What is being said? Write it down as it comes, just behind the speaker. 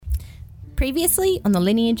Previously on the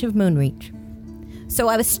Lineage of Moonreach. So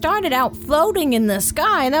I started out floating in the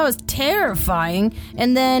sky, and that was terrifying.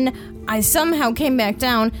 And then I somehow came back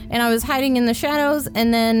down, and I was hiding in the shadows,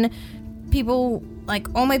 and then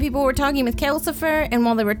all my people were talking with Calcifer, and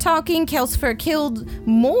while they were talking, Calcifer killed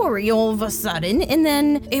Mori all of a sudden, and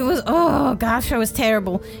then it was, oh gosh, I was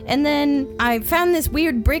terrible. And then I found this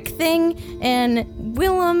weird brick thing, and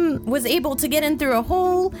Willem was able to get in through a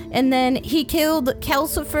hole, and then he killed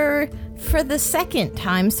Calcifer for the second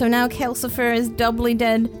time, so now Calcifer is doubly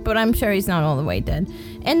dead, but I'm sure he's not all the way dead.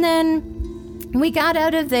 And then we got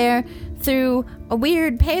out of there through a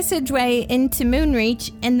weird passageway into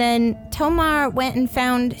Moonreach, and then Tomar went and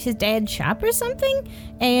found his dad's shop or something,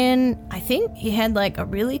 and I think he had like a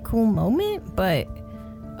really cool moment, but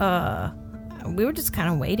we were just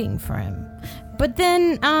kind of waiting for him. But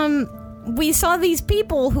then we saw these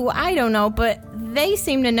people who I don't know, but they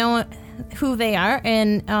seem to know who they are,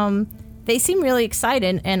 and they seem really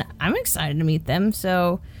excited, and I'm excited to meet them.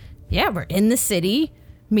 So yeah, we're in the city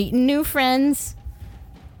meeting new friends.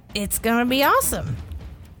 It's gonna be awesome.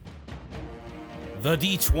 The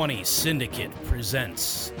D20 Syndicate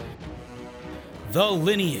presents The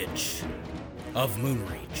Lineage of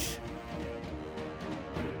Moonreach.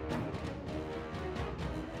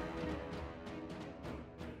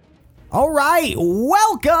 All right,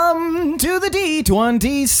 welcome to the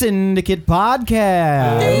D20 Syndicate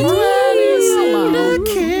podcast.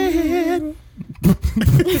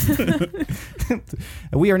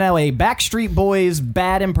 We are now a Backstreet Boys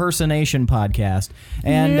bad impersonation podcast,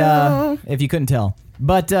 and if you couldn't tell.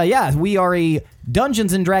 But yeah, we are a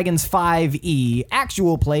Dungeons & Dragons 5e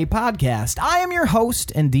actual play podcast. I am your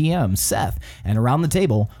host and DM, Seth, and around the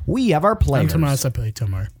table, we have our players. I'm Tomas, I play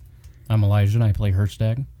Tomar. I'm Elijah, and I play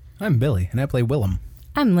Herstag. I'm Billy, and I play Willem.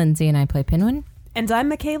 I'm Lindsay, and I play Pinwin. And I'm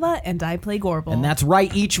Michaela, and I play Gorbel. And that's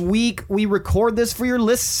right, each week we record this for your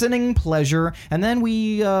listening pleasure, and then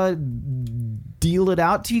we deal it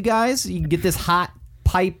out to you guys. You can get this hot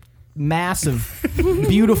pipe mass of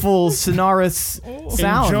beautiful sonorous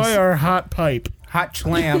sounds. Enjoy our hot pipe. Hot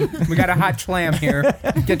chlam. We got a hot chlam here.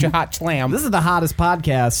 Get your hot chlam. This is the hottest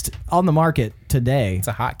podcast on the market today. It's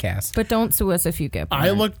a hot cast. But don't sue us if you get burned. I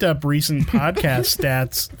looked up recent podcast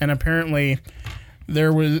stats, and apparently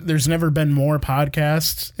there's never been more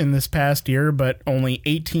podcasts in this past year, but only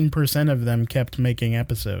 18% of them kept making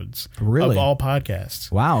episodes. Really? Of all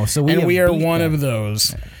podcasts. Wow. So we are one of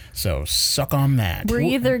those. So suck on that. We're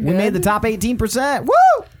either good. We made the top 18%. Woo!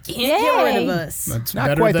 Can't get rid of us. That's Not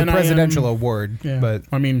better quite the than presidential award, Yeah. but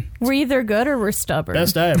I mean, We're either good or we're stubborn.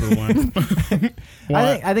 best I ever won.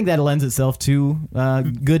 I think that lends itself to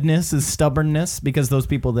goodness is stubbornness, because those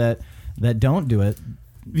people that don't do it.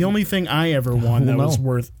 The only thing I ever won that Well, was no.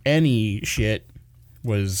 worth any shit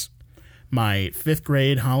was my 5th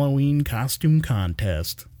grade Halloween costume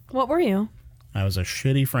contest. What were you? I was a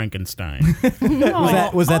shitty Frankenstein.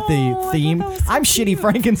 Was that the theme? I'm shitty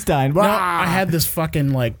Frankenstein. No, I had this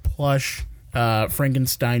fucking like plush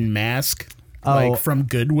Frankenstein mask, Oh. like from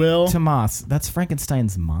Goodwill. Tomas, that's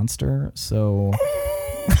Frankenstein's monster, so...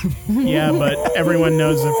 Yeah, but everyone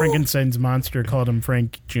knows that Frankenstein's monster called him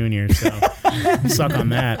Frank Jr., so suck on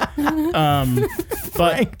that.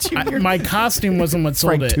 But my costume wasn't what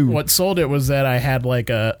sold Frank it. 2. What sold it was that I had like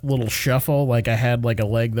a little shuffle, like I had like a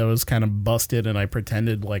leg that was kind of busted, and I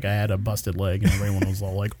pretended like I had a busted leg, and everyone was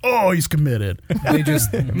all like, "Oh, he's committed." they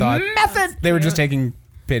just thought they were just taking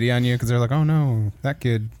pity on you because they're like, "Oh no, that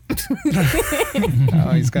kid.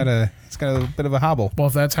 Oh, he's got a bit of a hobble." Well,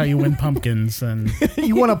 if that's how you win pumpkins, then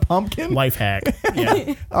You want a pumpkin? life hack.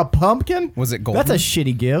 Yeah, A pumpkin? Was it golden? That's a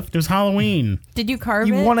shitty gift. it was Halloween. Did you carve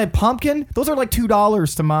You it? want a pumpkin? Those are like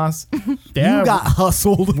 $2, Tomas. Yeah, You got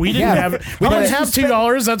hustled. we didn't have. We didn't have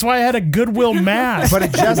 $2. That's why I had a Goodwill mask. But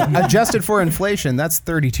adjusted for inflation, that's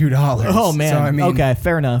 $32. Oh, man. So, I mean, okay,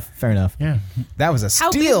 fair enough. Yeah, that was a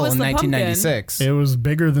How big steal was in the pumpkin? 1996. it was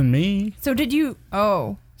bigger than me. So did you...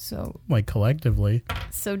 Oh, so Like collectively,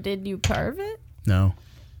 did you carve it? no.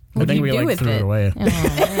 What I think did we you do like with threw it it? away.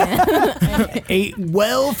 Ate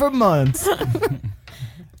well for months.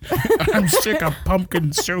 I'm sick of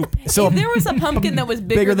pumpkin soup. So If there was a pumpkin that was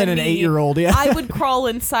bigger than an me, 8-year-old, yeah. I would crawl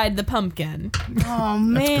inside the pumpkin. Oh,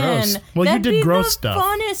 man. Gross. Well, That'd you be did gross the stuff.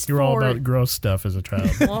 Funnest You were all for about it. gross stuff as a child.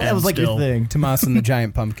 that was like your thing. Tomas and the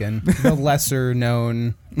Giant Pumpkin, the lesser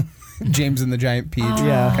known James and the Giant Peach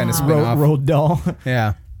Yeah. kind of spin-off. Road doll.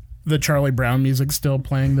 Yeah. The Charlie Brown music's still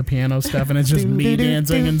playing the piano stuff, and it's just me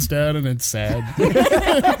dancing instead, and it's sad.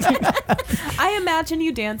 I imagine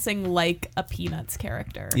you dancing like a Peanuts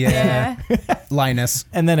character. Yeah. Linus.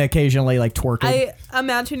 And then occasionally like twerking. I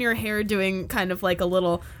imagine your hair doing kind of like a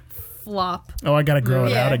little flop. Oh, I gotta grow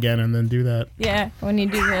it Yeah. out again and then do that. Yeah, when you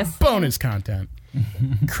do this. Bonus content.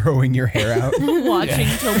 Growing your hair out. Watching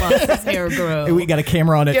Tomas's hair grow. We got a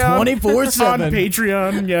camera on it Yeah. 24/7. On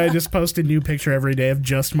Patreon, yeah, I just post a new picture every day of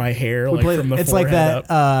just my hair, We like play- from the it's like forehead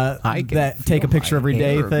that up. I can that take a feel picture my every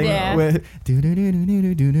day hair thing. Yeah. With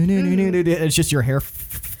it's just your hair.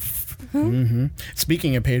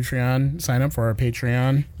 Speaking of Patreon, sign up for our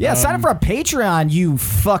Patreon. Yeah, sign up for a Patreon, you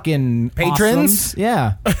fucking Patrons. awesomes.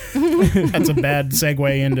 Yeah. That's a bad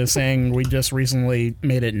segue into saying we just recently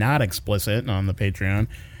made it not explicit on the Patreon.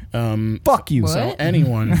 Fuck you. What? So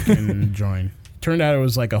Anyone can join. Turned out it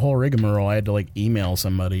was like a whole rigmarole. I had to like email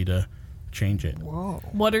somebody to change it.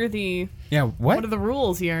 What are the Yeah, what are the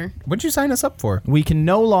rules here? What'd you sign us up for? we can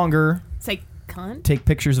no longer Say cunt. take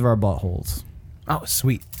pictures of our buttholes. Oh,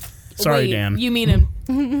 sweet. Sorry, Wait, Dan. You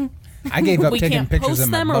mean I gave up we taking can't pictures post of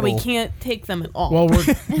my them, or we butthole. can't take them at all? Well,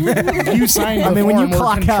 you signed the I mean, when form, you we're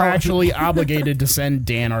clock out- contractually obligated to send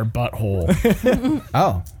Dan our butthole.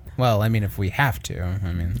 Oh, well, I mean, if we have to,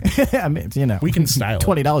 I mean, I mean, you know, We can style it.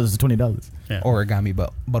 $20 is $20. origami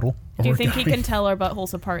butthole. Do you think he can tell our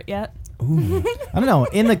buttholes apart yet? I don't know.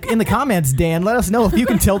 In the comments, Dan, let us know if you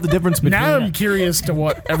can tell the difference between. Now I'm curious to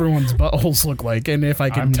what everyone's buttholes look like, and if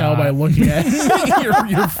I can I'm tell not. by looking at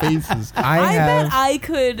your faces. I have.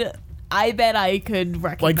 I bet I could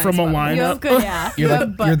recognize Like from a one. lineup. You have good, yeah. You're you the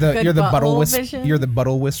have good you're the buttle butthole vision. you're the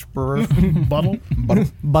buttle whisperer. Buttle?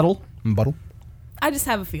 Buttle. Buttle. I just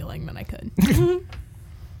have a feeling that I could.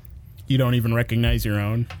 You don't even recognize your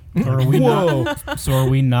own. So are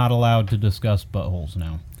we not allowed to discuss buttholes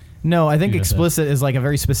now? No, I think You just said- explicit is like a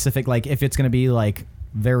very specific, like if it's going to be like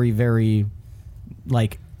very, very,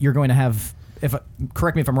 like you're going to have, if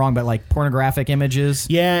correct me if I'm wrong, but like pornographic images.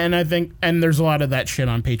 Yeah, and I think, and there's a lot of that shit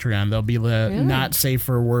on Patreon. There'll be the not safe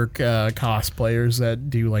for work cosplayers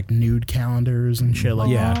that do like nude calendars and shit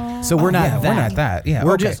like that. Yeah. So we're not Yeah, that. we're not that. Yeah,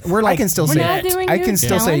 We're okay. just- we're like- I can still We're say not doing I can nude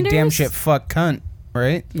still say damn calendars? shit fuck cunt,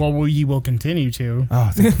 right? Well, we will continue to.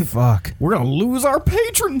 Oh, fuck. We're going to lose our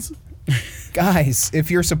patrons. Guys,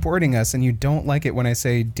 if you're supporting us and you don't like it when I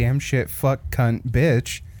say damn shit fuck cunt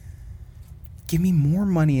bitch, give me more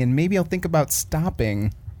money and maybe I'll think about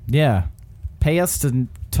stopping. Yeah. Pay us to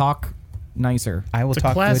talk nicer. I will It's a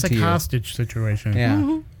talk good classic to you. hostage situation.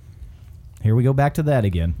 Yeah. Here we go back to that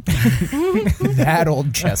again. That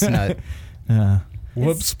old chestnut.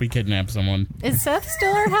 Whoops, we kidnapped someone. Is Seth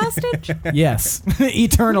still our hostage? Yes.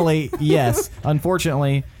 Eternally, yes.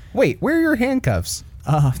 Unfortunately. Wait, where are your handcuffs?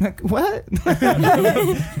 What?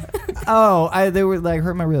 They were like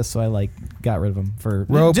hurt my wrist, so I like got rid of them for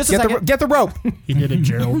Rope. just a Get the, second. get the rope. He did a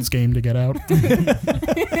Gerald's game to get out.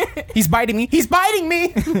 He's biting me. He's biting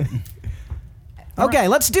me. Okay,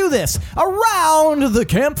 let's do this. Around the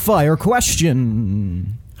campfire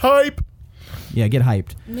question. Hype! Yeah, get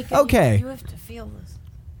hyped. Okay. You have to feel this.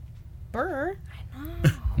 Burr.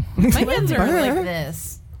 My hands are like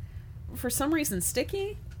this. For some reason,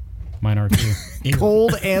 sticky. Mine are too.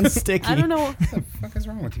 Cold and sticky. I don't know. What the fuck is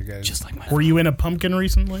wrong with you guys? Just like my Were you in a pumpkin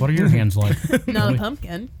recently? What are your hands like? Not a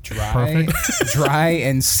pumpkin. dry, dry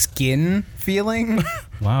and skin feeling.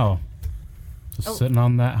 Wow. Just sitting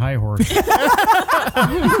on that high horse.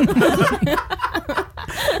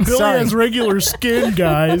 Billy Sorry. has regular skin,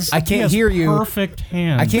 guys. I can't hear you. Perfect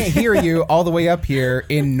hands. I can't hear you all the way up here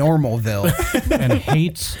in Normalville. And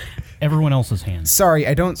hates everyone else's hands. Sorry,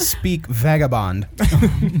 I don't speak vagabond.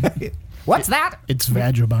 What's that? It's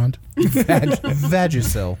Vagabond.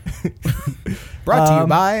 Vagisil. Brought to you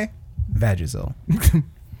by Vagisil.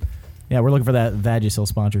 Yeah, we're looking for that Vagisil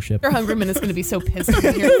sponsorship. Your Hungry Minute's going to be so pissed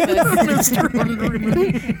to hear this.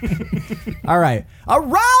 All right.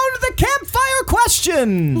 Around the campfire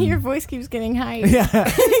question. Your voice keeps getting high.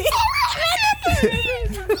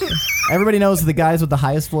 Everybody knows the guys with the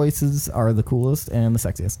highest voices are the coolest and the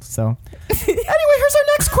sexiest. So, anyway, here's our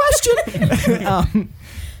next question.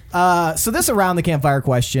 So this around the campfire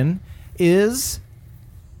question is,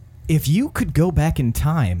 if you could go back in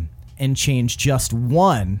time and change just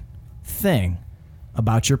one thing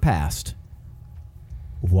about your past,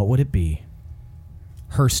 what would it be?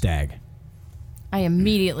 Herstag. I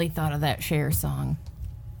immediately thought of that Cher song.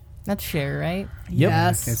 That's Cher, right? Yep.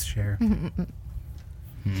 Yes. It's Cher. Do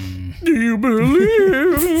you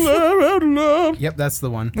believe in love? Yep, that's the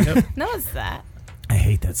one. No, it's that. I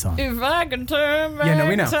hate that song. If I can turn back Yeah, no,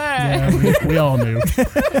 we know. time. Yeah, we all knew.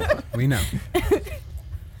 We know.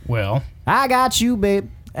 Well, I got you, babe.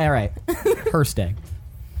 All right. Herstag.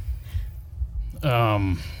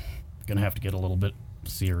 gonna have to get a little bit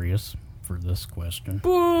serious for this question.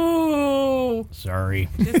 Boo! Sorry,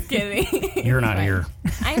 Just kidding. you're not here.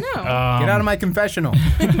 I know. Get out of my confessional.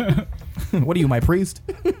 What are you, my priest?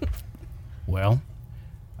 Well,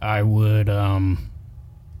 I would have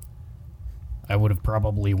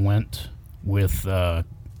probably went with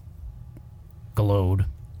Glode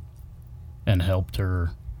and helped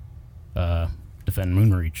her defend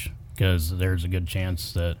Moonreach, because there's a good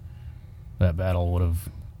chance that battle would have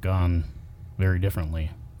gone very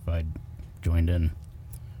differently if I'd joined in.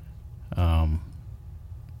 I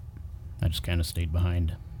just kind of stayed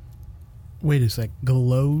behind. Wait a sec.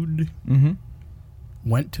 Glode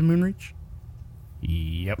went to Moonreach?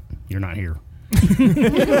 Yep, you're not here.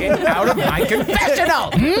 Get out of my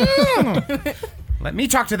confessional! Let me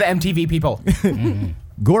talk to the MTV people.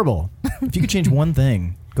 Gorbel, if you could change one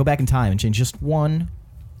thing, go back in time and change just one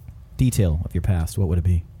detail of your past, what would it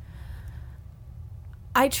be?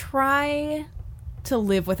 I try to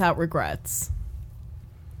live without regrets.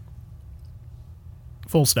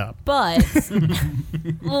 Full stop. But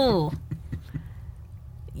ooh.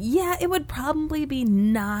 Yeah, it would probably be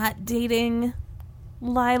not dating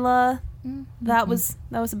Lila. That was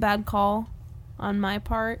a bad call on my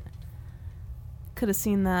part. Could have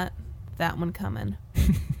seen that one coming.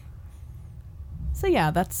 So yeah,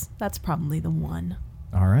 that's probably the one.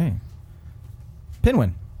 All right.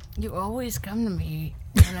 Pinwin. You always come to me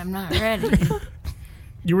when I'm not ready.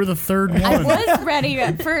 You were the third one. I was ready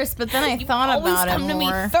at first, but then I thought about it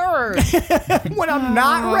more. Always come to me third. When I'm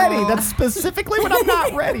not ready. That's specifically when I'm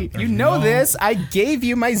not ready. You know this. I gave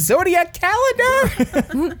you my Zodiac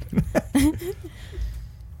calendar.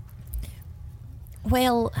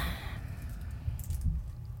 Well,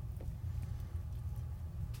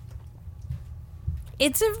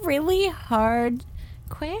 it's a really hard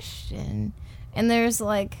question. And there's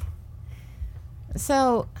like,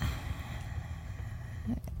 so,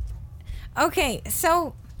 okay,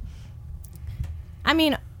 so, I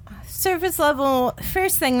mean, surface level,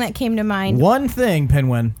 first thing that came to mind. One thing,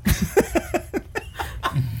 Pinwin.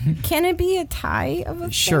 Can it be a tie of a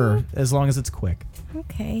Sure, thing? as long as it's quick.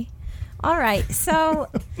 Okay. All right. So,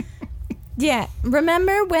 yeah.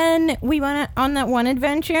 Remember when we went on that one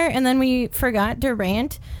adventure and then we forgot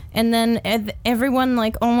Durant and then everyone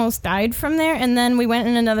like almost died from there, and then we went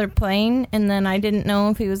in another plane and then I didn't know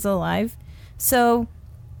if he was alive. So,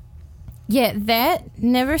 yeah, that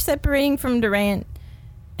never separating from Durant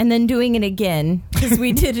and then doing it again, because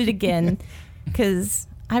we did it again, because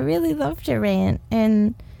I really love Durant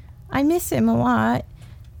and I miss him a lot.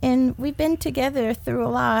 And we've been together through a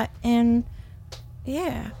lot, and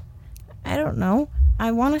yeah, I don't know.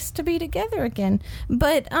 I want us to be together again.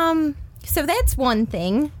 But, so that's one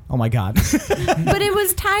thing. Oh my God. But it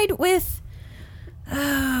was tied with,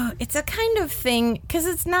 it's a kind of thing, because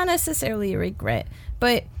it's not necessarily a regret.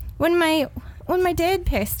 But when my dad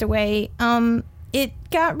passed away, it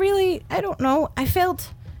got really, I don't know, I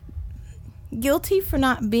felt guilty for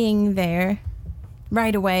not being there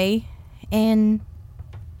right away, and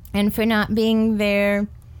for not being there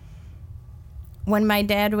when my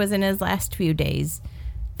dad was in his last few days.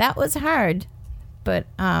 That was hard. But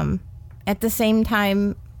at the same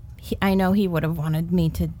time, I know he would have wanted me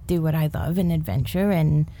to do what I love, an adventure.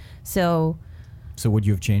 And so... So would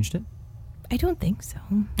you have changed it? I don't think so.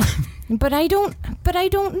 But I don't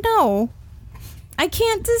know. I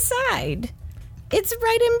can't decide. It's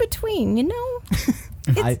right in between, you know?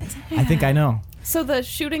 I think I know. So the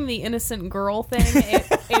shooting the innocent girl thing,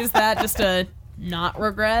 is that just a not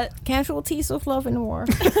regret? Casualties of love and war.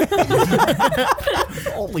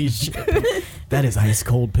 Holy shit. That is ice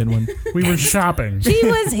cold, Pinwin. We were shopping. She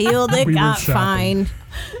was healed. It We were got shopping. fine.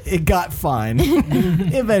 It got fine.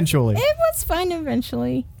 Eventually. It was fine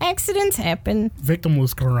eventually. Accidents happen.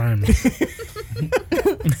 Victimless crime.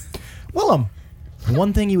 Willem,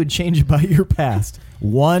 one thing you would change about your past.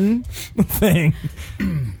 One thing.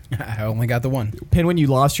 I only got the one. Pinwin, you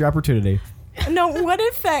lost your opportunity. No, what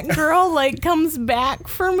if that girl like comes back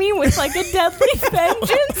for me with like a deadly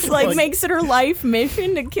vengeance? Like makes it her life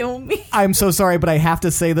mission to kill me? I'm so sorry, but I have to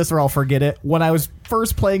say this or I'll forget it. When I was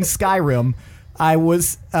first playing Skyrim, I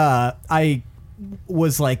was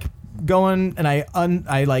like going and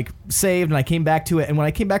I like saved and I came back to it, and when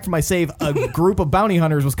I came back from my save, a group of bounty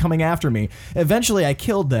hunters was coming after me. Eventually I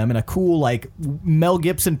killed them in a cool like Mel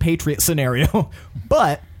Gibson Patriot scenario.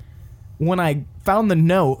 But when I found the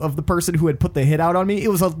note of the person who had put the hit out on me, it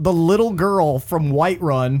was the little girl from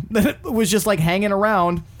Whiterun that was just like hanging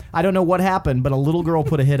around. I don't know what happened, but a little girl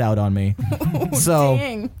put a hit out on me. So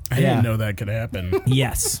Dang. I Yeah. didn't know that could happen.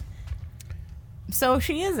 yes, So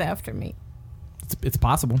she is after me. it's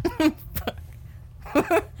possible.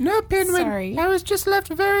 No, Pinwin. Sorry. I was just left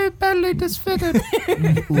very badly disfigured.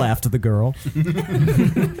 Laughed the girl.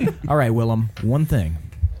 All right, Willem, one thing.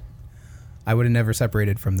 I would have never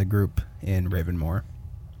separated from the group in Ravenmore.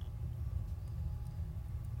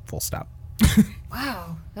 Full stop.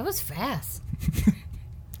 Wow, that was fast.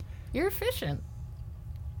 You're efficient.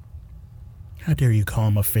 How dare you call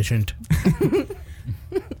him efficient?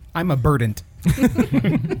 I'm a verdant.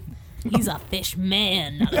 He's a fish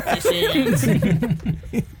man, not a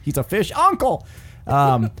fishin'. He's a fish uncle.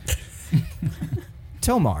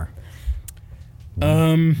 Tomar.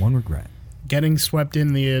 One regret. Getting swept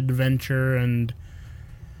in the adventure and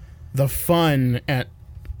the fun at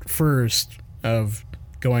first of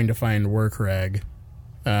going to find work rag.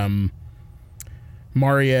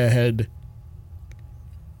 Maria had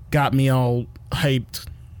got me all hyped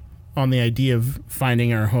on the idea of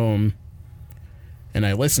finding our home, and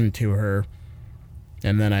I listened to her,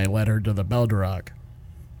 and then I led her to the Beldrock,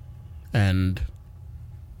 and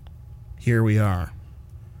here we are.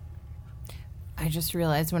 I just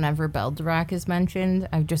realized whenever Beldrock is mentioned,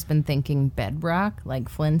 I've just been thinking bedrock, like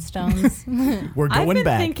Flintstones. We're I've going been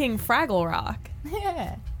back. thinking Fraggle Rock.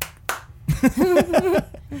 Yeah.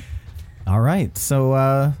 All right.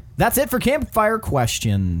 So that's it for campfire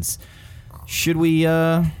questions. Should we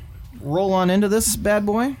roll on into this bad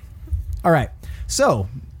boy? All right. So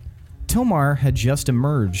Tomar had just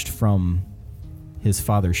emerged from his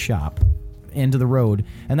father's shop into the road,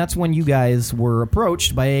 and that's when you guys were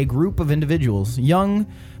approached by a group of individuals,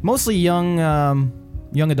 mostly young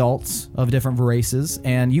adults of different races,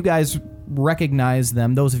 and you guys recognize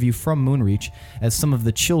them, those of you from Moonreach, as some of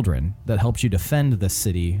the children that helped you defend the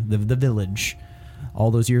city, the village,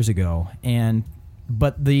 all those years ago.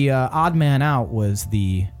 But the odd man out was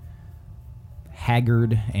the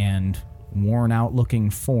haggard and worn-out looking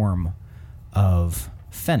form of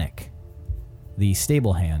Fennec, the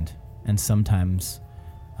stable hand, and sometimes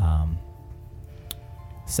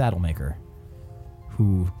Saddlemaker,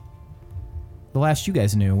 who the last you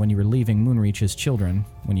guys knew when you were leaving Moonreach as children,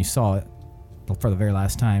 when you saw it for the very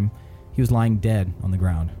last time, he was lying dead on the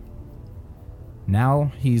ground.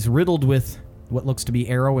 Now he's riddled with what looks to be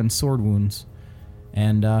arrow and sword wounds,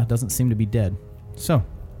 and doesn't seem to be dead. So,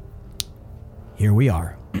 here we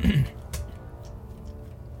are.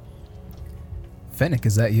 Fennec,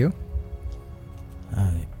 is that you?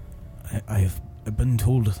 I have been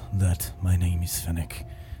told that my name is Fennec,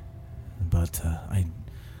 but I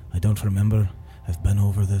don't remember. I've been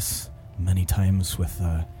over this many times with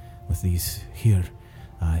these here.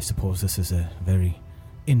 I suppose this is a very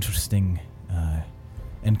interesting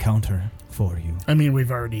encounter for you. I mean,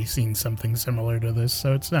 we've already seen something similar to this,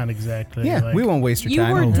 so it's not exactly Yeah, like... we won't waste your You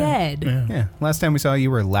time. were dead. Yeah. Yeah, last time we saw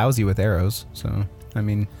you were lousy with arrows, so, I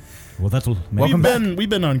mean, Well, that'll make, Welcome back. We've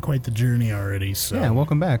been on quite the journey already, so... yeah,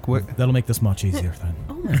 welcome back. What? that'll make this much easier then.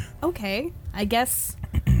 Oh, okay. I guess.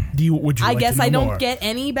 Would you I like guess to know I don't more? get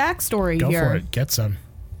any backstory Go here. for it. Get some.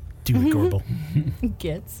 Do it, Gorbel.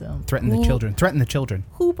 Get some. Threaten the children. Threaten the children.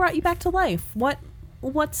 Who brought you back to life?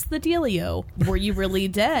 What's the dealio? Were you really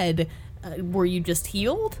dead? Were you just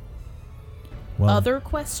healed? Well, Other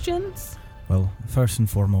questions? well, first and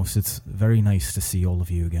foremost, it's very nice to see all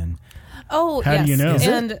of you again. Oh, How yes. do you know? Is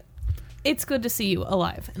it? And it's good to see you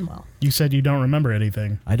alive and well. You said you don't remember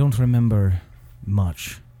anything. I don't remember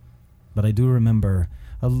much, but I do remember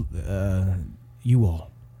you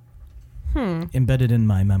all. Embedded in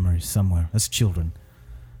my memories somewhere as children.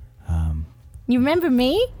 You remember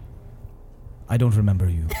me? I don't remember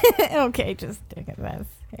you. Okay, just take it as.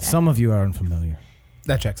 Yeah. Some of you are unfamiliar,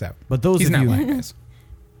 That checks out. but those He's of not you, lying, guys.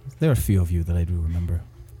 there are a few of you that I do remember,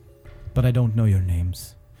 but I don't know your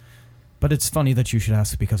names. But it's funny that you should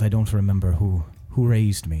ask because I don't remember who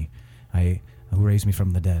raised me. Who raised me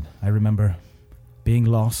from the dead. I remember being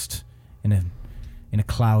lost in a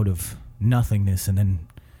cloud of nothingness, and then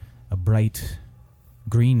a bright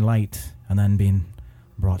green light, and then being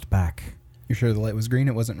brought back. You're sure the light was green?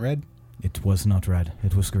 It wasn't red? It was not red.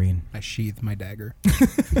 It was green. I sheathed my dagger.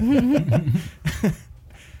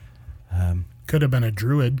 Could have been a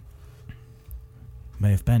druid.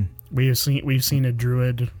 May have been. We've seen a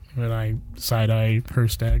druid, and I side-eye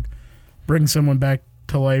Herstag, bring someone back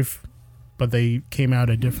to life, but they came out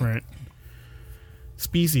a different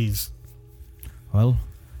species. Well,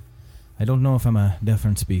 I don't know if I'm a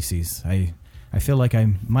different species. I feel like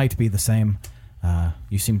I might be the same.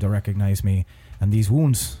 You seem to recognize me. And these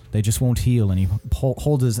wounds, they just won't heal. And he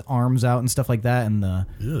holds his arms out and stuff like that. And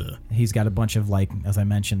he's got a bunch of, like, as I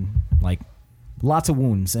mentioned, like, lots of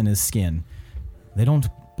wounds in his skin. They don't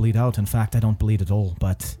bleed out. In fact, I don't bleed at all.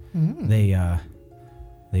 But they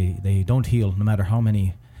don't heal no matter how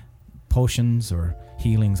many potions or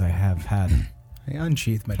healings I have had. I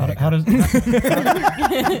unsheathed my How dagger.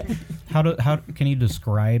 how can you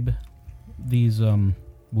describe these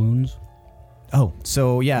wounds? Oh,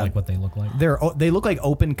 so yeah. Like what they look like? They look like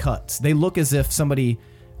open cuts. They look as if somebody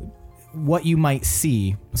what you might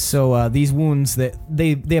see. So these wounds, that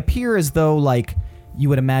they appear as though, like, you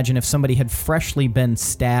would imagine if somebody had freshly been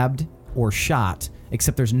stabbed or shot,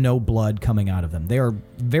 except there's no blood coming out of them. They are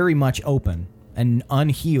very much open and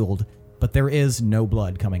unhealed, but there is no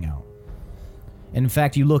blood coming out. In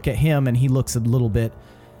fact, you look at him and he looks a little bit...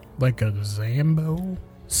 Like a Zambo?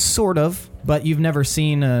 Sort of, but you've never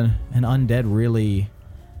seen an undead really,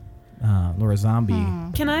 or a zombie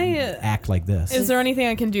Can I... act like this. Is there anything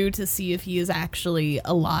I can do to see if he is actually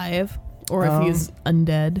alive or if he's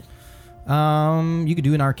undead? You could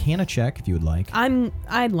do an Arcana check if you would like.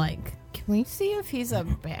 I'd like. Can we see if he's a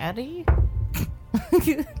baddie?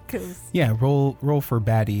 'Cause Yeah, roll for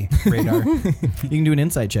baddie radar. You can do an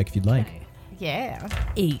Insight check if you'd like. yeah.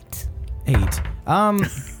 8. 8.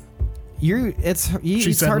 It's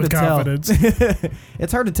She hard to with confidence. tell.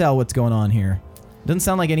 It's hard to tell what's going on here. Doesn't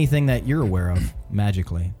sound like anything that you're aware of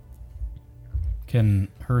magically. Can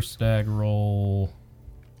Herstag roll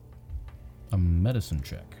a medicine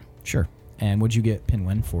check? Sure. And what'd you get,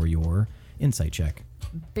 Pinwin, for your Insight check?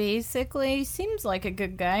 Basically, seems like a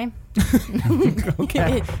good guy.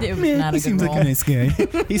 Okay. It was not a good Seems roll. like a nice guy.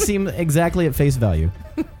 He seemed exactly at face value.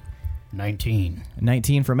 19.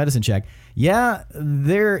 19 for a medicine check. Yeah,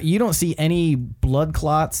 you don't see any blood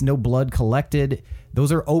clots, no blood collected.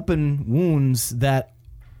 Those are open wounds that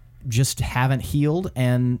just haven't healed,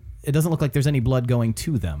 and it doesn't look like there's any blood going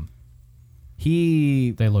to them.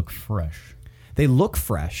 They look fresh. They look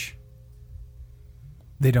fresh.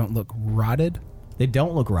 They don't look rotted. They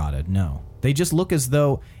don't look rotted, no. They just look as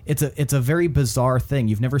though it's a very bizarre thing.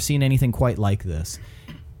 You've never seen anything quite like this.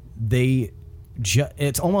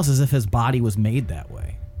 It's almost as if his body was made that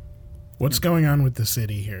way. What's going on with the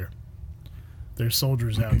city here? There's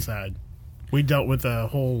soldiers outside. We dealt with a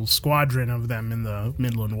whole squadron of them in the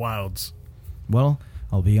Midland Wilds. Well,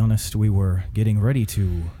 I'll be honest, we were getting ready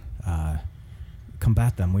to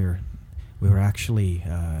combat them. We were actually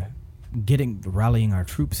rallying our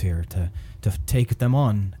troops here to take them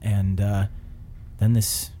on, and then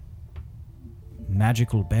this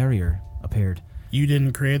magical barrier appeared. You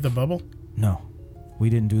didn't create the bubble? No, we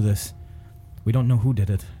didn't do this. We don't know who did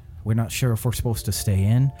it. We're not sure if we're supposed to stay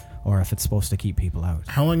in or if it's supposed to keep people out.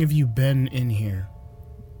 How long have you been in here?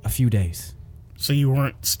 A few days. So you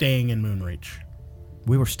weren't staying in Moonreach?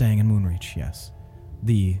 We were staying in Moonreach, yes.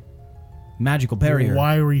 The magical barrier.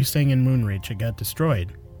 Why were you staying in Moonreach? It got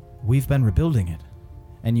destroyed. We've been rebuilding it.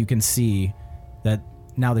 And you can see that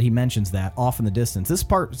now that he mentions that, off in the distance, this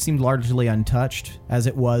part seemed largely untouched as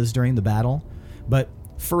it was during the battle, but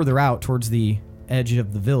further out towards the edge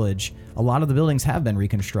of the village, a lot of the buildings have been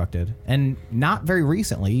reconstructed, and not very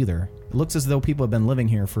recently either. It looks as though people have been living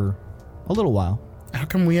here for a little while. How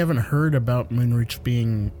come we haven't heard about Moonreach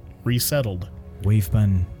being resettled? We've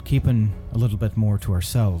been keeping a little bit more to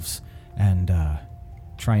ourselves and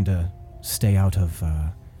trying to stay out of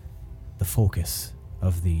the focus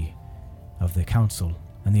of the council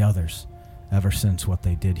and the others ever since what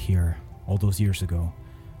they did here all those years ago.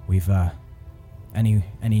 We've any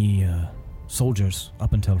soldiers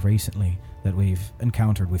up until recently that we've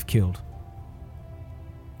encountered, we've killed.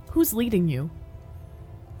 Who's leading you?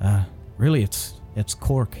 Really, it's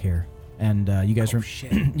Cork here, and you guys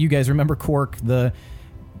you guys remember Cork,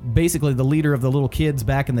 basically the leader of the little kids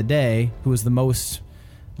back in the day, who was the most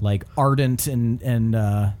like ardent and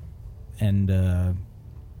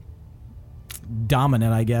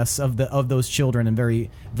dominant, I guess, of those children, and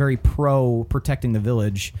very, very pro protecting the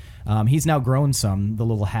village. He's now grown some, the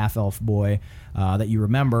little half-elf boy that you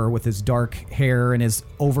remember with his dark hair and his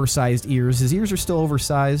oversized ears. His ears are still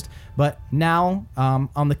oversized, but now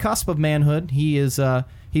on the cusp of manhood, he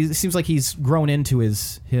seems like he's grown into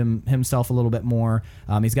himself a little bit more.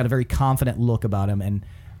 He's got a very confident look about him, and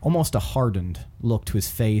almost a hardened look to his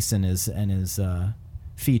face and his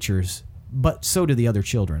features. But so do the other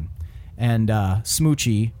children. And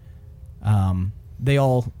Smoochie, they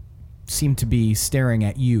all seem to be staring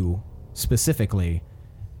at you specifically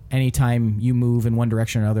anytime you move in one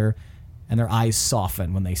direction or another, and their eyes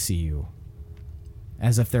soften when they see you,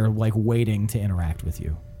 as if they're like waiting to interact with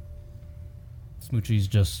you. Smoochie's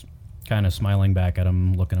just kind of smiling back at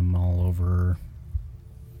him, looking him all over,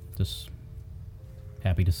 just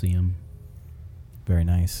happy to see him. Very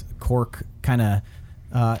nice. Cork kind of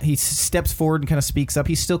he steps forward and kind of speaks up.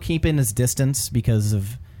 He's still keeping his distance because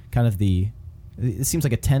of kind of it seems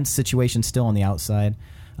like a tense situation still on the outside.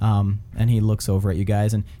 And he looks over at you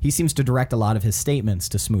guys, and he seems to direct a lot of his statements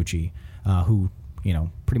to Smoochie, who,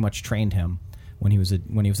 pretty much trained him when he was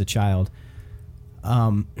a child.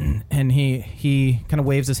 And he kind of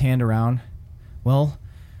waves his hand around. Well,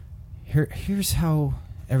 here's how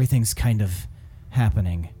everything's kind of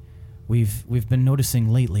happening. we've been noticing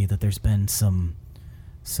lately that there's been some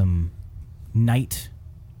night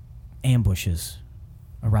ambushes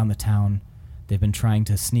around the town. They've been trying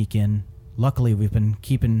to sneak in. Luckily, we've been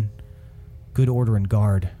keeping good order and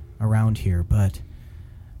guard around here, but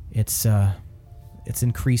it's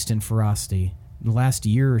increased in ferocity. In the last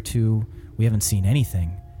year or two, we haven't seen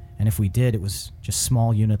anything, and if we did, it was just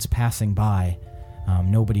small units passing by.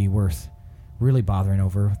 Nobody worth really bothering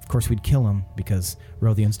over. Of course, we'd kill them because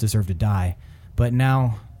Rothians deserve to die. But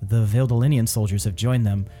now the Veldalinian soldiers have joined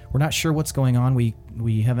them. We're not sure what's going on.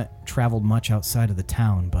 We haven't traveled much outside of the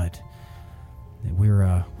town, but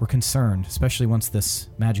we're concerned, especially once this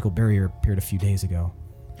magical barrier appeared a few days ago.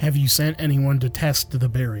 Have you sent anyone to test the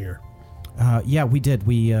barrier? Yeah, we did.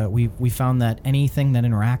 We found that anything that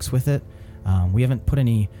interacts with it, we haven't put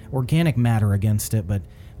any organic matter against it,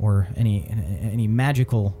 or any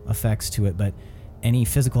magical effects to it, but any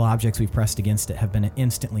physical objects we've pressed against it have been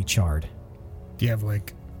instantly charred. Do you have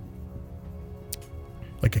like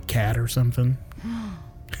a cat or something?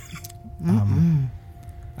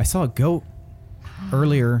 I saw a goat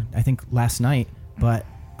earlier, I think last night, but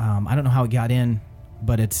I don't know how it got in,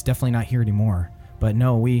 but it's definitely not here anymore. But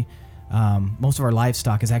no, we most of our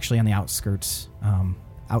livestock is actually on the outskirts,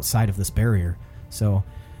 outside of this barrier. So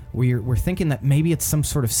we're thinking that maybe it's some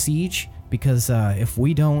sort of siege, because if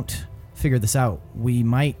we don't figure this out, we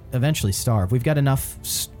might eventually starve. We've got enough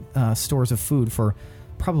stores of food for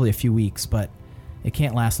probably a few weeks, but it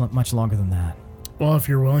can't last much longer than that. Well, if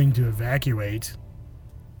you're willing to evacuate,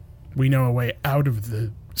 we know a way out of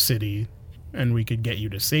the city, and we could get you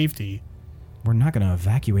to safety. We're not going to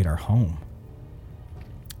evacuate our home.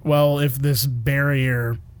 Well, if this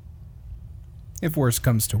barrier... If worse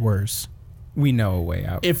comes to worse, we know a way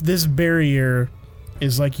out. If this barrier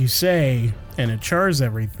is like you say, and it chars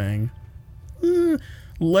everything,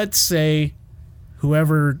 let's say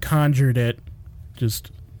whoever conjured it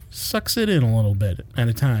just sucks it in a little bit at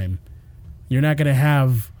a time. You're not going to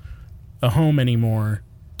have a home anymore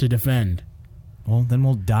to defend. Well, then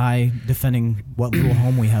we'll die defending what little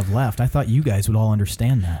home we have left. I thought you guys would all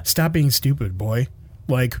understand that. Stop being stupid, boy.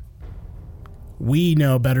 Like, we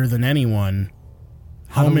know better than anyone.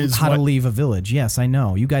 How to leave a village. Yes, I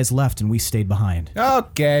know. You guys left and we stayed behind.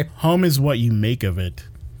 Okay. Home is what you make of it.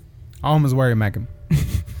 Home is where you make 'em.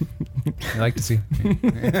 I like to see.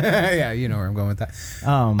 Yeah, you know where I'm going with that.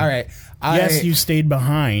 All right. Yes, you stayed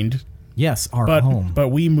behind. Yes, our home. But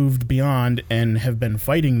we moved beyond and have been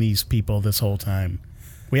fighting these people this whole time.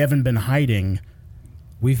 We haven't been hiding.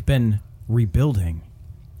 We've been rebuilding.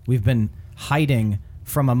 We've been hiding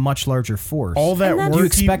from a much larger force. All that work. Do you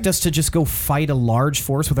expect us to just go fight a large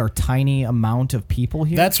force with our tiny amount of people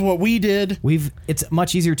here? That's what we did. It's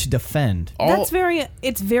much easier to defend.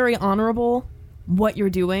 It's very honorable what you're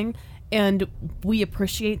doing, and we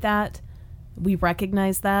appreciate that. We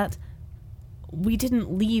recognize that. We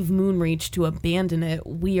didn't leave Moonreach to abandon it.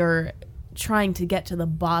 We are trying to get to the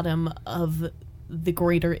bottom of the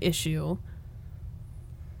greater issue.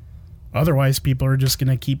 Otherwise, people are just going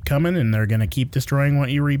to keep coming, and they're going to keep destroying what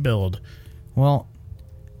you rebuild. Well,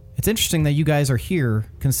 it's interesting that you guys are here,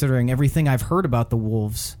 considering everything I've heard about the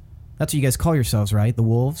wolves. That's what you guys call yourselves, right? The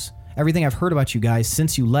wolves? Everything I've heard about you guys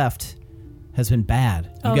since you left has been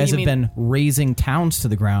bad. You guys have been razing towns to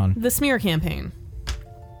the ground. The smear campaign.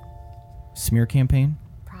 Smear campaign?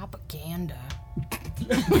 Propaganda.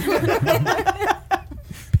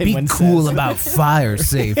 Be cool about fire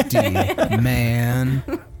safety, man.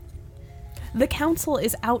 The council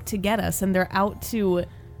is out to get us, and they're out to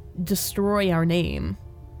destroy our name.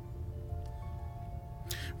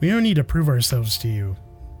 We don't need to prove ourselves to you.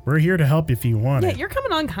 We're here to help if you want Yeah, it. you're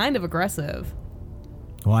coming on kind of aggressive.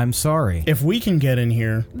 Well, I'm sorry. If we can get in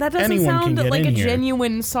here, That doesn't anyone sound can get like in a here.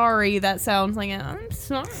 genuine sorry. That sounds like I'm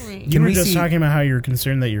sorry. You were we just see- talking about how you're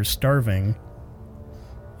concerned that you're starving.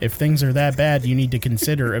 If things are that bad, you need to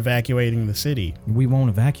consider evacuating the city. We won't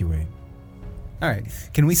evacuate. All right.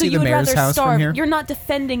 Can we So see you the would mayor's rather house starve. from here? You're not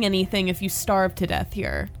defending anything if you starve to death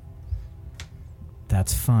here.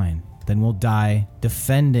 That's fine. Then we'll die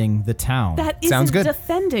defending the town. That isn't Sounds good.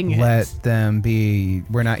 defending it. Let them be.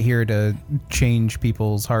 We're not here to change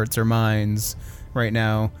people's hearts or minds right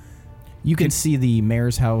now. You can see the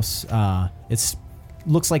mayor's house. It's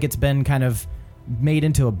looks like it's been kind of made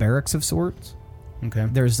into a barracks of sorts. Okay.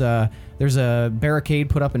 There's a barricade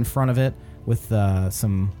put up in front of it with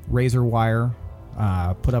some razor wire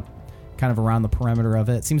put up kind of around the perimeter of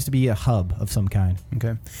it. It seems to be a hub of some kind.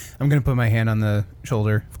 Okay. I'm going to put my hand on the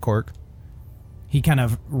shoulder of Cork. He kind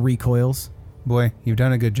of recoils. Boy, you've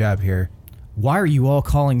done a good job here. Why are you all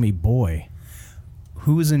calling me boy?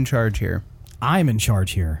 Who's in charge here? I'm in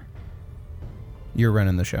charge here. You're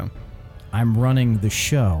running the show. I'm running the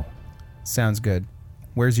show. Sounds good.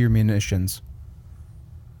 Where's your munitions?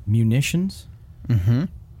 Munitions? Mm-hmm.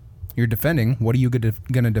 You're defending. What are you going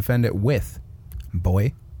to defend it with,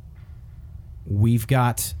 boy? We've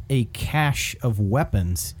got a cache of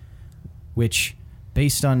weapons, which,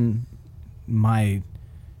 based on my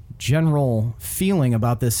general feeling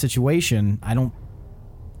about this situation, I don't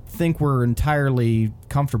think we're entirely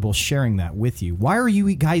comfortable sharing that with you. Why are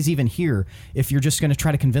you guys even here if you're just going to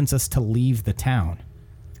try to convince us to leave the town?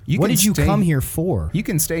 What did you come here for? You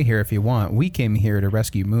can stay here if you want. We came here to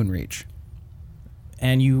rescue Moonreach.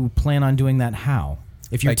 And you plan on doing that how?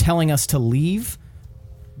 If you're telling us to leave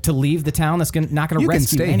the town, that's not going to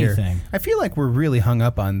rescue anything. Here. I feel like we're really hung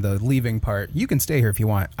up on the leaving part. You can stay here if you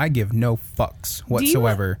want. I give no fucks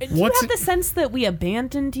whatsoever. Do you have the sense that we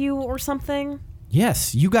abandoned you or something?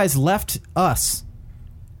 Yes, you guys left us.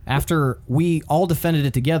 After we all defended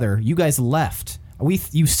it together, you guys left.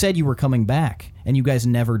 You said you were coming back, and you guys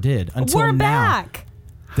never did until we're now. Back.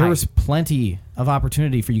 There was plenty of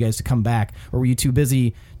opportunity for you guys to come back, or were you too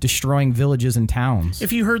busy destroying villages and towns?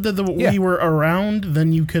 If you heard that we were around,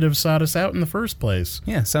 then you could have sought us out in the first place.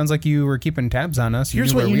 Yeah, sounds like you were keeping tabs on us.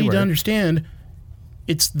 Here's what you need to understand.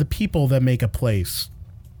 It's the people that make a place.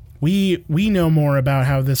 We know more about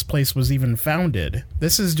how this place was even founded.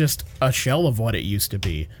 This is just a shell of what it used to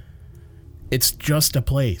be. It's just a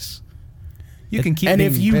place. You can keep and being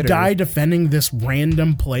if you bitter. die defending this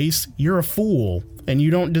random place, you're a fool, and you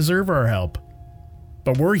don't deserve our help.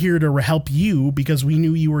 But we're here to help you because we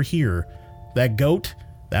knew you were here. That goat,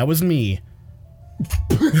 that was me.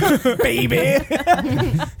 Baby.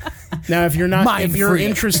 Now, if you're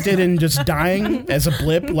interested in just dying as a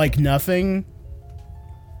blip like nothing,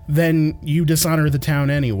 then you dishonor the town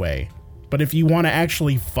anyway. But if you want to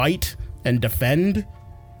actually fight and defend,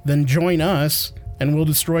 then join us, and we'll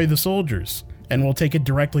destroy the soldiers. And we'll take it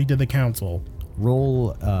directly to the council.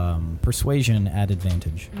 Roll persuasion at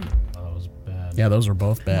advantage. Oh, that was bad. Yeah, those were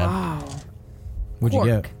both bad. Wow. What'd you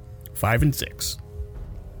get? 5 and 6.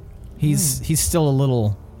 He's still a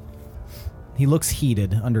little... He looks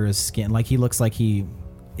heated under his skin. Like he looks like he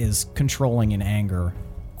is controlling in anger.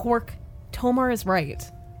 Quark, Tomar is right.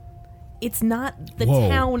 It's not the Whoa.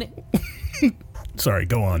 town... Sorry,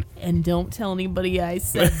 go on. And don't tell anybody I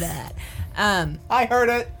said that. I heard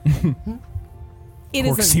it. It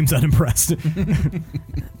Quark isn't. seems unimpressed. I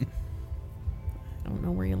don't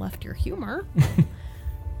know where you left your humor.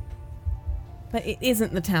 But it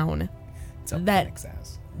isn't the town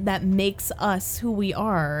that makes us who we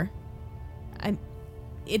are.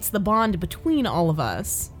 It's the bond between all of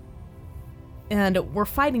us. And we're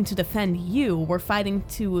fighting to defend you. We're fighting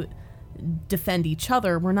to defend each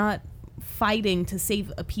other. We're not fighting to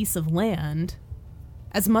save a piece of land.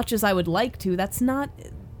 As much as I would like to, that's not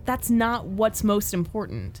what's most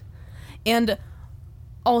important. And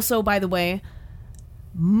also, by the way,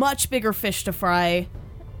 much bigger fish to fry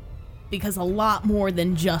because a lot more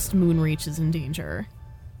than just Moonreach is in danger.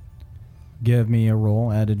 Give me a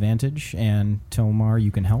roll at advantage, and Tomar,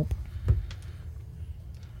 you can help.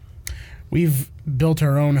 We've built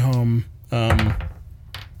our own home.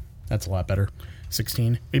 That's a lot better.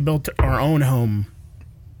 16. We built our own home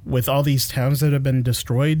with all these towns that have been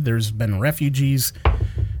destroyed. There's been refugees,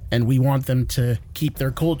 and we want them to keep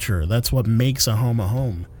their culture. That's what makes a home a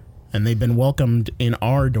home. And they've been welcomed in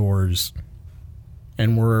our doors,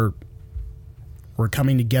 and we're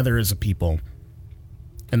coming together as a people.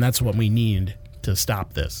 And that's what we need to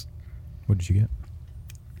stop this. What did you get?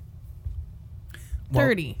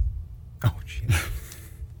 30. Oh, shit.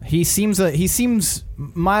 He seems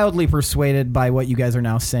mildly persuaded by what you guys are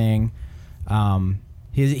now saying.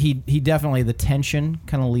 He definitely, the tension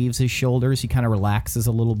kind of leaves his shoulders. He kind of relaxes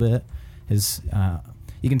a little bit.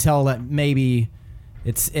 You can tell that maybe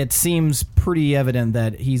it seems pretty evident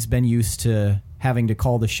that he's been used to having to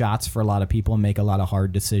call the shots for a lot of people and make a lot of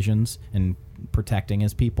hard decisions and protecting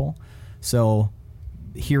his people. So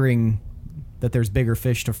hearing that there's bigger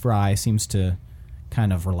fish to fry seems to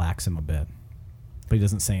kind of relax him a bit. But he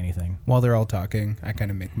doesn't say anything. While they're all talking, I kind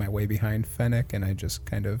of make my way behind Fennec, and I just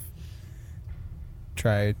kind of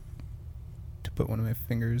try to put one of my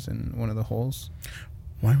fingers in one of the holes.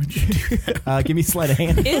 Why would you do that? Give me sleight of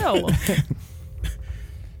hand. Ew.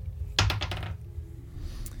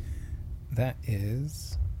 That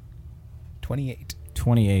is 28.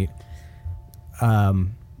 28.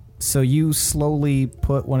 So you slowly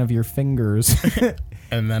put one of your fingers...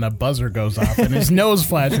 And then a buzzer goes off and his nose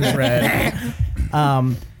flashes red.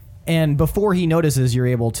 And before he notices, you're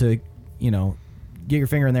able to, get your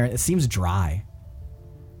finger in there. It seems dry.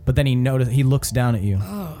 But then he looks down at you.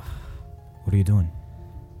 What are you doing?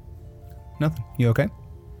 Nothing. You okay?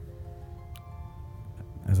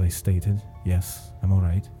 I stated, yes, I'm all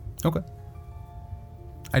right. Okay.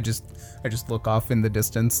 I just look off in the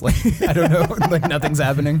distance, like I don't know, like nothing's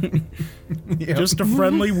happening. Yep. Just a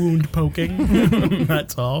friendly wound poking.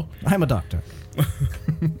 That's all. I'm a doctor.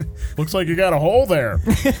 Looks like you got a hole there.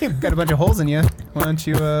 Got a bunch of holes in you. Why don't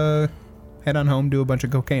you head on home, do a bunch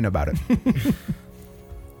of cocaine about it?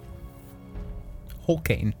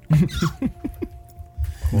 Whole-cane.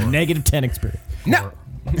 Negative 10 experience. No.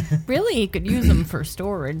 Really, you could use them for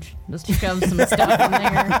storage. Just shove some stuff in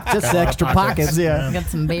there. Just extra pockets, yeah. Got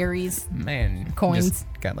some berries. Man. Coins. Just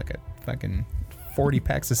got like a fucking 40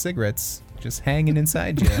 packs of cigarettes just hanging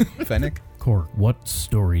inside you, Fennec. Court, what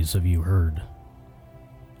stories have you heard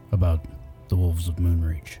about the Wolves of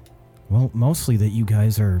Moonreach? Well, mostly that you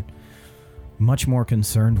guys are much more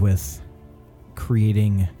concerned with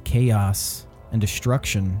creating chaos and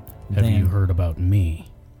destruction Have than you heard about me?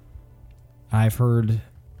 I've heard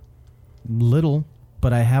little,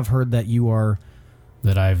 but I have heard that you are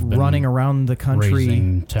That I've been running around the country.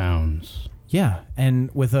 raising towns. Yeah,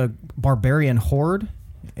 and with a barbarian horde,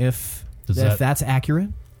 if that's accurate.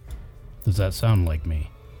 Does that sound like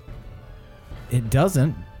me? It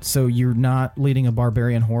doesn't. So you're not leading a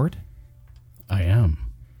barbarian horde? I am.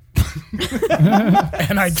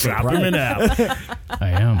 And I drop him in half. I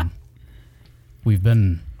am. We've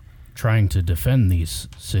been trying to defend these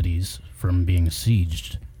cities from being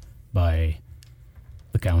sieged by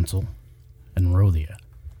the Council and Rothia.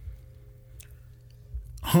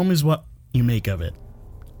 Home is what you make of it.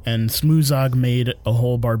 And Smoozog made a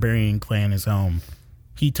whole barbarian clan his home.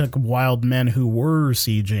 He took wild men who were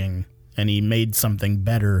sieging, and he made something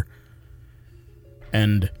better.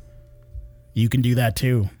 And you can do that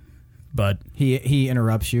too. But He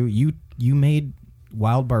interrupts you. You made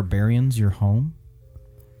wild barbarians your home?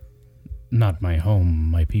 Not my home,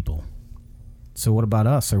 my people. So what about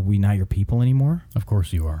us? Are we not your people anymore? Of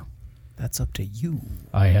course you are. That's up to you.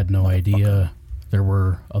 I had no idea there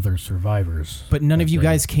were other survivors. But none of you They-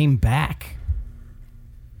 guys came back.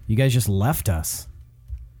 You guys just left us.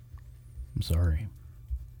 I'm sorry.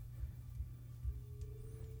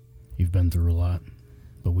 You've been through a lot,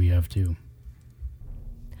 but we have too.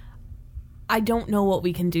 I don't know what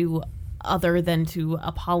we can do other than to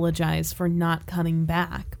apologize for not coming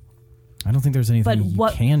back. I don't think there's anything But you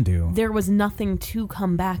what can do. There was nothing to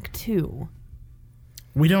come back to.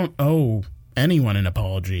 we don't owe anyone an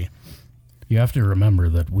apology. You have to remember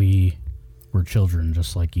that we were children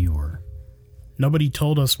just like you were. Nobody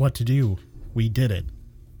told us what to do. We did it.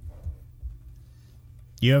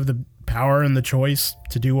 You have the power and the choice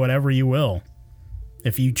to do whatever you will.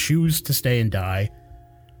 If you choose to stay and die,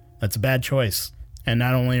 that's a bad choice. And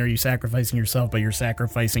not only are you sacrificing yourself, but you're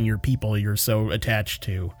sacrificing your people you're so attached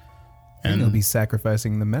to. And you'll be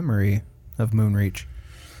sacrificing the memory of Moonreach.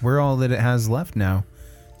 We're all that it has left now.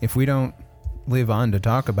 If we don't live on to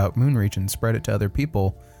talk about Moonreach and spread it to other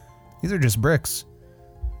people, these are just bricks.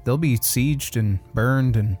 They'll be sieged and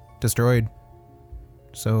burned and destroyed.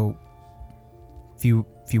 So, if you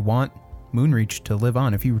want Moonreach to live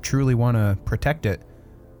on, if you truly want to protect it,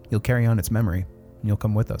 you'll carry on its memory, and you'll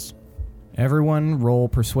come with us. Everyone roll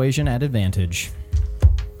persuasion at advantage.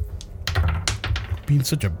 being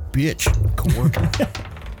such a bitch, Court.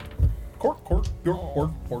 Court.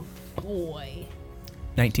 Boy.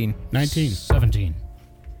 19. 19. 17.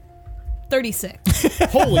 36.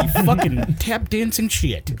 Holy fucking tap dancing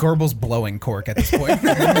shit. Gorbel's blowing cork at this point.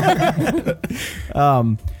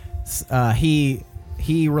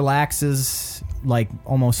 He relaxes like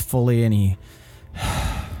almost fully, and he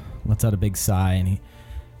lets out a big sigh, and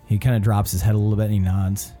he kind of drops his head a little bit, and he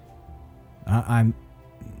nods. I'm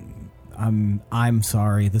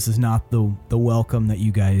sorry. This is not the welcome that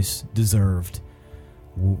you guys deserved.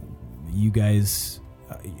 You guys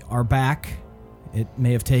are back. It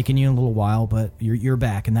may have taken you a little while, but you're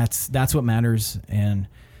back, and that's what matters. And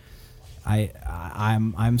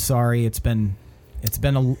I'm sorry. It's been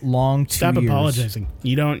a long 2 Stop years. apologizing.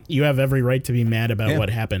 You have every right to be mad about what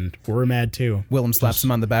happened. We're mad too. Willem slaps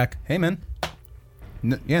him on the back. Hey, man.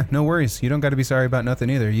 No worries. You don't got to be sorry about nothing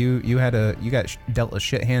either. You got dealt a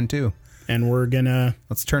shit hand too. And we're gonna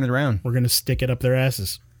Let's turn it around. stick it up their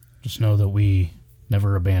asses. Just know that we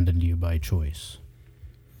never abandoned you by choice.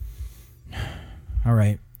 All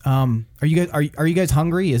right. Are you guys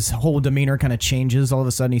hungry? His whole demeanor kind of changes. All of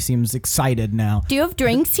a sudden, he seems excited now. Do you have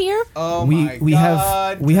drinks here? Oh we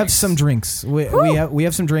have some drinks. We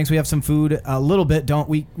have some drinks. We have some food. A little bit.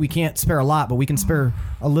 We can't spare a lot, but we can spare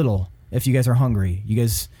a little if you guys are hungry. You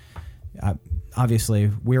guys, obviously,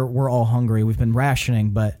 we're all hungry. We've been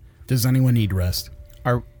rationing, but Does anyone need rest?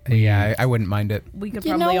 Are Yeah, I wouldn't mind it. We could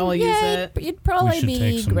probably all use it. It'd probably should be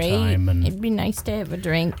take some great. time and- It'd be nice to have a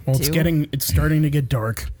drink. Well, too. it's starting to get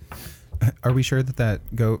dark. Are we sure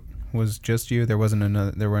that goat was just you? There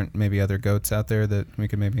weren't maybe other goats out there that we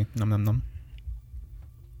could maybe nom.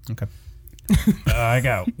 Okay. I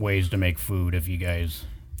got ways to make food if you guys.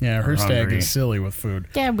 Yeah, her We're stag hungry. is silly with food.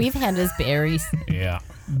 Yeah, we've had his berries, Yeah.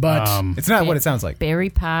 But It's not what it sounds like. berry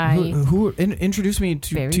pie. Introduce me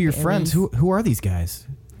to Berry your berries. friends. Who are these guys?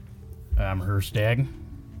 I'm Herstag.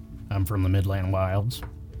 I'm from the Midland Wilds.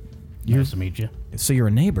 You're- Nice to meet you. So you're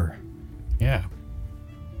a neighbor. Yeah.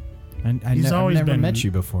 He's I've always never been met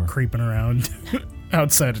you before. creeping around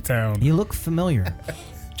outside of town. You look familiar.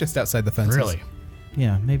 Just outside the fences. Really?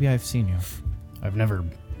 Yeah, maybe I've seen you. I've never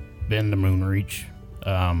been to Moonreach.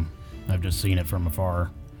 I've just seen it from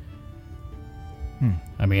afar.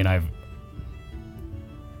 I mean,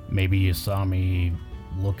 maybe you saw me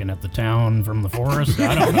looking at the town from the forest.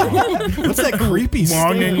 I don't know. What's that creepy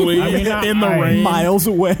Longingly I mean, in the rain. miles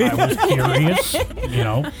away? I was curious.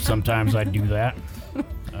 Sometimes I'd do that.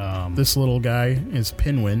 This little guy is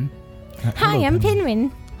Pinwin. Hi, I'm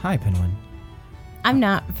Pinwin. Hi, Pinwin. I'm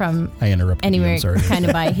not from I interrupted anywhere you. I'm sorry. kind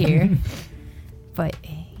of by here, but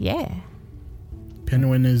yeah,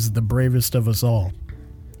 Pinwin is the bravest of us all.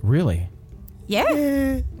 Really?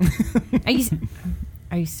 yeah. Are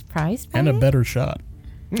you surprised? By And a it? better shot.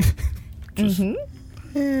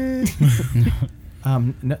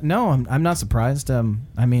 No, I'm not surprised.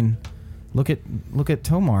 I mean, look at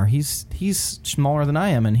Tomar. He's smaller than I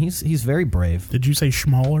am, and he's very brave. Did you say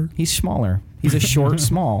schmaller? He's smaller. He's a short,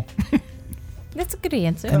 small. That's a good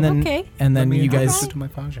answer. And then, Okay. and then you guys to my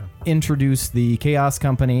Fajo. introduce the Chaos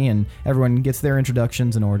Company, and everyone gets their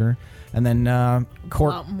introductions in order. And then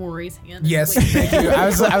Cork. Maury's hand. Yes, thank you. I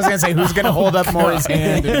was gonna say who's gonna hold up Maury's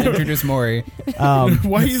hand and introduce Maury.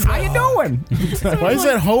 Why is How you doing? Why does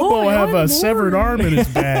that hobo have a severed arm in his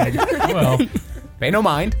bag? Well, Pay no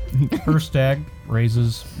mind. Herstag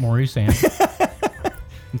raises Maurice's hand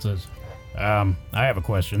and says, I have a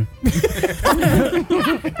question.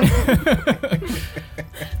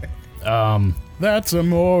 That's a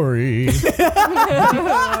Maury. 5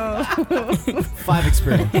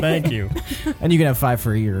 experience, Thank you. and you can have 5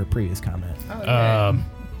 for your previous comment.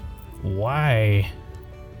 Why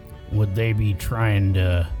would they be trying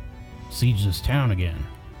to siege this town again?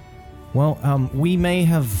 Well, we may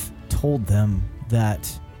have told them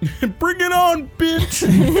that Bring it on,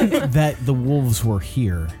 bitch. that the wolves were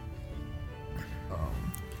here.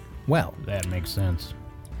 Well, That makes sense.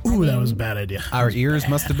 Ooh, that was a bad idea. our ears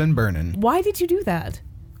must have been burning. Why did you do that?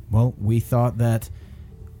 Well, we thought that.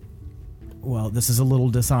 Well, this is a little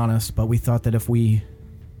dishonest, but we thought that if we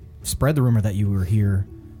spread the rumor that you were here,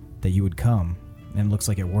 that you would come, and it looks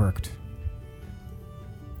like it worked.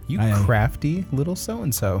 You I am- crafty little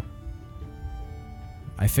so-and-so.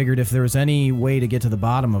 I figured if there was any way to get to the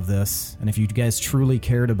bottom of this, and if you guys truly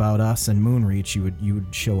cared about us and Moonreach, you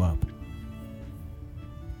would show up.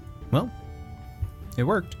 Well, it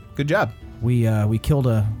worked. Good job. We killed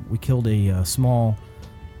a small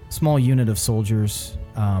unit of soldiers.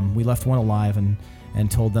 We left one alive and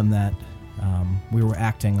told them that we were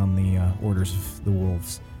acting on the orders of the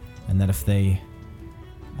wolves, and that if they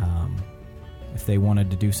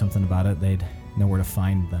wanted to do something about it, they'd know where to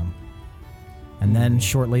find them. And then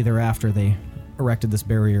shortly thereafter, they erected this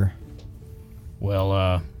barrier.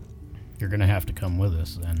 Well, you're going to have to come with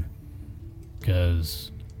us then.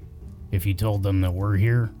 Because if you told them that we're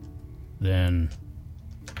here, then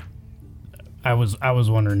I was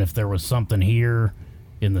wondering if there was something here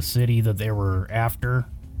in the city that they were after.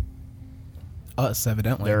 Us,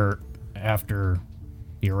 evidently. They're after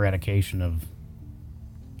the eradication of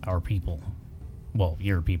our people. Well,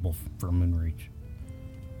 your people from Moonreach.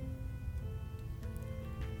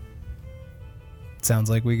 Sounds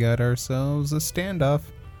like we got ourselves a standoff.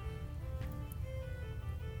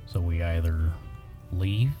 So we either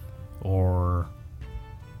leave or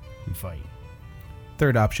we fight.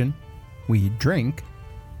 Third option, we drink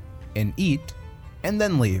and eat and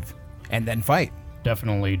then leave and then fight.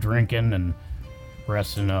 Definitely drinking and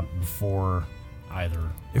resting up before either.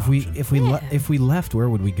 If option. we left, where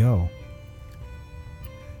would we go?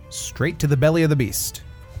 Straight to the belly of the beast.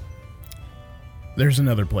 There's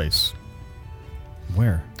another place.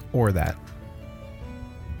 Where? Or that.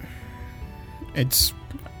 It's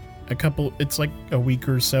like a week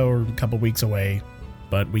or so or a couple weeks away,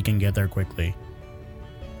 but we can get there quickly.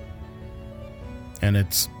 And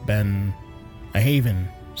it's been a haven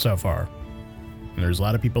so far. And there's a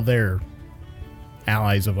lot of people there,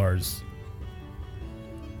 allies of ours,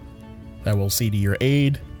 that will see to your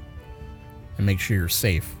aid and make sure you're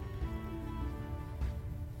safe.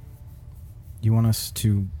 You want us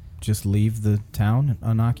to just leave the town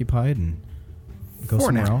unoccupied and go For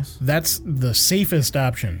somewhere now. else? That's the safest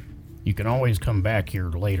option. You can always come back here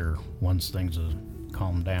later once things have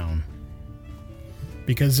calmed down.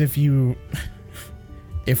 Because if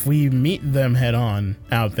we meet them head on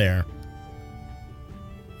out there,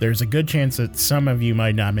 there's a good chance that some of you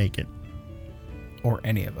might not make it. Or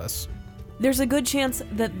any of us. There's a good chance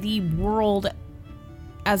that the world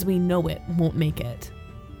as we know it won't make it.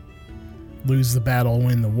 Lose the battle,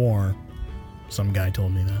 win the war. Some guy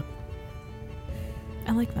told me that.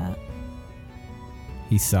 I like that.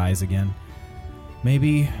 He sighs again.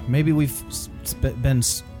 Maybe we've been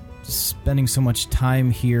spending so much time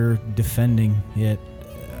here defending it.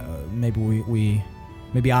 Maybe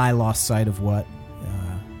I lost sight of what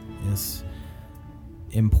is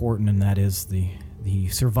important, and that is the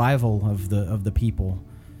survival of the people.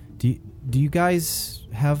 Do you guys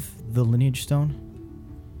have the lineage stone?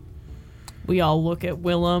 We all look at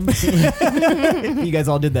Willem. You guys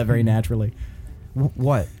all did that very naturally.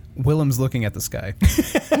 What? Willem's looking at the sky.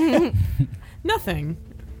 Nothing.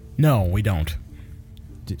 No, we don't.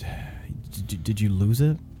 Did you lose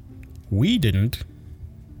it? We didn't.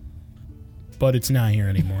 But it's not here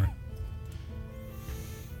anymore.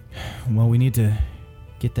 Well, we need to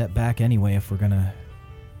get that back anyway if we're gonna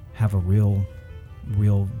have a real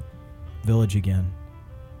village again.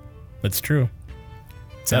 That's true.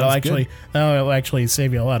 Sounds That'll actually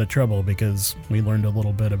save you a lot of trouble because we learned a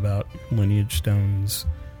little bit about lineage stones.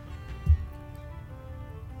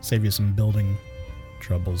 Save you some building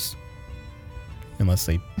troubles. Unless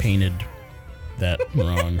they painted that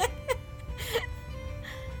wrong.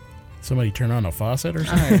 Somebody turn on a faucet or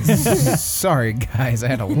something? Sorry, guys. I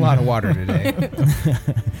had a lot of water today.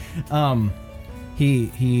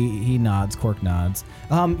 He nods. Cork nods.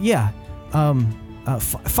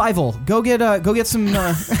 Fievel, go get some.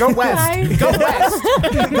 Go west. Go west.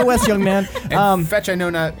 Go west, young man. And fetch I know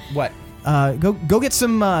not what. Go get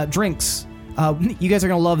some drinks. You guys are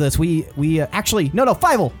gonna love this. We actually no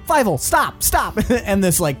Fievel, stop. And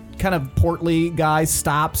this like kind of portly guy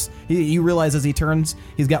stops. You realize as he turns,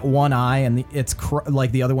 he's got one eye and it's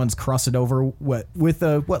like the other one's crusted over with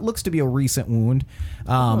what looks to be a recent wound.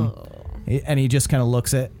 And he just kind of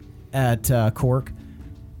looks at Cork.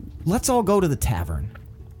 Let's all go to the tavern.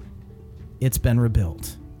 It's been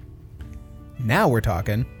rebuilt. Now we're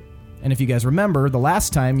talking. And if you guys remember, the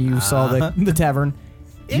last time you saw the tavern,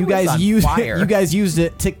 you was on fire. you guys used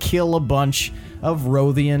it to kill a bunch of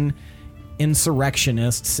Rothian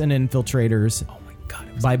insurrectionists and infiltrators. Oh my god,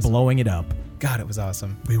 it was by awesome. blowing it up. God, it was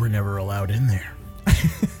awesome. We were never allowed in there.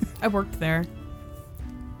 I worked there.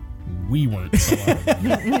 We weren't allowed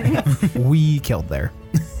in there. We killed there.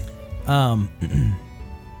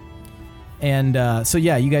 And so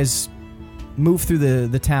yeah, you guys move through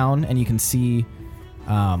the town, and you can see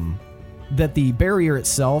that the barrier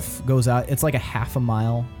itself goes out. It's like a half a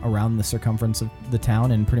mile around the circumference of the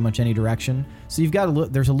town in pretty much any direction. So you've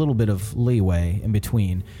got there's a little bit of leeway in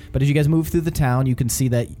between. But as you guys move through the town, you can see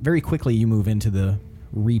that very quickly you move into the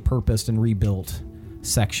repurposed and rebuilt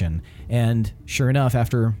section. And sure enough,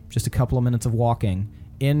 after just a couple of minutes of walking,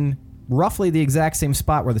 in roughly the exact same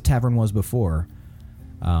spot where the tavern was before,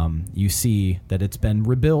 you see that it's been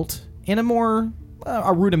rebuilt in a more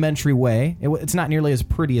a rudimentary way. It's not nearly as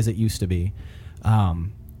pretty as it used to be.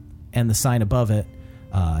 And the sign above it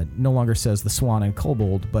no longer says the Swan and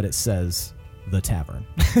Kobold, but it says the tavern.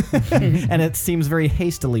 And it seems very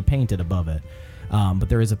hastily painted above it. But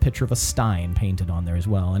there is a picture of a stein painted on there as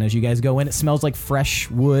well. And as you guys go in, it smells like fresh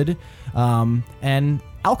wood and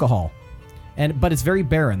alcohol. But it's very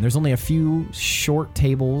barren. There's only a few short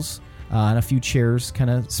tables and a few chairs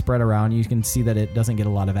kind of spread around. You can see that it doesn't get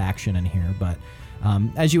a lot of action in here. But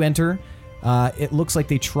as you enter, it looks like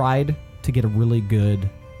they tried to get a really good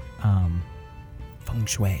Feng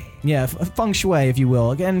shui. yeah, feng shui, if you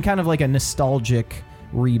will. Again, kind of like a nostalgic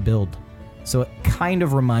rebuild. So it kind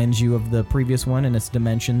of reminds you of the previous one in its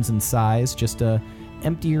dimensions and size, just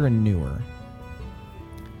emptier and newer.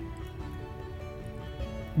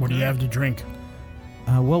 What do you have to drink?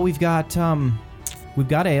 Well, we've got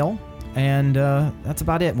ale, and that's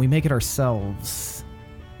about it. We make it ourselves.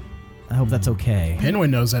 I hope that's okay.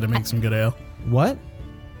 Pinwin knows how to make some good ale. What?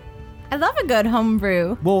 I love a good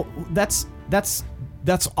homebrew. Well, that's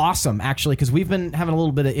awesome, actually, because we've been having a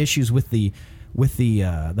little bit of issues with the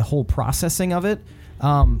whole processing of it.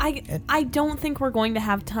 I don't think we're going to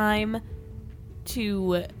have time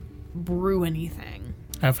to brew anything.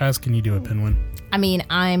 How fast can you do it, Pinwin? I mean,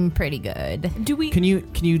 I'm pretty good. Do we? Can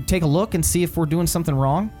you take a look and see if we're doing something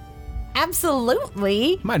wrong?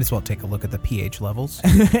 Absolutely. Might as well take a look at the pH levels.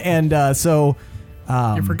 And so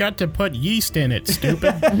You forgot to put yeast in it,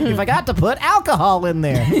 stupid. If I got to put alcohol in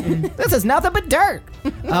there, this is nothing but dirt.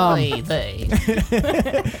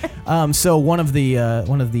 So one of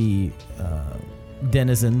the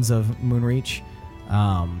denizens of Moonreach,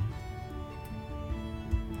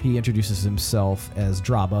 he introduces himself as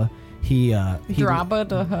Draba. He Draba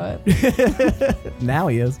the Hutt. now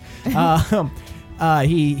he is.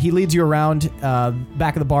 He leads you around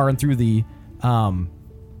back of the bar and through the.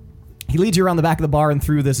 He leads you around the back of the bar and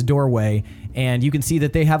through this doorway, and you can see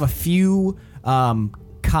that they have a few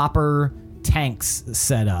copper tanks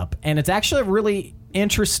set up, and it's actually a really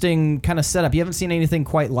interesting kind of setup. You haven't seen anything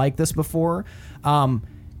quite like this before,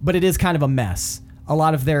 but it is kind of a mess. A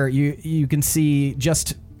lot of you can see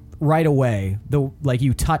just right away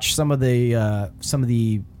you touch some of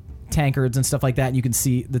the tankards and stuff like that, and you can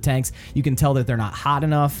see the tanks. You can tell that they're not hot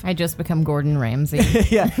enough. I just become Gordon Ramsay.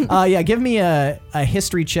 Yeah. Give me a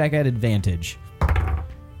history check at advantage.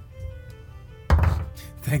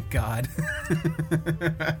 Thank God.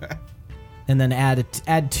 And then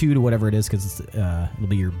add 2 to whatever it is, because it'll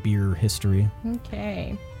be your beer history.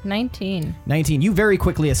 Okay. 19. 19. You very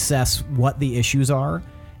quickly assess what the issues are,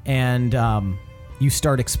 and you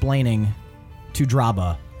start explaining to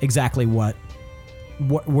Draba exactly where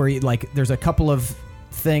there's a couple of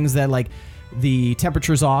things that, like, the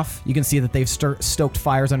temperature's off. You can see that they've stoked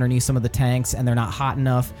fires underneath some of the tanks, and they're not hot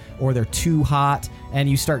enough, or they're too hot. And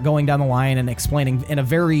you start going down the line and explaining in a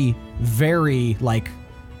very, very,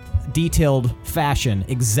 detailed fashion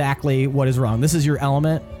exactly what is wrong. This is your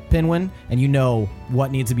element, Pinwin, and you know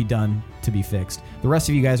what needs to be done to be fixed. The rest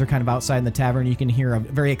of you guys are kind of outside in the tavern. You can hear a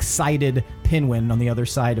very excited Pinwin on the other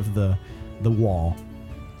side of the wall.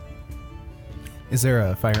 Is there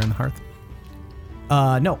a fire in the hearth?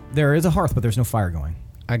 No, there is a hearth, but there's no fire going.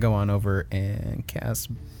 I go on over and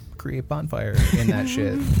create bonfire in that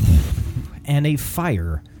shit. And a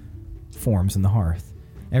fire forms in the hearth.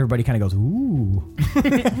 Everybody kind of goes, ooh.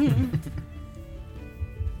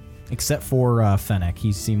 Except for Fennec.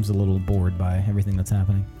 He seems a little bored by everything that's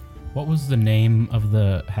happening. What was the name of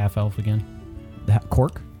the half-elf again?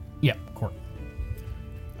 Cork? Yep, Cork.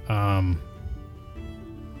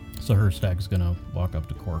 So Herstag's gonna walk up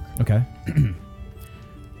to Cork. Okay.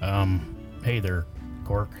 Hey there,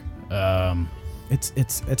 Cork. It's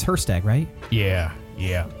Herstag, right? Yeah.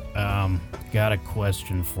 Got a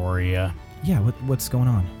question for you. Yeah, what's going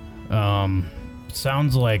on?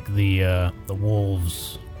 Sounds like the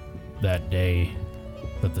wolves that day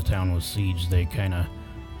that the town was sieged, they kind of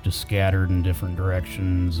just scattered in different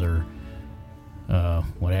directions or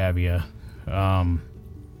what have you.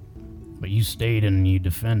 But you stayed and you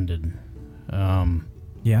defended.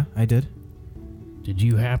 Yeah, I did. Did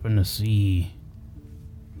you happen to see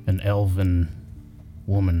an elven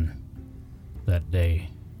woman that day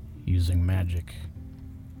using magic?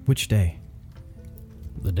 Which day?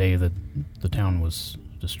 The day that the town was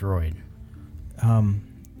destroyed.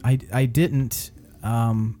 I didn't.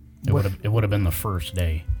 It would have been the first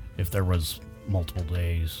day if there was multiple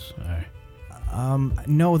days.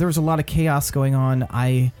 No, there was a lot of chaos going on.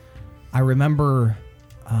 I remember.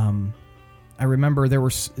 I remember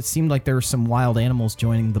it seemed like there were some wild animals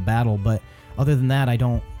joining the battle, but other than that, I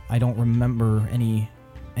don't remember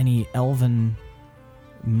any elven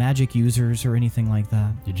magic users or anything like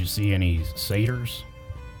that. Did you see any satyrs?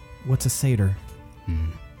 What's a satyr?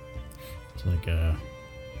 It's like a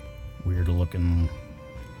weird-looking,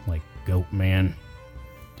 goat man.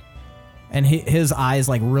 And his eyes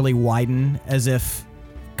really widen as if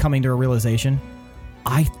coming to a realization.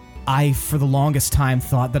 I for the longest time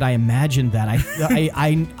thought that I imagined that.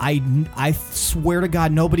 I swear to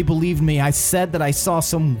God, nobody believed me. I said that I saw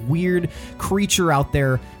some weird creature out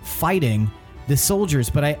there fighting the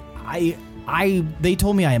soldiers, but they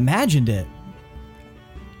told me I imagined it.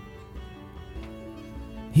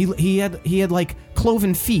 He had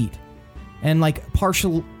cloven feet and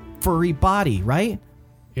partial furry body, right?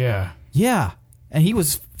 Yeah. Yeah. And he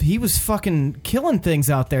was fucking killing things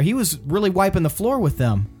out there. He was really wiping the floor with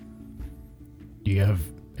them. Do you have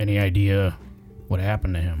any idea what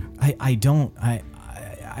happened to him? I don't.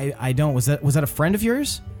 I don't. Was that a friend of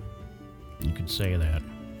yours? You could say that.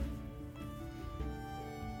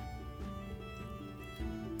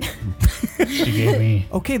 She gave me...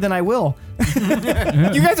 Okay, then I will.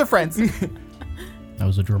 You guys are friends. That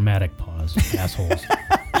was a dramatic pause, assholes.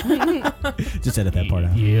 Just edit that part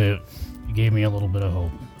out. You gave me a little bit of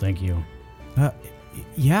hope. Thank you.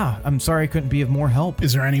 Yeah, I'm sorry I couldn't be of more help.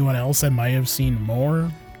 Is there anyone else that might have seen more?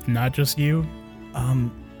 Not just you?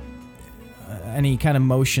 And he kind of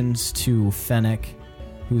motions to Fennec,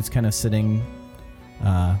 who's kind of sitting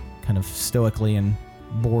kind of stoically and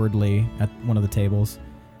boredly at one of the tables.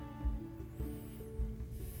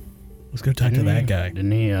 Let's go talk to that guy.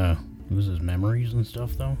 Didn't he lose his memories and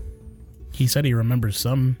stuff, though? He said he remembers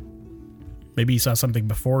some. Maybe he saw something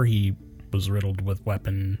before he was riddled with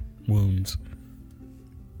weapon wounds.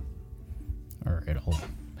 All right, I'll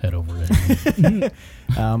head over to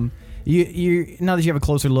him. You now that you have a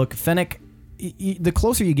closer look, Fennec, the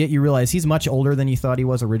closer you get, you realize he's much older than you thought he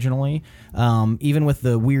was originally. Even with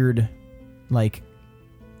the weird, like,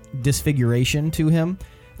 disfiguration to him,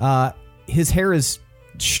 his hair is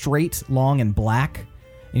straight, long, and black,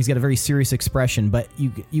 and he's got a very serious expression. But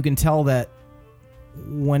you can tell that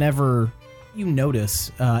whenever you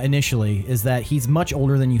notice initially is that he's much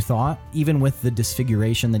older than you thought, even with the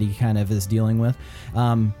disfiguration that he kind of is dealing with.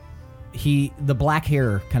 The black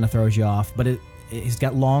hair kind of throws you off, but he's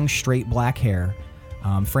got long, straight black hair,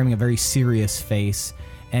 framing a very serious face.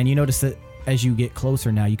 And you notice that as you get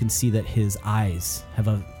closer now, you can see that his eyes have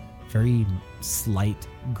a very slight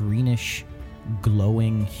greenish,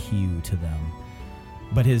 glowing hue to them.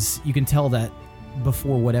 But you can tell that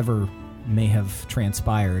before whatever may have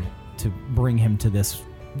transpired to bring him to this,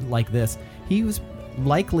 like this, he was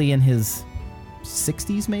likely in his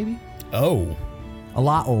 60s, maybe? Oh. A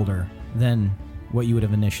lot older than what you would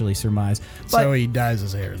have initially surmised. But So he dyes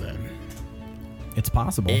his hair then. it's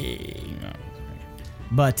possible. No.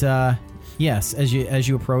 But yes, as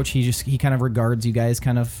you approach, he kind of regards you guys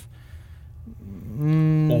kind of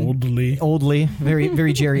oldly, very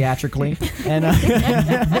very geriatrically, and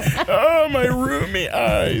Oh, my roomy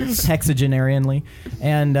eyes. hexagenarianly,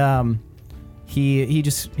 and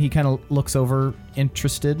he kind of looks over,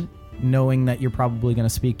 interested, knowing that you're probably going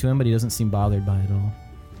to speak to him, but he doesn't seem bothered by it at all.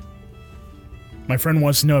 My friend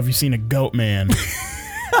wants to know if you've seen a goat man.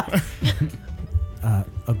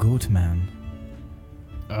 A goat man.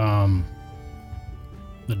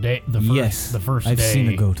 The first I've day. seen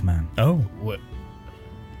a goat man. Oh. What?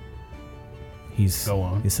 Go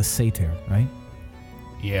on. He's a satyr, right?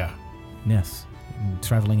 Yeah. Yes,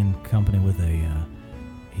 traveling in company with a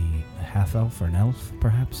half elf or an elf,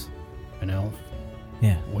 perhaps. An elf?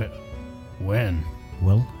 Yeah. When?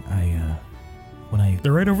 Well, when I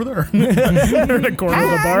They're right over there. They're in the corner of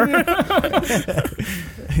the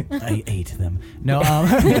bar. I ate them. No,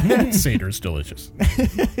 Satyr's delicious.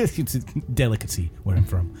 it's a delicacy where I'm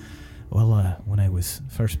from. Well, when I was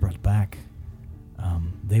first brought back,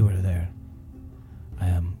 they were there.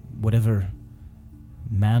 Whatever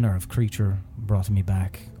manner of creature brought me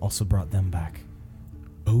back also brought them back.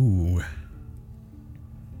 Ooh.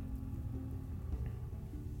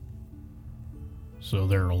 So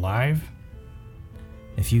they're alive?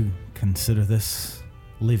 If you consider this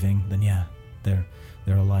living, then yeah, they're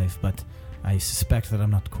alive. But I suspect that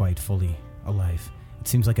I'm not quite fully alive. It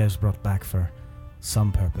seems like I was brought back for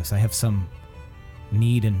some purpose. I have some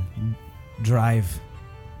need and drive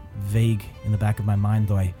vague in the back of my mind,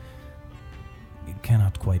 though I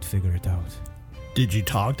cannot quite figure it out. Did you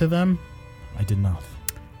talk to them? I did not.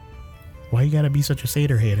 Why you gotta be such a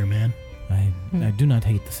satyr hater, man? I do not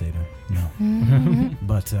hate the satyr, no.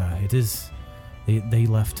 But it is... They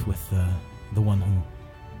left with the one who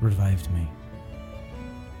revived me.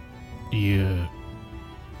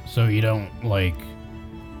 So you don't,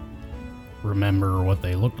 remember what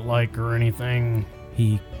they looked like or anything?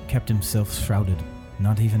 He kept himself shrouded,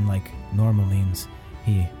 not even like normal means.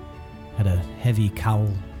 He had a heavy cowl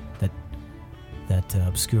that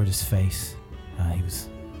obscured his face. He was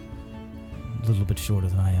a little bit shorter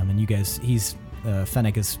than I am, and you guys,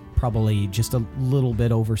 Fennec is probably just a little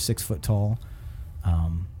bit over 6 foot tall.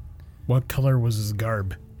 What color was his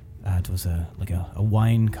garb? It was a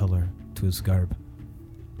wine color to his garb.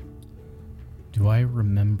 Do I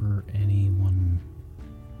remember anyone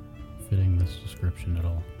fitting this description at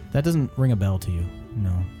all? That doesn't ring a bell to you,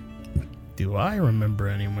 no. Do I remember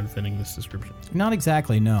anyone fitting this description? Not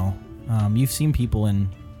exactly, no. You've seen people in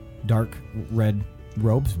dark red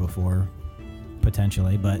robes before,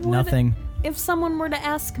 potentially, but nothing. If someone were to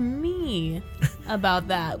ask me about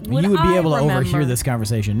that, You would be I able to remember? overhear this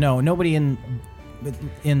conversation. No, nobody in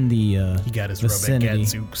the He got his vicinity. robe at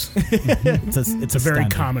Gadzooks. It's It's a very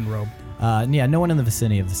standard. common robe. Yeah, no one in the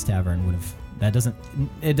vicinity of this tavern would have.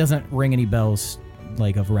 It doesn't ring any bells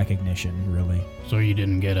of recognition, really. So you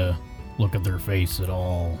didn't get a look at their face at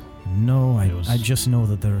all? No, It was- I just know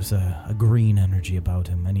that there's a green energy about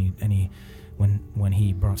him. When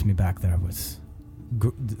he brought me back, there was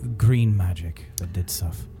green magic that did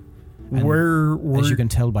stuff. And as you can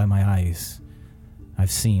tell by my eyes,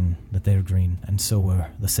 I've seen that they're green, and so were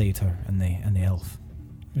the satyr and the elf.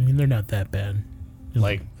 I mean, they're not that bad.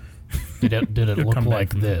 Did it You'll look come back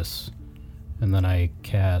like from that. this? And then I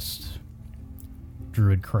cast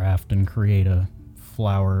druid craft and create a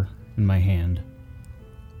flower in my hand.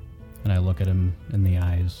 And I look at him in the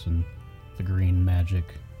eyes, and the green magic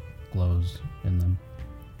glows in them.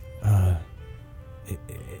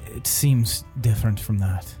 It seems different from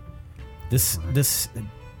that.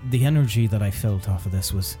 The energy that I felt off of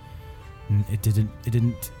this was, it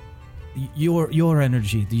didn't. Your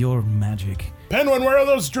energy, your magic, Penguin, where are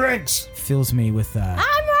those drinks? fills me with. I'm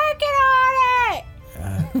working on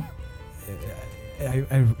it.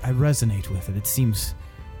 I resonate with it. It seems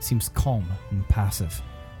calm and passive.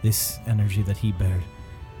 This energy that he bared,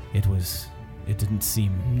 it didn't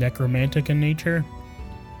seem Necromantic in nature?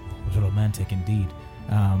 romantic indeed.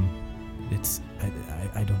 I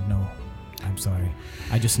don't know. I'm sorry.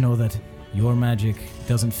 I just know that your magic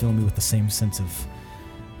doesn't fill me with the same sense of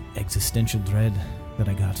existential dread that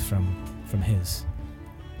I got from his.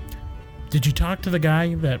 Did you talk to the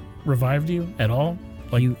guy that revived you at all?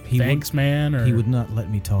 Like, He thanks, man? Or He would not let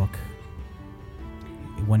me talk.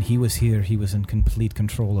 When he was here, he was in complete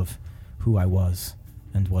control of who I was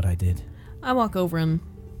and what I did. I walk over and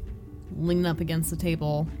lean up against the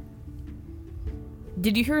table.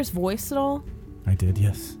 Did you hear his voice at all? I did,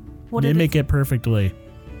 yes. What did mimic it perfectly.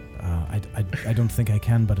 I don't think I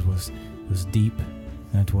can, but it was deep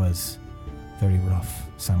and it was very rough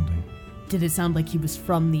sounding. Did it sound like he was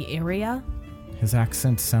from the area? His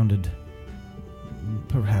accent sounded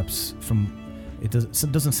perhaps from... It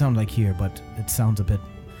doesn't sound like here, but it sounds a bit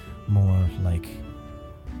more like...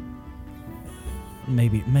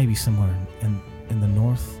 Maybe somewhere in the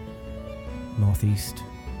northeast.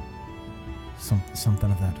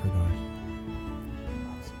 Something of that regard.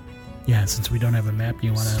 Yeah, since we don't have a map,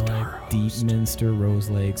 you want to like... Deepminster, Rose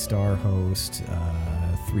Lake, Starhost,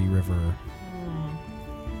 Three River,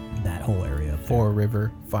 that whole area. 4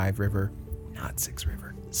 River, 5 River, not 6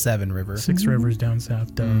 River, 7 River. 6 rivers down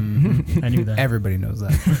south. I knew that. Everybody knows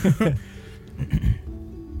that.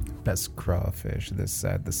 Best crawfish this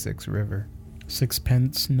side the 6 River. 6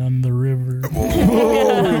 none the river. 5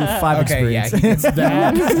 Okay, yeah, experience. he gets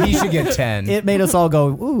that. He should get 10. It made us all go,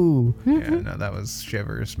 ooh. Yeah, no, that was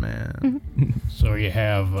shivers, man. So you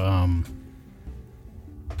have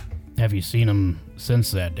you seen him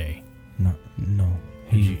since that day? No.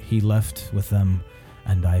 He left with them,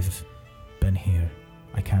 and I've been here.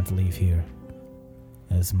 I can't leave here,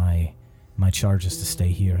 as my charge is to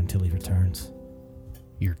stay here until he returns.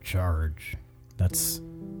 Your charge. That's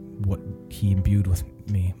what he imbued with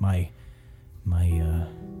me. My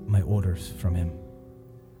orders from him.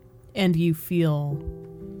 And you feel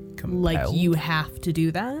like Compelled. you have to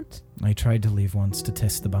do that? I tried to leave once to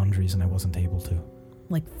test the boundaries, and I wasn't able to.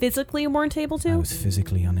 Like physically you weren't able I to? was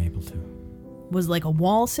physically unable to. Was it like a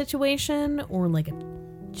wall situation or like a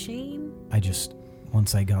chain?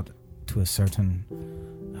 Once I got to a certain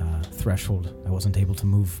threshold, I wasn't able to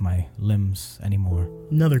move my limbs anymore.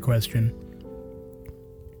 Another question.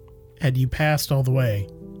 Had you passed all the way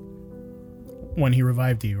when he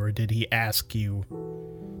revived you, or did he ask you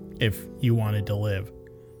if you wanted to live?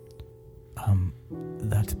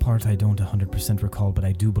 That part I don't 100% recall, but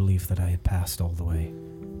I do believe that I had passed all the way.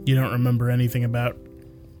 You don't remember anything about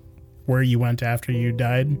where you went after you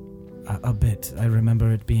died? A bit. I remember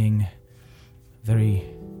it being very,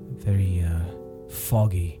 very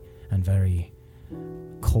foggy and very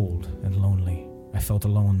cold and lonely. I felt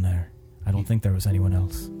alone there. I don't think there was anyone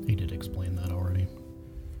else. He did explain that already.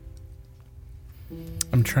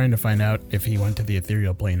 I'm trying to find out if he went to the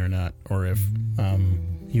ethereal plane or not, or if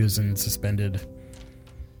he was in suspended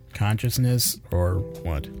consciousness or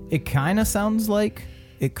what. It kind of sounds like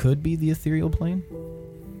it could be the ethereal plane.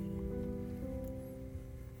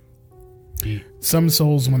 Some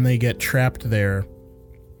souls, when they get trapped there,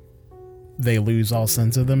 they lose all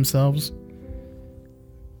sense of themselves.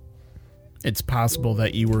 It's possible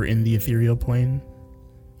that you were in the ethereal plane,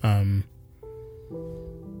 but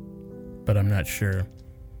I'm not sure.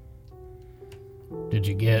 Did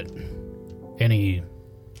you get any...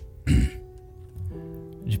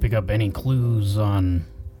 Did you pick up any clues on,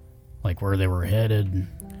 like, where they were headed?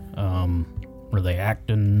 Were they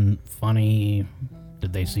acting funny?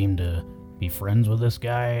 Did they seem to be friends with this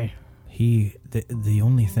guy? The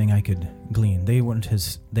only thing I could glean, they weren't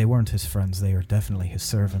his friends. They are definitely his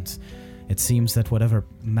servants. It seems that whatever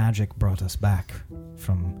magic brought us back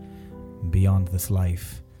from beyond this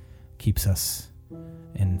life keeps us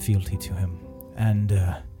in fealty to him. And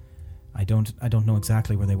I don't know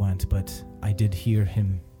exactly where they went, but I did hear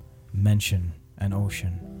him mention an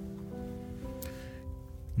ocean.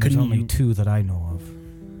 There's Couldn't only you- 2 that I know of,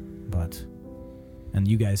 and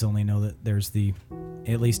you guys only know that there's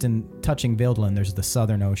at least in touching Vildland, there's the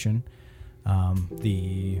Southern Ocean,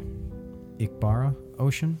 the Ikbara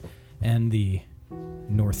Ocean and the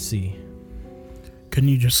North Sea. Couldn't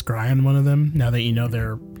you just scry on one of them now that you know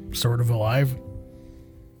they're sort of alive?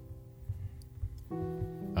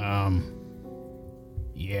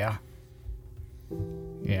 Yeah.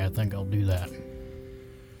 Yeah, I think I'll do that.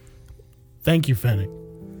 Thank you, Fennec.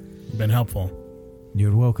 You've been helpful.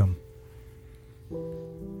 You're welcome.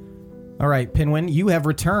 All right, Pinwin, you have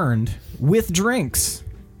returned with drinks.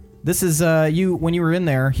 This is you. When you were in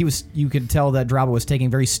there, you could tell that Drabo was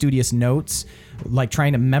taking very studious notes, like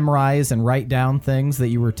trying to memorize and write down things that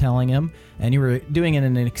you were telling him, and you were doing it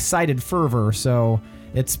in an excited fervor. So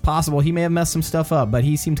it's possible he may have messed some stuff up, but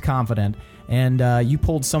he seemed confident. And you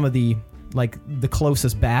pulled some of the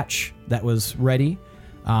closest batch that was ready,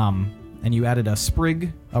 and you added a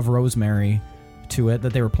sprig of rosemary to it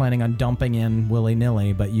that they were planning on dumping in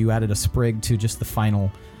willy-nilly, but you added a sprig to just the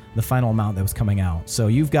final amount that was coming out. So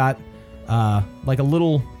you've got like a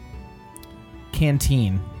little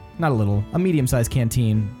canteen, not a little, a medium-sized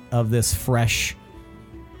canteen of this fresh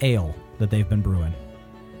ale that they've been brewing.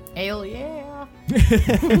 Ale, yeah.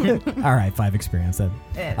 All right, 5 experience.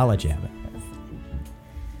 I'll let you have it.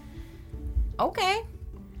 Okay.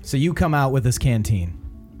 So you come out with this canteen.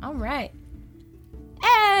 All right.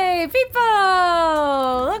 Hey, people!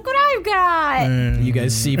 Look what I've got! You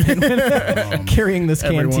guys see Pinwin carrying this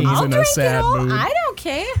canteen. Everyone's I'll in a drink sad it all. mood. I don't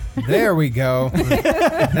care. There we go.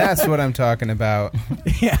 That's what I'm talking about.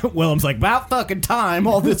 Yeah, Willem's like, about fucking time,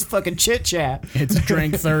 all this fucking chit-chat. It's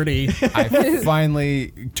drink 30. I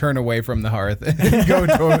finally turn away from the hearth and go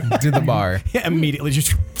to the bar. Yeah, immediately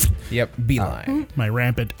just... Yep, beeline. My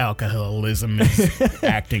rampant alcoholism is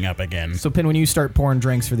acting up again. So, Pin, when you start pouring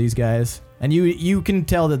drinks for these guys, and you can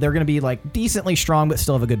tell that they're going to be, like, decently strong, but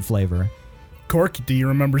still have a good flavor. Cork, do you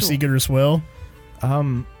remember Seeker's Will?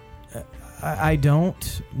 I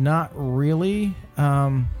don't. Not really.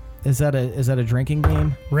 Is that a drinking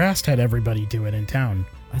game? Rast had everybody do it in town.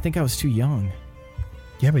 I think I was too young.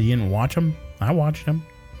 Yeah, but you didn't watch them? I watched them.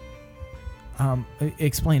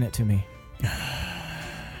 Explain it to me.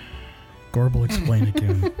 Gorbel explained it to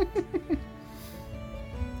him.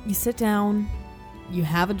 You sit down, you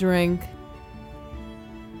have a drink.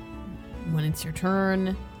 When it's your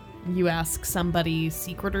turn, you ask somebody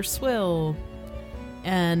secret or swill,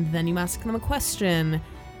 and then you ask them a question,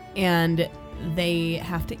 and they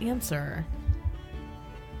have to answer.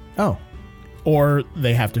 Oh, Or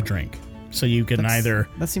they have to drink. So you can either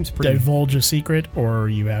that seems pretty... divulge a secret or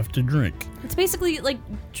you have to drink. It's basically like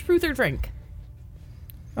truth or drink.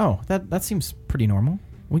 Oh, that seems pretty normal.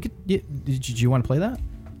 We could... Did you want to play that?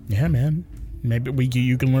 Yeah, man. Maybe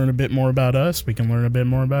you can learn a bit more about us. We can learn a bit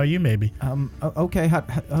more about you, maybe. Okay,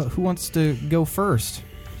 who wants to go first?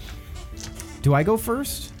 Do I go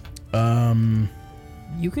first? You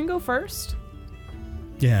can go first.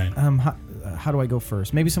 Yeah. How do I go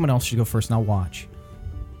first? Maybe someone else should go first and I'll watch.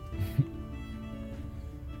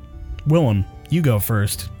 Willem, you go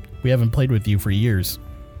first. We haven't played with you for years.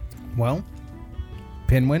 Well,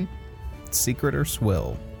 Pinwin, secret or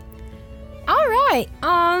swill? All right.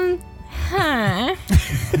 Huh.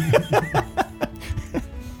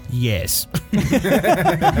 Yes.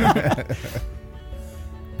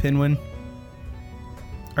 Pinwin,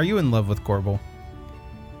 are you in love with Gorbel?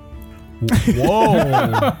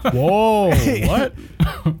 Whoa. Whoa. What?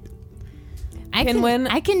 Pinwin.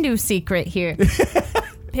 I can do secret here.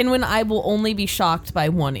 Pinwin, I will only be shocked by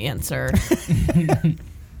one answer.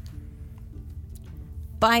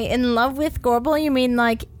 By in love with Gorbel, you mean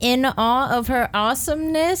like in awe of her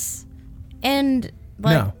awesomeness? And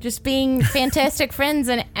like No. just being fantastic friends,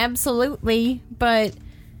 and absolutely. But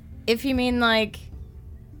if you mean like...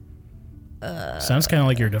 Sounds kind of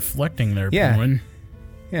like you're deflecting there, Yeah. Penguin.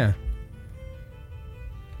 Yeah.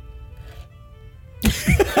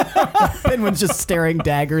 Pinwin's just staring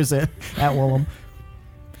daggers at Willem.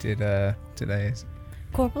 Did I...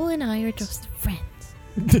 Gorbel and I are just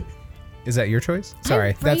friends. Is that your choice?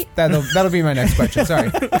 Sorry, right. that'll be my next question. Sorry.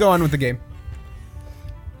 Go on with the game.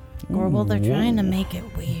 Gorbel, they're trying to make it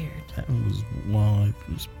weird. That was, well, it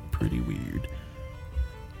was pretty weird.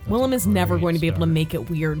 Willem is never going to be able to make it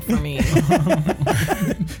weird for me.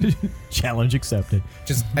 Challenge accepted.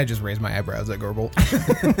 I just raised my eyebrows at Gorbel.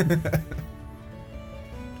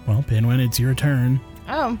 Well, Pinwin, it's your turn.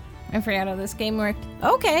 Oh, I forgot how this game worked.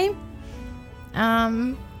 Okay.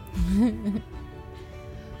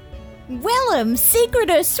 Willem, secret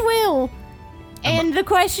or swill? And the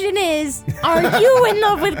question is, are you in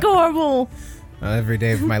love with Gorbel? Every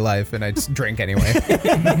day of my life, and I just drink anyway.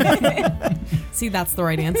 See, that's the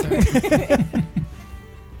right answer.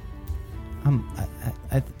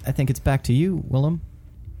 I think it's back to you, Willem.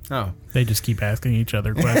 Oh. They just keep asking each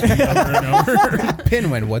other questions over and over.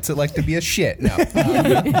 Pinwin, what's it like to be a shit? No.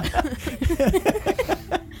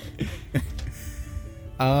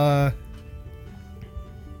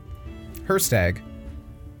 Herstag,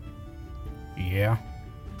 Yeah.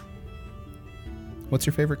 what's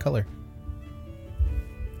your favorite color?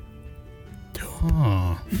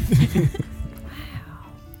 Huh.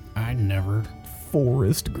 I never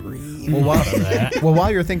Forest green. Well, while, that. well, while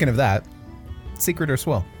you're thinking of that, secret or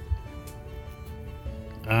swill?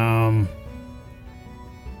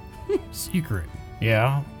 Secret.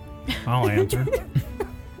 Yeah. I'll answer.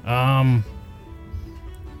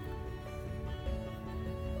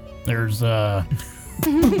 There's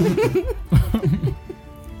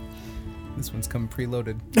This one's come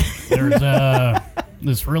preloaded. there's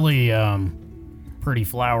this really pretty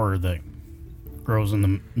flower that grows in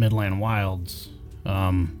the Midland wilds.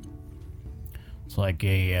 It's like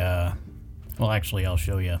a well, actually, I'll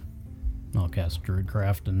show you. I'll cast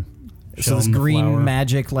Druidcraft and show So this him the green flower.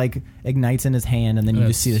 magic like ignites in his hand, and then you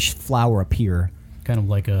just see the flower appear. Kind of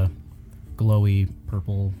like a glowy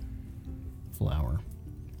purple flower.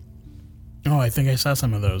 Oh, I think I saw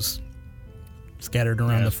some of those scattered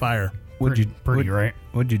around Yeah. the fire. Pretty, right?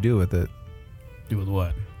 What'd you do with it? Do with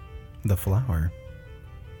what? The flower.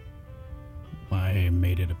 I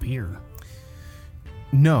made it appear.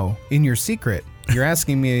 No, in your secret. You're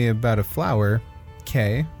asking me about a flower.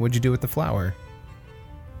 Okay, what'd you do with the flower?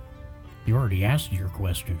 You already asked your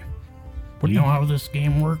question. Do you know how this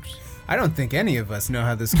game works? I don't think any of us know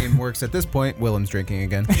how this game works at this point. Willem's drinking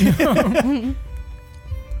again. I'm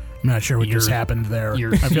not sure what just You're- happened there.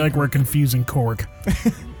 you're- I feel like we're confusing Cork.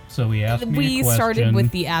 So he asked me a We question. started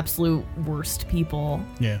with the absolute worst people.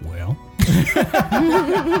 Yeah. Well,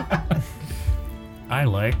 I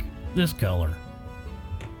like this color.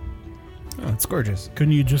 Oh, it's gorgeous.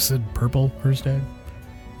 Couldn't you just said purple, Herstag?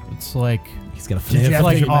 It's like He's got a Did you flip. have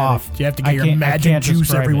like to, off. Do you have to I get your can't- I magic can't juice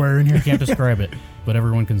describe everywhere it. in I here? can't describe it, but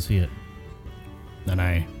everyone can see it. Then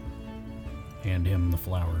I hand him the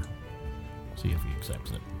flower. See if he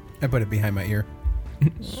accepts it. I put it behind my ear.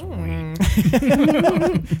 Sweet.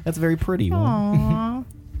 That's very pretty. Aww.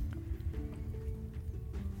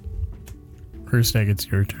 Herstag, it's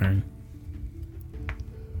your turn.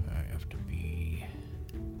 I have to be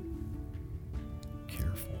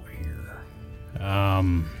careful here.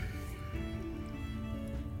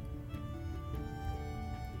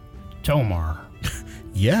 Tomar,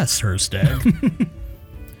 Yes, Herstag.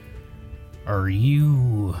 are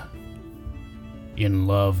you in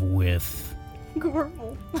love with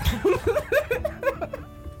Gorble.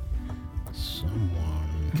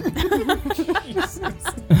 someone?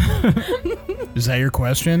 Is that your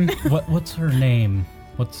question? What's her name?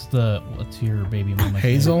 What's your baby mama?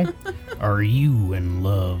 Hazel? Are you in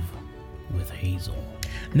love with Hazel?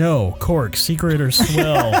 No, Cork, secret or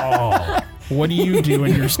swill? Oh, What do you do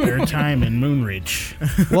in your spare time in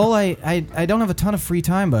Moonreach? Well, I don't have a ton of free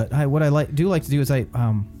time, but what I do like to do is I'd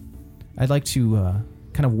like to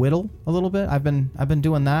kind of whittle a little bit. I've been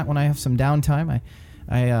doing that when I have some downtime.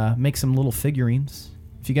 I make some little figurines.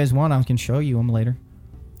 If you guys want, I can show you them later.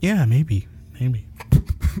 Yeah, maybe.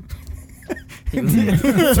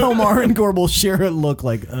 Tomar and Gorble share a look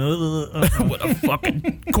like. What a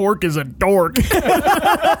fucking Cork is a dork.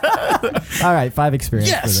 All right, 5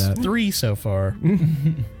 experience for that. 3 so far.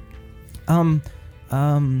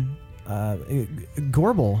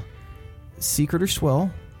 Gorble, secret or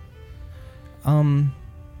swill?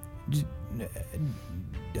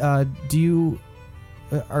 Do you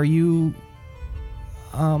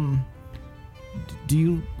do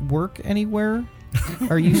you work anywhere?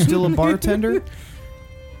 Are you still a bartender?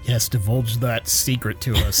 Yes, divulge that secret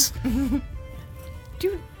to us.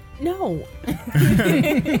 Dude, no.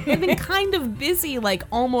 I've been kind of busy, like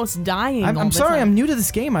almost dying. all I'm the sorry, time. I'm new to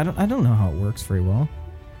this game. I don't know how it works very well.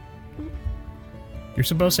 You're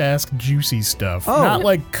supposed to ask juicy stuff. Oh. Not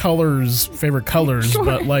like favorite colors, Sure.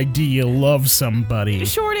 but like, do you love somebody?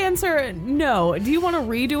 Short answer, no. Do you want to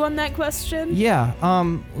redo on that question? Yeah.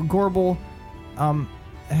 Gorble,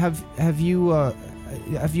 have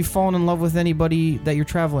you fallen in love with anybody that you're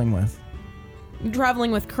traveling with?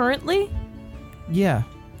 Traveling with currently? Yeah.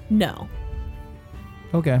 No.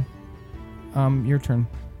 Okay. Your turn.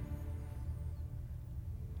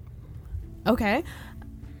 Okay.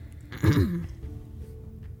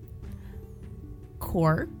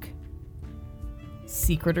 Cork.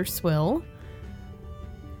 Secret or swill?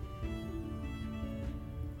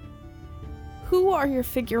 Who are your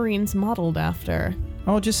figurines modeled after?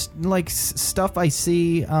 Oh, just like stuff I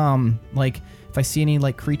see. Like if I see any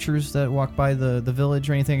like creatures that walk by the village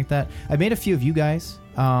or anything like that. I made a few of you guys.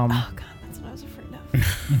 Oh god, that's what I was afraid of.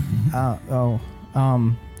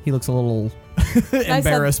 He looks a little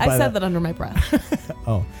embarrassed. I said that under my breath.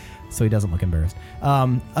 Oh, so he doesn't look embarrassed.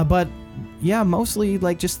 But yeah, mostly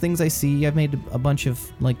like just things I see. I've made a bunch of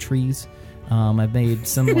like trees. I've made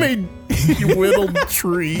some. You whittled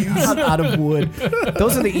trees out of wood.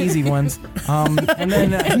 Those are the easy ones. And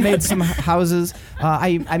then I made some houses.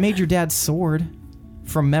 I made your dad's sword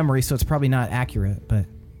from memory, so it's probably not accurate, but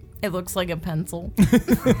It looks like a pencil.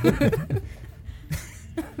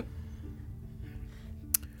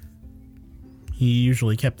 He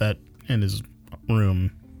usually kept that in his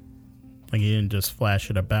room. Like, he didn't just flash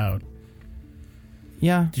it about.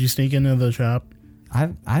 yeah. Did you sneak into the shop? I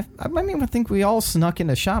mean, I think we all snuck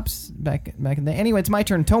into shops back in the day. Anyway, it's my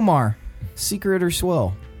turn. Tomar, secret or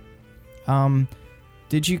swill?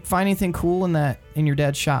 Did you find anything cool in your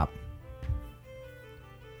dad's shop?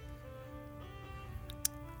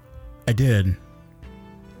 I did.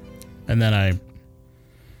 And then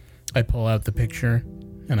I pull out the picture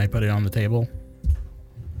and I put it on the table.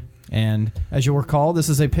 And as you'll recall, this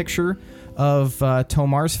is a picture of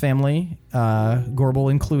Tomar's family, Gorbel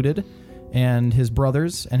included, and his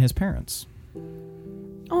brothers and his parents.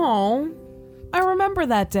 Oh, I remember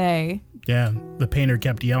that day. Yeah, the painter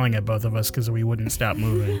kept yelling at both of us because we wouldn't stop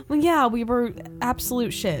moving. Well, yeah, we were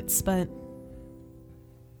absolute shits, but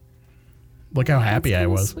Look how happy I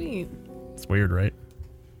was. Sweet. It's weird, right?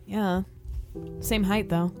 Yeah. Same height,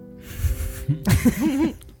 though.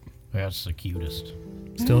 That's the cutest.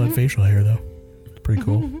 Still had facial hair, though. It's pretty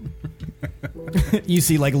cool. You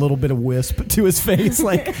see like a little bit of wisp to his face.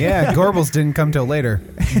 Like, Yeah, Gorbals didn't come till later.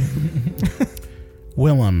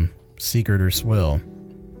 Willem, secret or swill?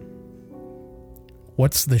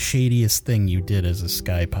 What's the shadiest thing you did as a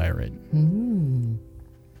sky pirate?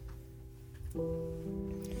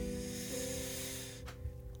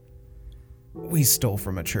 We stole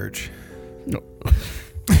from a church. No.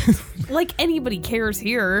 Like anybody cares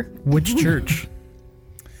here. Which church?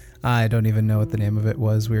 I don't even know what the name of it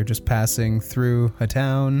was. We were just passing through a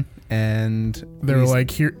town, and They were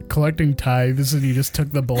like, here, collecting tithes, and you just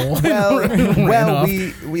took the bowl.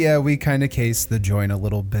 we kind of cased the joint a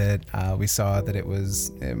little bit. We saw that it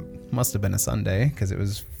must have been a Sunday because it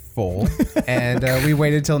was full, and we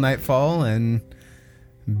waited till nightfall and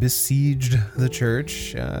besieged the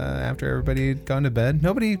church after everybody had gone to bed.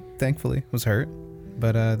 Nobody, thankfully, was hurt,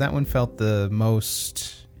 but that one felt the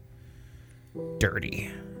most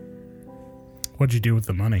dirty. What'd you do with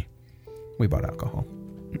the money? We bought alcohol.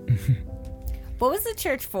 What was the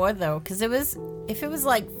church for, though? Because if it was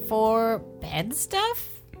like for bad stuff,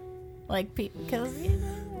 like because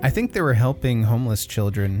I think they were helping homeless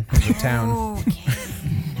children in the town. Okay,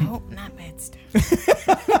 nope, not bad stuff.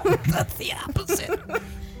 That's the opposite.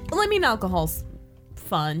 Well, I mean, alcohol's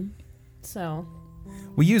fun, so.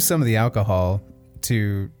 We used some of the alcohol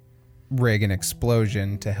to rig an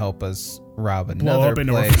explosion to help us rob another up an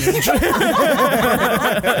place.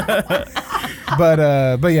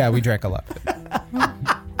 But yeah, we drank a lot.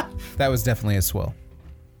 That was definitely a swill.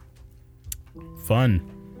 Fun.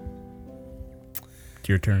 It's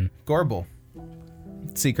your turn. Gorbel,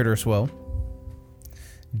 secret or swill?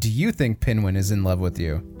 Do you think Pinwin is in love with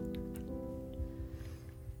you?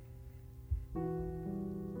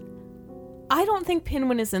 I don't think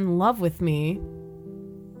Pinwin is in love with me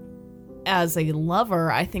as a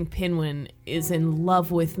lover. I think Pinwin is in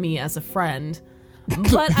love with me as a friend.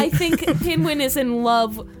 But I think Pinwin is in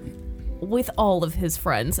love with all of his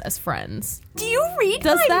friends as friends. Do you read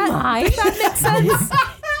Does that make sense?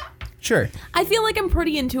 Sure. I feel like I'm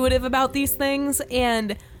pretty intuitive about these things,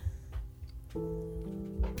 and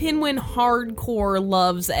Pinwin hardcore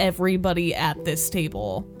loves everybody at this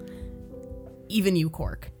table. Even you,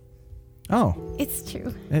 Cork. oh, It's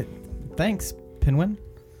true. thanks, Pinwin.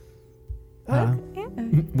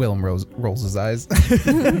 Willem rolls his eyes.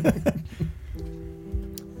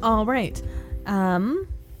 All right.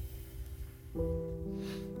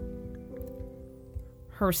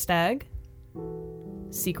 Herstag,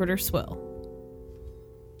 secret or swill?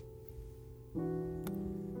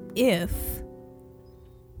 If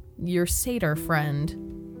your satyr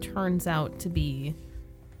friend turns out to be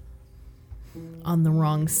on the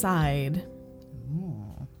wrong side,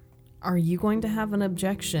 are you going to have an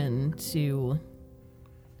objection to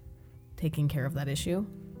taking care of that issue?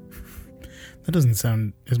 That doesn't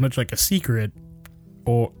sound as much like a secret,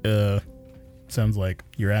 or sounds like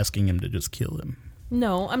you're asking him to just kill him.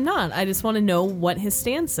 No, I'm not. I just want to know what his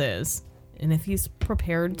stance is and if he's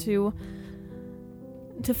prepared to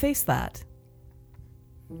face that.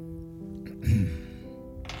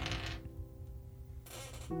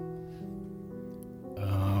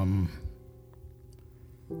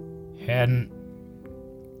 Hadn't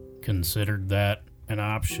considered that an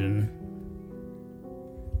option.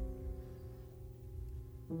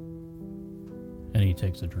 And he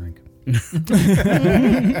takes a drink.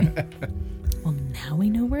 Well, now we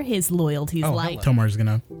know where his loyalties lie. Tomar's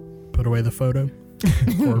gonna put away the photo.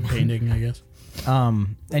 Or painting, I guess.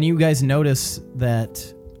 And you guys notice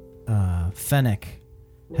that Fennec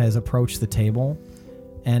has approached the table,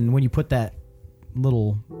 and when you put that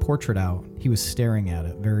little portrait out, he was staring at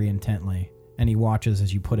it very intently, and he watches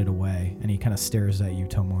as you put it away, and he kind of stares at you,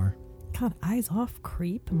 Tomar. God, eyes off,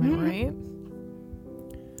 creep. Am I right?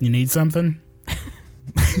 You need something?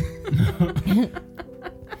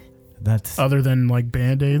 That's Other than, like,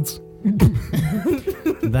 Band-Aids?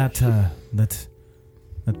 That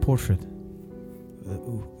portrait.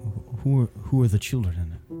 Who are the children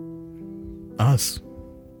in it? Us.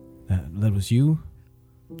 That was you?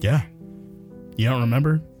 Yeah. You don't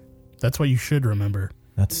remember? That's what you should remember.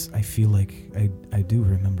 I feel like I do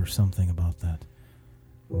remember something about that.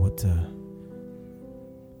 What,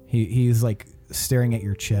 He's like staring at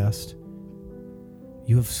your chest.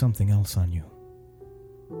 you have something else on you.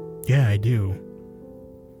 Yeah, I do.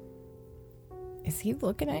 Is he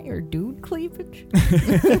looking at your dude cleavage?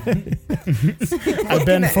 I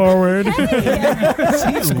bend forward.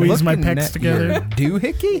 Squeeze my pecs together.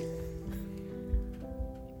 Doohickey?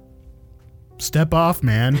 Step off,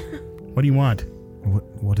 man. What do you want?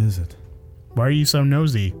 What is it? Why are you so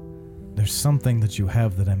nosy? There's something that you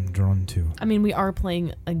have that I'm drawn to. I mean, we are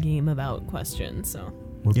playing a game about questions, so.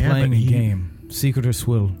 We're Yeah, playing but a game. Secret or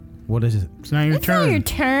Swill. What is it? It's not your It's turn. not your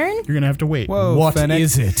turn. You're gonna have to wait. Whoa, What Fennec.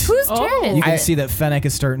 is it? Whose turn is You can it? see that Fennec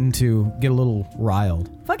is starting to get a little riled.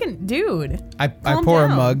 Fucking dude. I Calm pour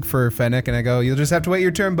down. a mug for Fennec and I go, you'll just have to wait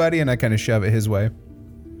your turn, buddy, and I kind of shove it his way.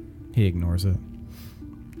 He ignores it.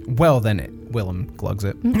 Well, then Willem glugs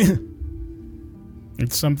it.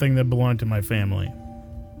 It's something that belonged to my family.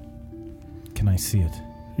 Can I see it?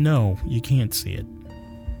 No, you can't see it.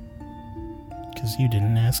 Because you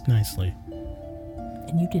didn't ask nicely.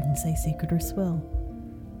 And you didn't say secret or swill.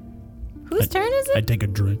 Whose turn is it? I take a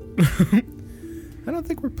drink. I don't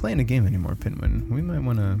think we're playing a game anymore, Pinwin. We might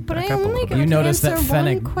want to But back I up a only little got bit. You to notice that answer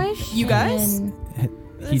Fennec- one question. You guys?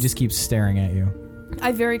 He just keeps staring at you.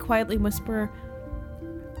 I very quietly whisper,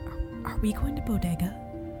 are we going to Bodega?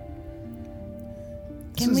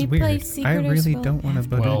 This Can is we weird. play I Secret or really Swill don't want to after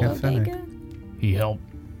Bodega Well- Fennec. Bodega? He helped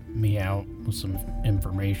me out with some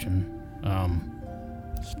information.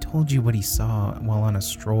 He told you what he saw while on a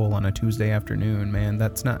stroll on a Tuesday afternoon, man.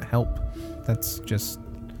 That's not help. That's just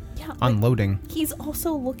Yeah, but unloading. he's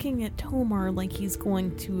also looking at Tomar like he's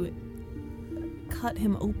going to cut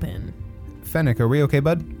him open. Fennec, are we okay,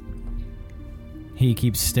 bud? He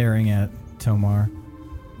keeps staring at Tomar.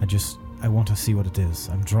 I want to see what it is.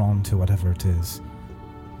 I'm drawn to whatever it is.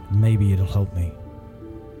 Maybe it'll help me.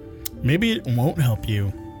 Maybe it won't help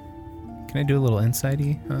you. Can I do a little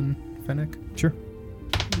insight-y on Fennec? Sure.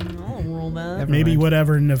 I'll roll that. Never Maybe mind.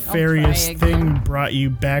 whatever nefarious again. thing brought you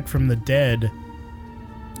back from the dead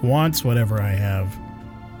wants whatever I have.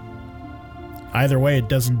 Either way, it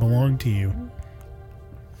doesn't belong to you.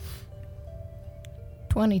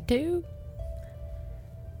 22?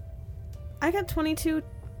 I got 22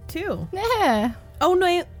 too. Yeah. Oh,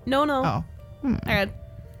 no. No. Oh. I got.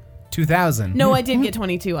 2,000. No, I did get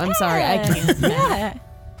 22. I'm sorry. I can't. Yeah.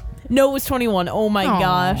 No, it was 21. Oh my Aw.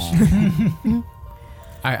 gosh.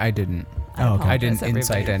 I didn't. Oh, okay. I didn't apologize,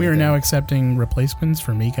 insight everybody. anything. We are now accepting replacements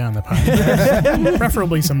for Mika on the podcast.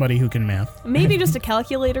 Preferably somebody who can math. Maybe just a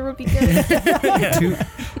calculator would be good.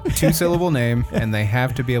 Two-syllable name, and they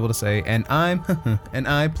have to be able to say, and I'm, and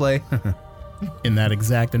I play. In that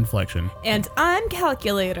exact inflection. And I'm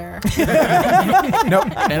calculator. Nope.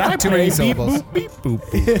 And I Too play many beep, syllables. boop, beep, boop,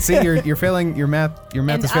 boop. See, you're failing. Your math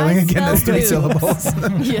And is failing I again. That's 3 spell syllables.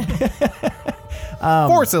 Yeah.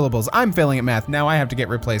 4 syllables. I'm failing at math. Now I have to get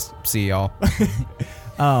replaced. See y'all.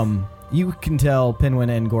 You can tell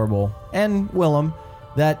Pinwin and Gorbel and Willem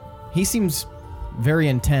that he seems very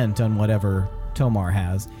intent on whatever Tomar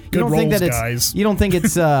has. You Good don't think rolls, that it's guys. you don't think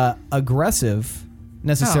it's aggressive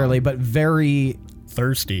necessarily, but very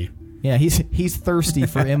Thirsty. yeah. He's thirsty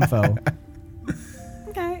for info.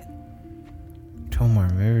 Okay. Tomar,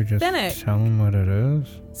 maybe just Fennec. tell him what it is.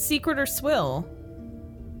 Secret or swill?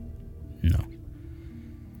 No.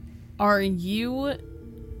 Are you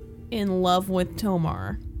in love with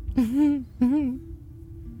Tomar? He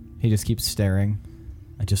just keeps staring.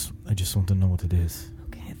 I just want to know what it is.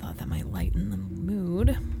 Okay, I thought that might lighten the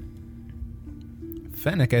mood.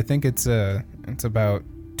 Fennec, I think it's about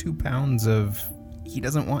 2 pounds of he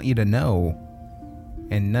doesn't want you to know,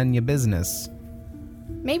 and none your business.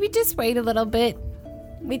 Maybe just wait a little bit.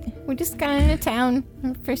 we just got into town.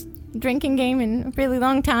 Our first drinking game in a really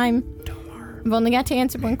long time. I've only got to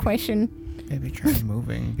answer one question. Maybe try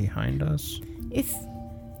moving behind us. It's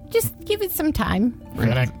just give it some time.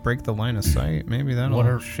 Break the line of sight. Maybe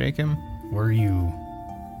that'll shake him. What are you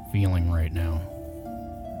feeling right now?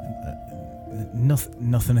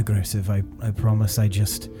 Nothing aggressive. I promise.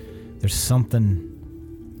 There's something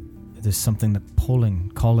that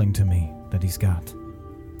calling to me that he's got.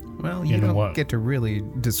 Well, you don't get to really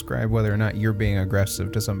describe whether or not you're being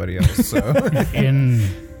aggressive to somebody else. So, in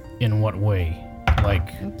what way? Like,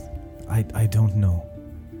 I don't know.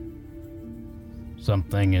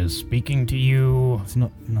 Something is speaking to you. It's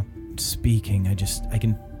not speaking. I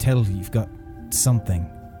can tell you've got something.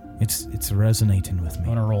 It's resonating with me. I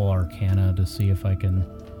want to roll Arcana to see if I can,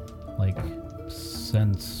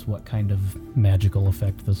 sense what kind of magical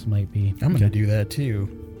effect this might be. I'm going to do that too.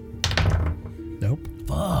 Nope.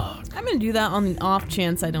 Fuck. I'm going to do that on the off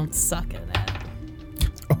chance I don't suck at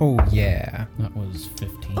it. oh yeah, That was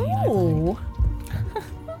 15, Oh.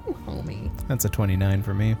 Homie. that's a 29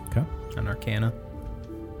 for me. Okay. On Arcana.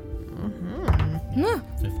 I think.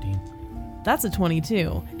 15. That's a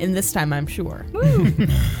 22. And this time I'm sure.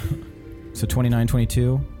 So 29,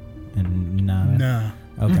 22, and nada. Nah.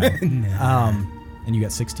 Okay. And you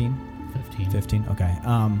got 16? 15. Okay.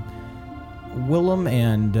 Willem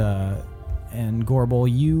and Gorbel,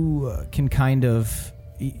 you can kind of.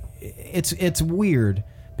 It's weird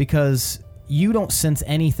because you don't sense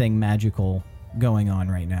anything magical going on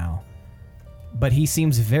right now. But he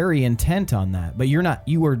seems very intent on that. But you're not.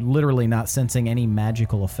 You are literally not sensing any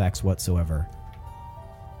magical effects whatsoever.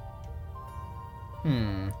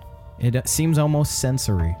 It seems almost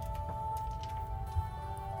sensory.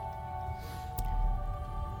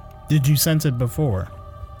 Did you sense it before?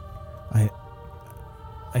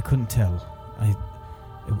 I couldn't tell.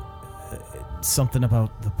 Something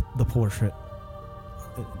about the portrait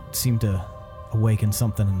seemed to awaken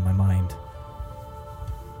something in my mind.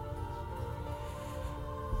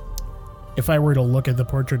 If I were to look at the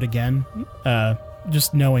portrait again,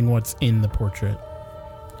 just knowing what's in the portrait,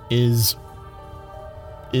 is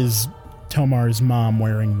Tomar's mom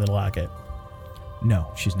wearing the locket?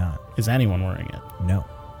 No, she's not. Is anyone wearing it? No.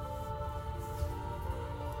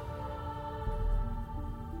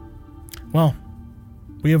 Well,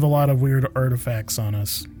 we have a lot of weird artifacts on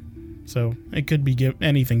us, so it could be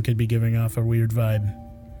anything could be giving off a weird vibe.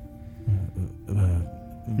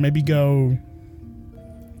 Maybe go.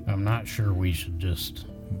 I'm not sure we should just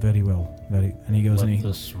Very well. And he goes let and he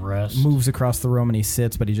this rest. moves across the room and he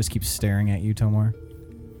sits, but he just keeps staring at you, Tomar.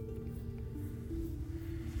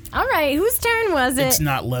 All right, whose turn was it? It's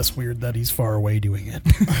not less weird that he's far away doing it.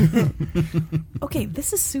 Okay,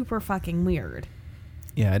 this is super fucking weird.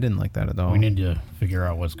 Yeah, I didn't like that at all. We need to figure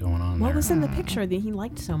out what's going on What there. was in the picture that he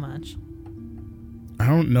liked so much? I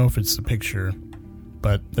don't know if it's the picture,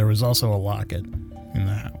 but there was also a locket in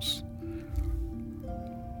the house.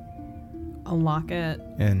 A locket.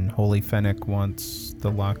 And Holy Fennec wants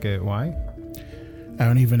the locket. Why? I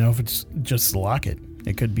don't even know if it's just the locket.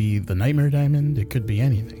 It could be the Nightmare Diamond. It could be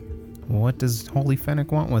anything. What does Holy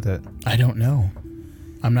Fennec want with it? I don't know.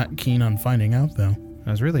 I'm not keen on finding out, though. I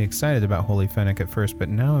was really excited about Holy Fennec at first, but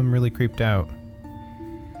now I'm really creeped out.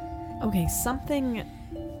 Okay, something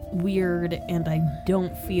weird and I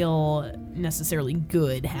don't feel necessarily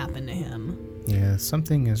good happened to him. Yeah,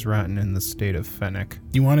 something is rotten in the state of Fennec.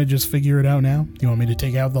 You want to just figure it out now? You want me to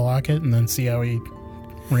take out the locket and then see how he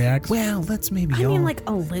reacts? Well, let's maybe I all mean, like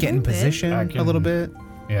a little get in bit. position a little bit.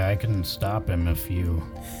 Yeah, I can stop him if you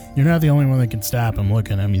You're not the only one that can stop him.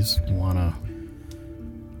 Look at him. He's wanna.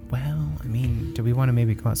 Well, I mean, do we want to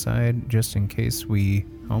maybe go outside just in case we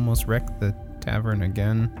almost wreck the tavern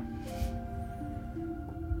again?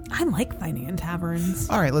 I like fighting in taverns.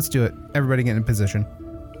 All right, let's do it. Everybody get in position.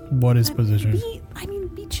 what is position?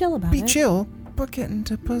 Be chill about Be it. chill, but get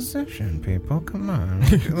into position, people. Come on.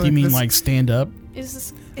 You mean like stand up? Is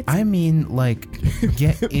this? It's, I mean, like,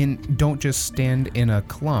 get in. Don't just stand in a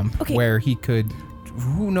clump Okay. where he could.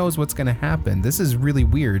 Who knows what's going to happen? This is really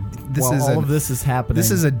weird. While all of this is happening.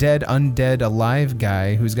 This is a dead, undead, alive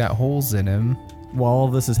guy who's got holes in him. While all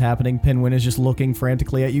this is happening, Pinwin is just looking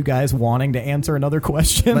frantically at you guys, wanting to answer another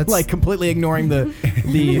question, Let's- like completely ignoring the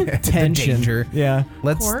tension. danger. Yeah.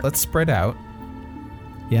 Cork? Let's spread out.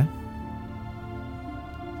 Yeah.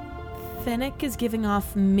 Fennec is giving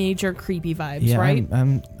off major creepy vibes, Yeah. right?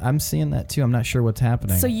 I'm seeing that too. I'm not sure what's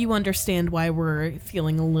happening. So you understand why we're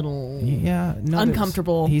feeling a little yeah, no,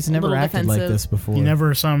 uncomfortable. He's a never little acted defensive. like this before. You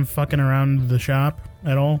never saw him fucking around the shop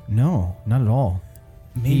at all? No, not at all.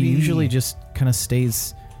 He usually just kind of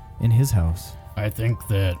stays in his house. I think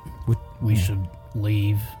that Would- we yeah. should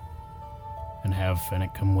leave and have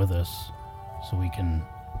Fennec come with us so we can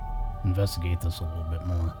investigate this a little bit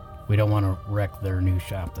more. We don't want to wreck their new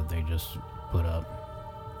shop that they just put up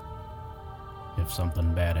if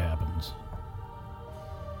something bad happens.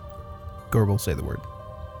 Gorbel, say the word.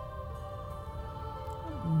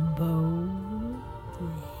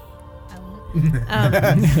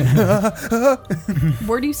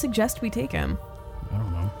 Where do you suggest we take him? I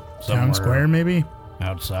don't know. Town Somewhere square, maybe?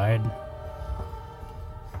 outside.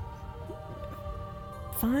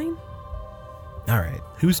 Fine. All right.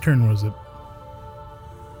 Whose turn was it?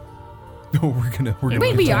 No, we're gonna.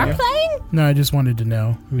 Wait, we are playing? No, I just wanted to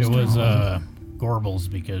know. It was Gorbel's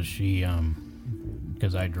because she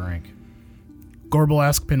because I drank. Gorbel,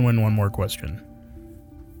 ask Pinwin one more question.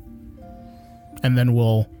 And then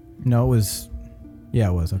we'll No, it was. Yeah,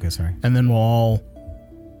 it was. Okay, sorry. all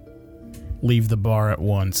leave the bar at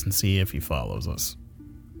once and see if he follows us.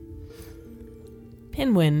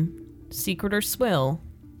 Pinwin, secret or swill?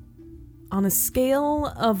 On a scale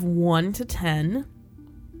of 1 to 10,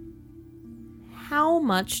 how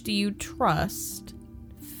much do you trust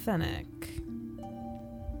Fennec?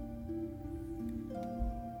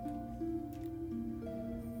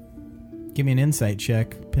 Give me an insight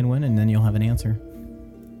check, Pinwin, and then you'll have an answer.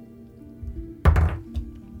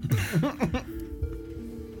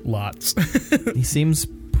 Lots. He seems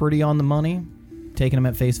pretty on the money. Taking him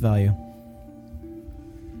at face value.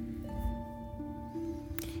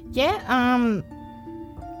 Yeah,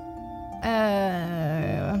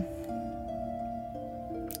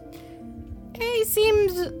 he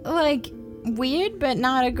seems like weird, but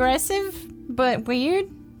not aggressive, but weird.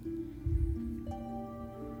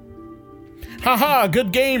 Haha,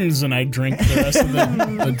 good games! And I drink the rest of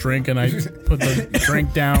the drink and I put the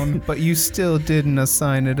drink down. But you still didn't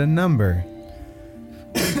assign it a number.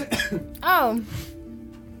 Oh.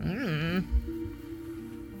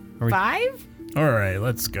 Are we- 5? Alright,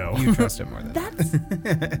 let's go. You trust him more than That's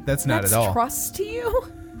that's not that's at all. trust to you?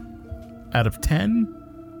 Out of 10?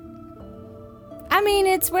 I mean,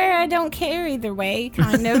 it's where I don't care either way,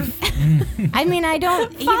 kind of. I mean, I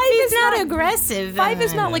don't. He's is not not- aggressive. 5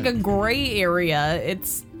 is not like a gray area.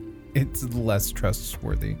 It's It's less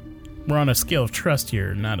trustworthy. We're on a scale of trust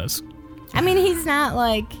here, not a... I mean, he's not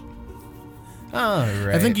like. All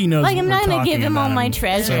right. I think he knows Like, what I'm we're not gonna talking give him all about my him.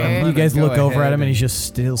 treasure. You guys Go look over at ahead him, and and- he's just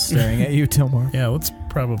still staring at you, Tilmore. Yeah, let's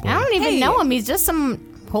probably... I don't even Hey. know him. He's just some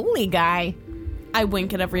holy guy. I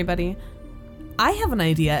wink at everybody. I have an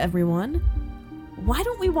idea, everyone. Why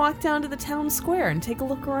don't we walk down to the town square and take a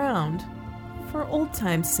look around? For old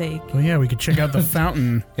time's sake. Well, yeah, we could check out the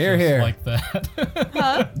fountain Here, Just here. like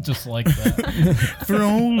that. Just like that. for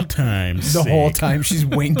old time's The sake. whole time she's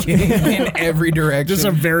winking in every direction. Just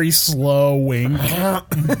a very slow wink.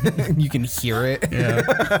 You can hear it. Yeah.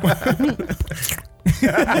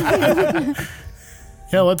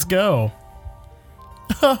 Yeah, let's go.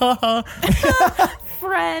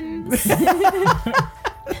 Friends. So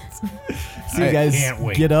you I guys can't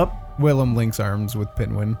wait. get up, Willem links arms with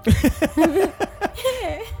Pinwin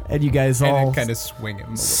and you guys and all then kind of swing him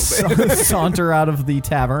a little bit. saunter out of the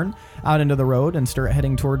tavern, out into the road, and start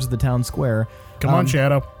heading towards the town square. Come on,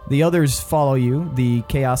 Shadow. The others follow you, the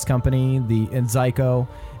Chaos Company, and Zyko,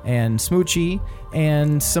 and Smoochie,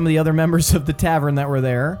 and some of the other members of the tavern that were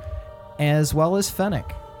there, as well as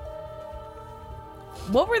Fennec.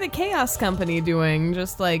 What were the Chaos Company doing?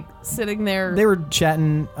 Just like sitting there. They were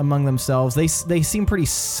chatting among themselves. They seem pretty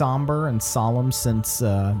somber and solemn since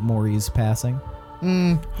Maury's passing.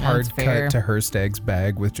 Hard fair. cut to Herstag's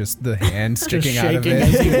bag with just the hand sticking Just out of shaking it.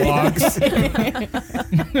 as he walks.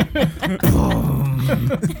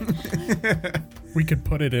 We could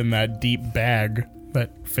put it in that deep bag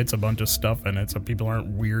that fits a bunch of stuff in it so people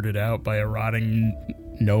aren't weirded out by a rotting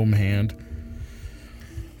gnome hand.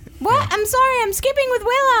 What? I'm sorry. I'm skipping with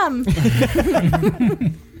Willem.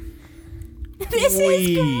 This is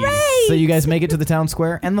great. So you guys make it to the town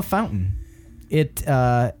square and the fountain. It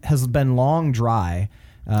has been long dry,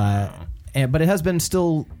 but it has been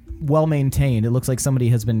still well maintained. It looks like somebody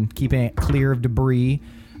has been keeping it clear of debris.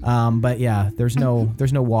 But yeah, there's no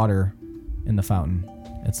water in the fountain.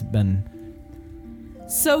 It's been.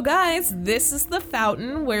 So, guys, this is the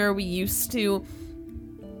fountain where we used to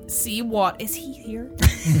see what. Is he here?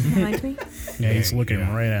 Behind me? Yeah, he's looking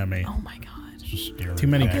right at me. Oh my god. Just staring Too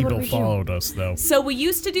many back. what do people we do? followed us, though. So we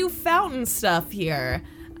used to do fountain stuff here.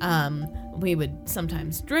 We would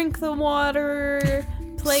sometimes drink the water,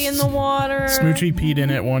 play in the water. Smoochie peed in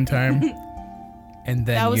it one time. And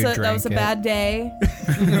then That was you a drank it. bad day.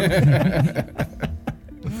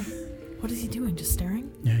 What is he doing? Just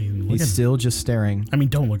staring? Yeah, you look He's at still just staring. I mean,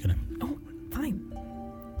 don't look at him. Oh, fine.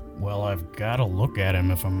 Well, I've got to look at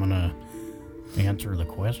him if I'm going to answer the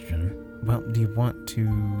question. Well, do you want to...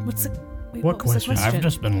 What's the wait, What was the question? I've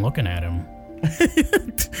just been looking at him.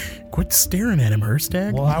 Quit staring at him,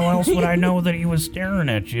 Herstag. Well, how else would I know that he was staring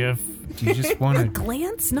at you if... Do you just want to...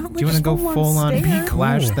 glance, not like Do you want to go full on stare.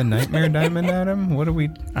 flash the nightmare diamond at him? What are we...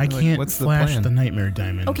 I can't what's flash the the plan? nightmare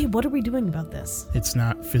diamond. Okay, what are we doing about this? It's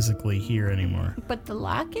not physically here anymore. But the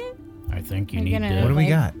locket? I think you You're need gonna- to... What do we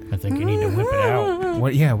got? I think you need to whip it out.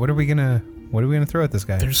 What? Yeah, what are we gonna throw at this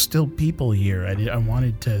guy? There's still people here. I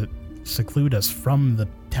wanted to seclude us from the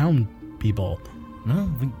town people.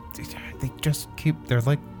 No, they just keep... They're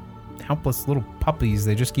like helpless little puppies.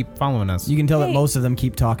 They just keep following us. You can tell that Hey. most of them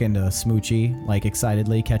keep talking to Smoochie, like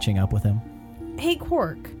excitedly catching up with him. Hey,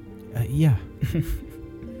 Quark, Yeah.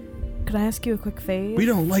 could I ask you a quick favor? We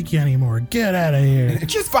don't like you anymore. Get out of here.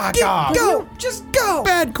 Just fuck off! Go! Just go!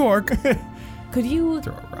 Bad Cork. Could you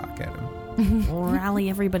Throw a rock at him. rally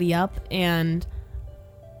everybody up and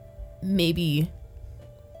maybe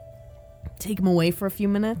take him away for a few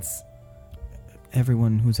minutes?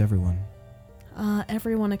 Everyone, who's everyone?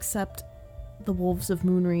 Everyone except the Wolves of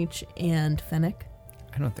Moonreach and Fennec.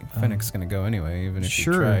 I don't think Fennec's gonna go anyway, even if you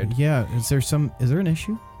Sure. tried. Yeah. Is there an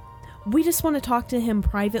issue? We just want to talk to him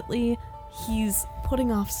privately. He's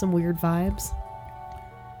putting off some weird vibes.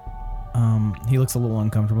 He looks a little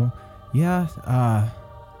uncomfortable. Yeah.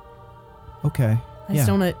 Okay. I Yeah. just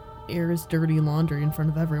don't want to air his dirty laundry in front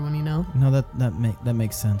of everyone, you know? No, that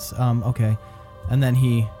makes sense. Okay. And then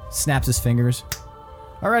he snaps his fingers.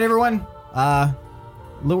 All right, everyone.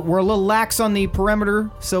 We're a little lax on the perimeter,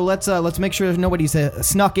 so let's make sure nobody's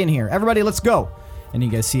snuck in here. Everybody, let's go. And you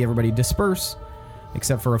guys see everybody disperse,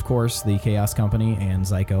 except for, of course, the Chaos Company and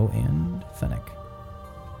Zyko and Fennec.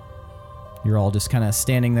 You're all just kind of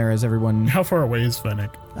standing there as everyone... How far away is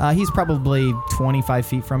Fennec? He's probably 25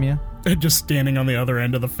 feet from you, Just standing on the other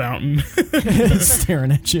end of the fountain.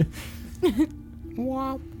 staring at you.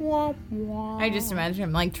 I just imagine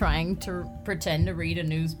him like trying to pretend to read a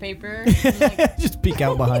newspaper. Just peek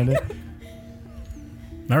out behind it.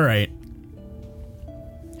 All right.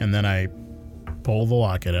 And then I pull the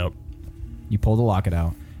locket out. You pull the locket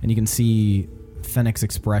out, and you can see Fennec's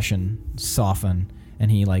expression soften,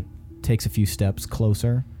 and he like takes a few steps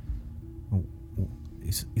closer. Oh,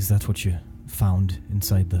 is that what you found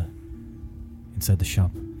inside the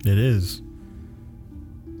shop? It is.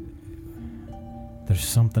 There's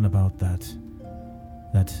something about that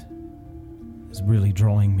is really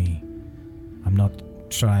drawing me. I'm not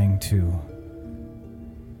trying to...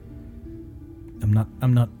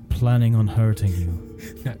 I'm not planning on hurting you.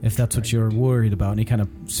 If that's what you're worried about. And he kind of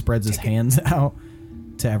spreads his hands out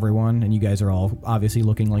to everyone, and you guys are all obviously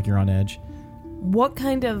looking like you're on edge. What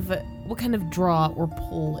kind of draw or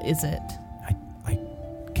pull is it? I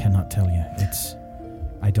cannot tell you.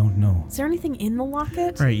 I don't know. Is there anything in the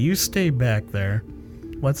locket? All right, you stay back there.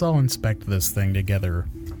 Let's all inspect this thing together.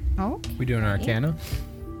 Okay. We doing Arcana?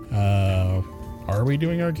 Are we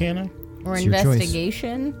doing Arcana? Or It's your choice.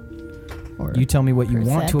 investigation. Or You tell me what you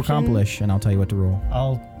want to Perception. accomplish, and I'll tell you what to roll.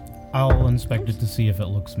 I'll inspect it to see if it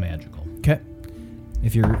looks magical. Okay.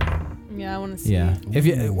 If you're... Yeah, I want to see. Yeah. If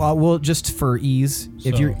you... Well, just for ease,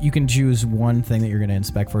 if So- you can choose one thing that you're going to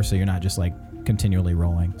inspect first, so you're not just like continually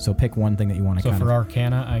rolling. So pick one thing that you want to So kind for of...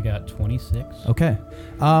 Arcana, I got 26. Okay.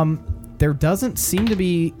 There doesn't seem to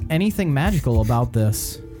be anything magical about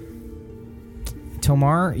this.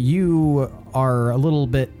 Tomar, you are a little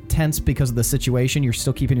bit tense because of the situation. You're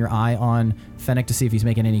still keeping your eye on Fennec to see if he's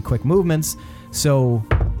making any quick movements. So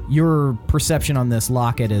your perception on this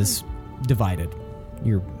locket is divided.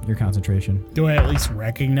 Your concentration. Do I at least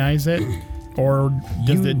recognize it? Or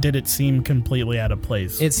You- did it seem completely out of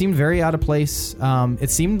place? It seemed very out of place.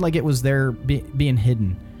 It seemed like it was there being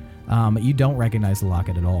hidden. You don't recognize the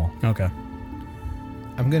locket at all. Okay.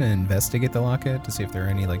 I'm gonna investigate the locket to see if there are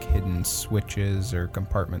any like hidden switches or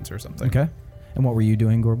compartments or something. Okay. And what were you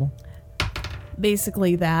doing, Gorbel?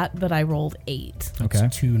 Basically that, but I rolled 8. That's Okay.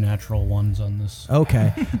 2 natural ones on this.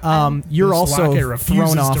 Okay. You're This also locket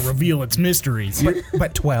refuses thrown off. to reveal its mysteries.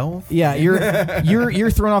 But 12? Yeah,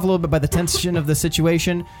 you're thrown off a little bit by the tension of the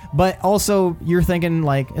situation, but also you're thinking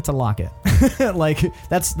like it's a locket. Like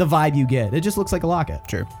that's the vibe you get. It just looks like a locket.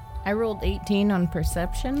 Sure. I rolled 18 on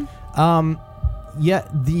perception. Yeah,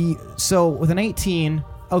 so with an 18,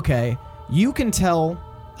 okay, you can tell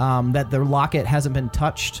that the locket hasn't been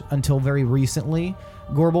touched until very recently,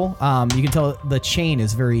 Gorbel. You can tell the chain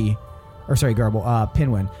is very, or sorry, Gorbel,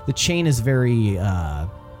 Pinwin. The chain is very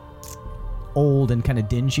old and kind of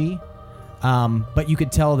dingy, but you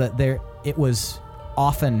could tell that it was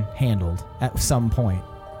often handled at some point,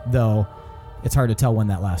 though it's hard to tell when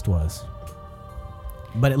that last was.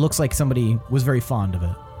 but it looks like somebody was very fond of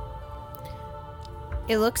it.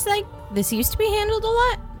 It looks like this used to be handled a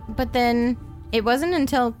lot, but then it wasn't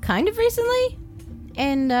until kind of recently.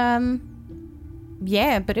 And,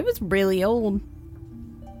 yeah, but it was really old.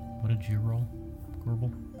 What did you roll,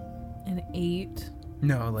 Gorbel? An 8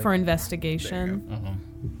 No, like for investigation. Uh-huh.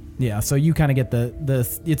 Yeah, so you kind of get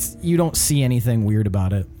it's you don't see anything weird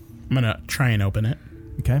about it. I'm gonna try and open it.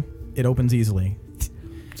 Okay, it opens easily.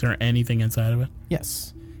 Is there anything inside of it?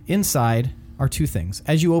 Yes, inside are two things.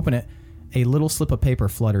 As you open it, a little slip of paper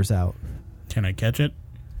flutters out. Can I catch it?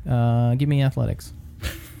 Give me athletics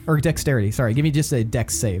or dexterity. Sorry, give me just a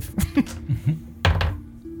dex save.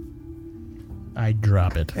 I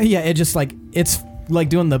drop it. Yeah, it's like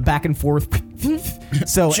doing the back and forth.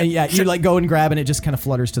 So yeah, you like go and grab and it just kind of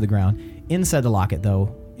flutters to the ground. Inside the locket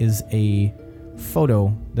though is a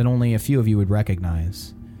photo that only a few of you would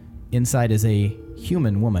recognize. Inside is a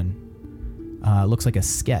human woman. Looks like a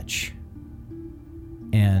sketch,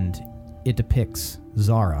 and it depicts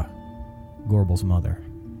Zara, Gorbel's mother.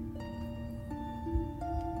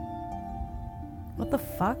 What the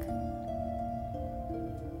fuck?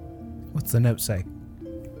 what's the note say?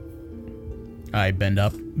 I bend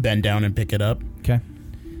down and pick it up. Okay.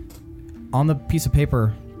 On the piece of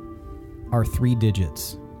paper are 3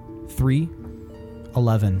 digits: 3,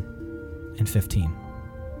 11, and 15.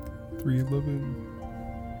 311.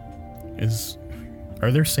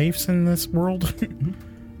 Are there safes in this world?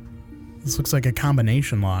 This looks like a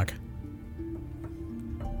combination lock.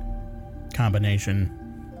 Combination.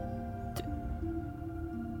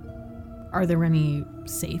 Are there any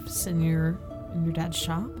safes in your dad's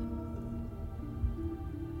shop?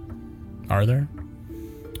 Are there?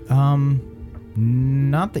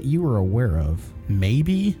 Not that you were aware of.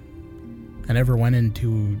 Maybe. I never went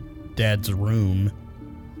into Dad's room.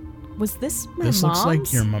 Was this my This mom's? looks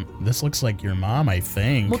like your mom. This looks like your mom, I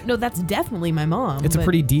think. Well, no, that's definitely my mom. It's a but-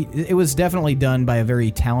 pretty it was definitely done by a very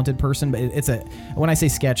talented person, but when I say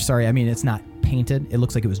sketch, sorry, I mean it's not painted. It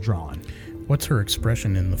looks like it was drawn. What's her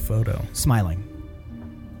expression in the photo? Smiling.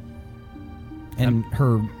 And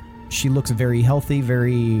she looks very healthy,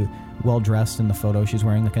 very well dressed in the photo. She's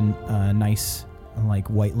wearing like a nice like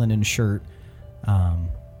white linen shirt,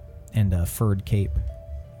 and a furred cape.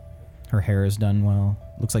 Her hair is done well.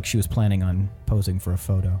 Looks like she was planning on posing for a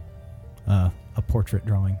photo, a portrait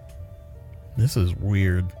drawing. This is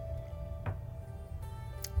weird.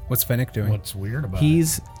 What's Fennec doing? What's weird about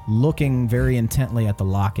He's looking very intently at the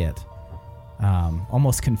locket,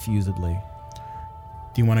 almost confusedly.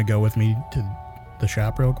 Do you want to go with me to the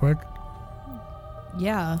shop real quick?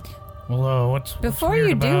 Yeah. it? Well, what's Before weird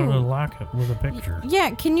you about do- a locket with a picture? Yeah,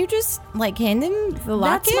 can you just like hand him the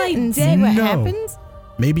locket my and see dead- what No. happens?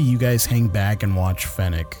 Maybe you guys hang back and watch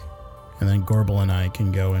Fennec, and then Gorbel and I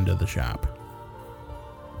can go into the shop.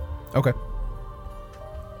 Okay.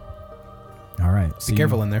 All right. Be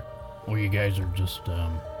careful in there. Well, you guys are just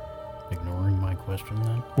ignoring my question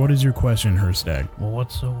then? What is your question, Herstag? Well,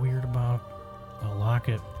 what's so weird about a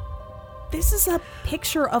locket? This is a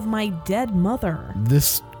picture of my dead mother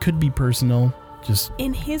This could be personal. Just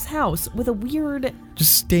in his house with a weird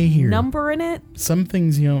stay here. number in it. Some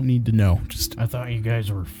things you don't need to know. Just I thought you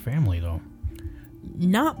guys were family, though.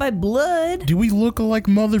 Not by blood. do we look alike,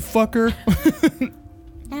 motherfucker?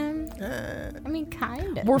 I mean,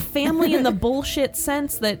 kind of. We're family in the bullshit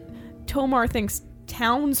sense that Tomar thinks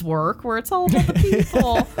towns work, where it's all about the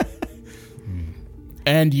people.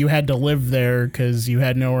 And you had to live there because you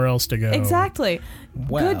had nowhere else to go. Exactly.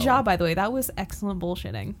 Well. Good job, by the way. That was excellent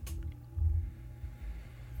bullshitting.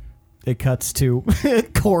 It cuts to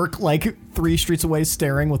Cork like 3 streets away,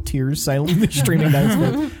 staring with tears silently streaming down his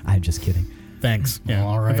face. I'm just kidding. Thanks. Yeah, Well,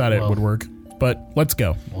 all right, I thought it well. would work. But let's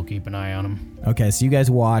go. We'll keep an eye on him. Okay, so you guys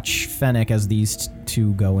watch Fennec as these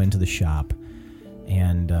two go into the shop,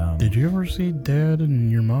 and Did you ever see Dad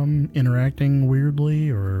and your mom interacting weirdly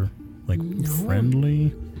or like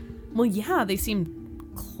friendly? Well, yeah, they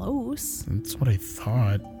seem close. That's what I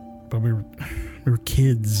thought. But we were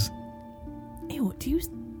kids. Ew, do you,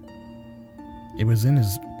 It was in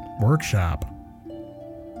his workshop.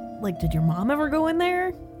 like, did your mom ever go in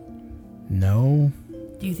there? No.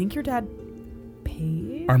 Do you think your dad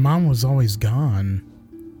paid? Our mom was always gone.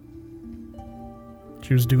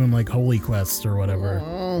 She was doing like holy quests or whatever.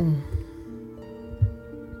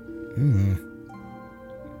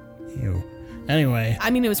 Ew. Anyway, I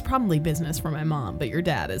mean, it was probably business for my mom, but your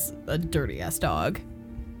dad is a dirty ass dog.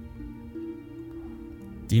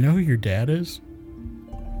 do you know who your dad is?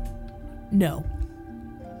 No.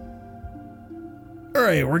 All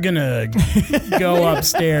right, we're gonna go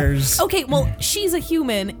upstairs. Okay, well, she's a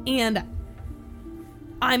human and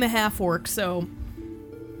I'm a half orc, so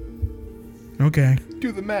Okay.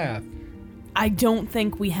 Do the math. I don't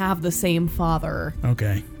think we have the same father.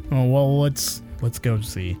 Okay. Oh, well, let's go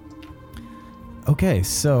see. Okay,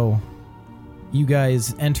 so you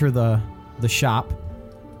guys enter the shop.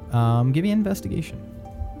 Give me an investigation.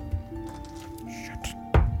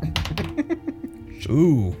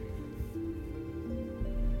 Ooh.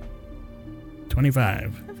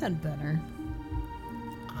 25. I've had better.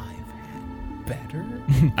 Better?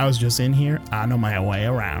 I was just in here. I know my way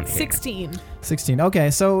around here. 16. 16.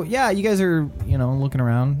 Okay, so yeah, you guys are, looking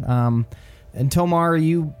around. And Tomar,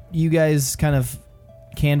 you guys kind of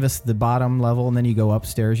canvass the bottom level, and then you go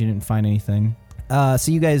upstairs. You didn't find anything. So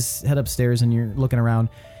you guys head upstairs, and you're looking around,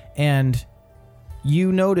 and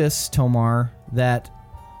you notice, Tomar, that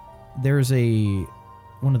there's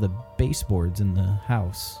one of the baseboards in the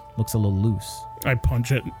house looks a little loose, I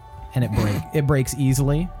punch it. and it breaks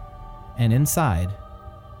easily, and inside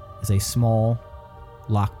is a small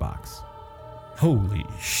lockbox. Holy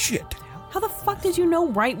shit. How the fuck did you know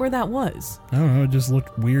right where that was? I don't know. It just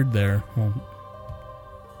looked weird there. Well,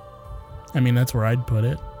 I mean, that's where I'd put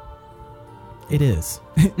it. It is.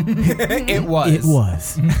 It was. It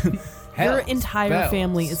was. Your Hells entire bells.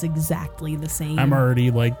 family is exactly the same. I'm already,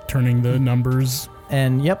 turning the numbers.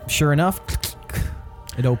 And yep, sure enough,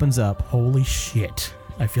 it opens up. Holy shit.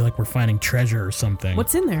 I feel like we're finding treasure or something.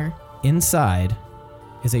 What's in there? Inside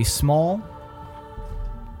is a small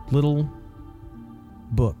little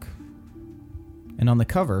book. And on the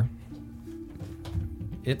cover,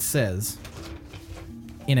 it says,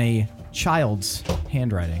 in a child's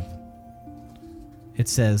handwriting, it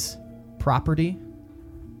says, "Property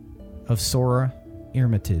of Sora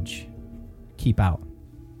Armitage. Keep out."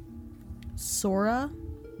 Sora?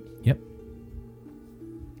 Yep.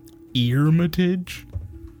 Armitage?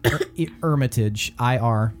 Armitage.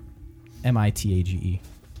 Irmitage.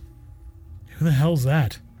 Who the hell's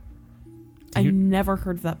that? I You- never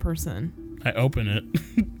heard of that person. I open it.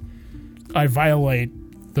 I violate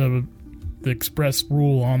the express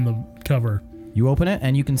rule on the cover. You open it,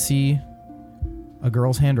 and you can see a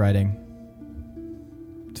girl's handwriting.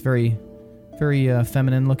 It's very, very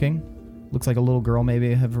feminine looking. Looks like a little girl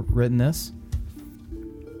maybe have written this.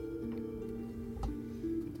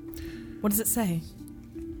 What does it say?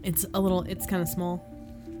 It's kind of small.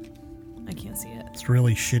 I can't see it. It's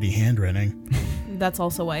really shitty handwriting. That's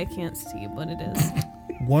also why I can't see what it is.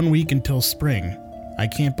 1 week until spring. I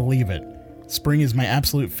can't believe it. Spring is my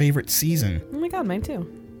absolute favorite season. Oh my god, mine too.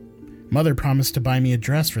 Mother promised to buy me a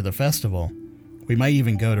dress for the festival. We might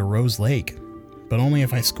even go to Rose Lake, but only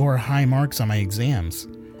if I score high marks on my exams.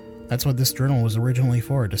 That's what this journal was originally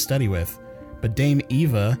for, to study with. But Dame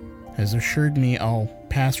Eva has assured me I'll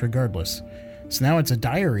pass regardless. So now it's a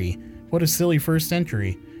diary. What a silly first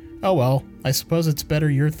entry. Oh well, I suppose it's better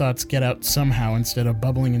your thoughts get out somehow instead of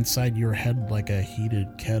bubbling inside your head like a heated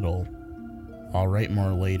kettle. I'll write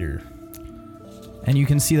more later. And you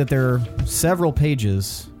can see that there are several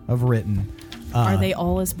pages of written. Are they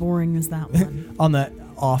all as boring as that one? On the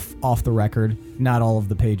off the record, not all of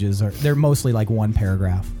the pages are. They're mostly like one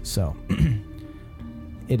paragraph. So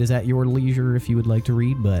it is at your leisure if you would like to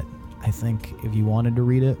read, but I think if you wanted to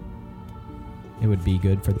read it, it would be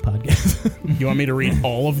good for the podcast. You want me to read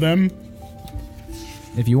all of them?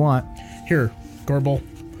 If you want. Here, Gorbel.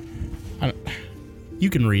 You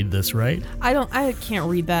can read this, right? I can't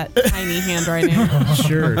read that tiny handwriting.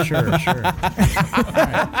 Sure.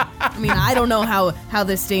 I mean, I don't know how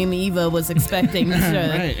this Dame Eva was expecting to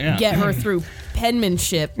Right, yeah. get her through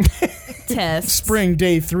penmanship tests. Spring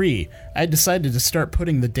day 3. I decided to start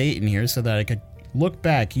putting the date in here so that I could look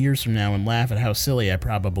back years from now and laugh at how silly I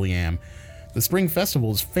probably am. The spring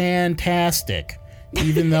festival is fantastic,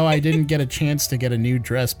 even though I didn't get a chance to get a new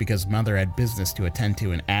dress because Mother had business to attend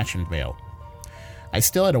to in Ashenvale. I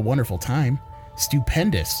still had a wonderful time.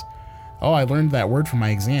 Stupendous. Oh, I learned that word for my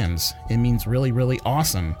exams. It means really, really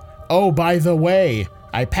awesome. Oh, by the way,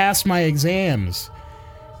 I passed my exams.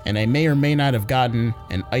 And I may or may not have gotten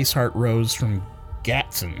an Ice Heart Rose from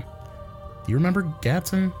Gatson. Do you remember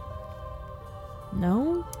Gatson?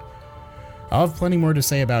 No? I'll have plenty more to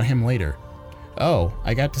say about him later. Oh,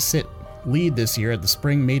 I got to sit lead this year at the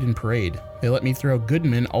Spring Maiden Parade. They let me throw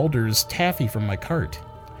Goodman Alder's taffy from my cart.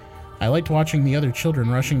 I liked watching the other children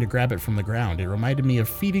rushing to grab it from the ground. It reminded me of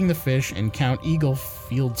feeding the fish in Count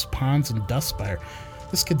Eaglefield's ponds and Dustspire.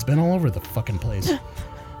 This kid's been all over the fucking place.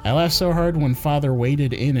 I laughed so hard when Father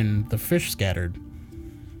waded in and the fish scattered.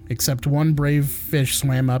 Except one brave fish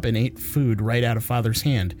swam up and ate food right out of Father's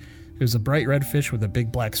hand. It was a bright red fish with a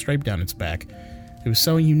big black stripe down its back. It was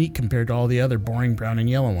so unique compared to all the other boring brown and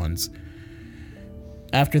yellow ones.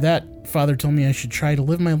 After that, Father told me I should try to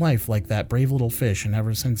live my life like that brave little fish, and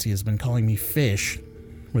ever since he has been calling me fish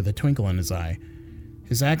with a twinkle in his eye.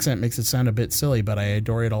 His accent makes it sound a bit silly, but I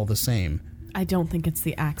adore it all the same. I don't think it's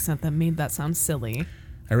the accent that made that sound silly.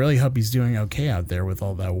 I really hope he's doing okay out there with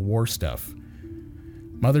all that war stuff.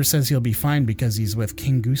 Mother says he'll be fine because he's with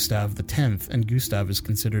King Gustav X, and Gustav is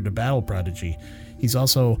considered a battle prodigy. He's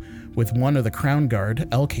also with one of the Crown Guard,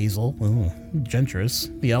 Elchazel,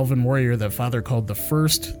 Gentris, the elven warrior that Father called the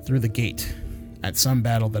first through the gate, at some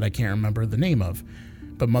battle that I can't remember the name of.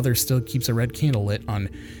 But Mother still keeps a red candle lit on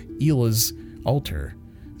Ela's altar.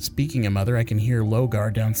 Speaking of Mother, I can hear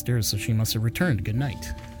Logar downstairs, so she must have returned. Good night.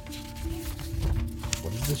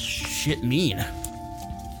 What does this shit mean?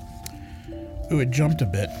 Ooh, it jumped a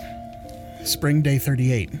bit. Spring day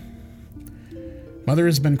 38. Mother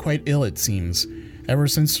has been quite ill, it seems. Ever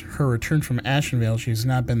since her return from Ashenvale, she has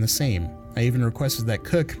not been the same. I even requested that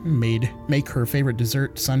cook make her favorite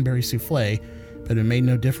dessert, sunberry souffle, but it made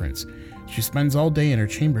no difference. She spends all day in her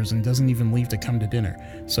chambers and doesn't even leave to come to dinner,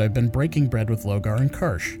 so I've been breaking bread with Logar and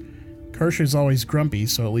Karsh. Karsh is always grumpy,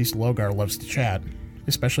 so at least Logar loves to chat.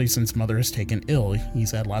 Especially since Mother has taken ill,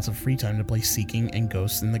 he's had lots of free time to play Seeking and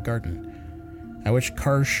Ghosts in the garden. I wish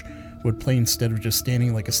Karsh would play instead of just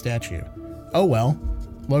standing like a statue. Oh well,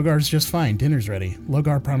 Logar's just fine, dinner's ready.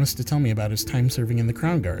 Logar promised to tell me about his time serving in the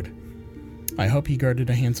Crown Guard. I hope he guarded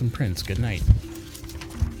a handsome prince. Good night.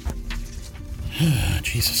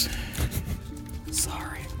 Jesus.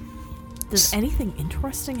 Sorry. Does anything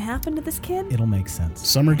interesting happen to this kid? It'll make sense.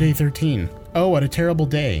 Summer day 13. Oh, what a terrible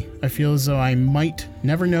day. I feel as though I might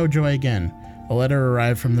never know joy again. A letter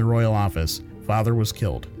arrived from the royal office. Father was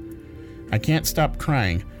killed. I can't stop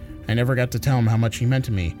crying. I never got to tell him how much he meant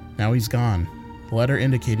to me. Now he's gone. The letter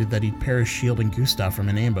indicated that he'd perished shielding Gustav from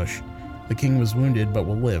an ambush. The king was wounded, but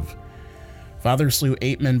will live. Father slew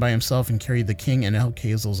 8 men by himself and carried the king and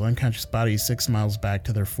Elchazel's unconscious bodies 6 miles back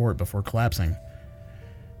to their fort before collapsing.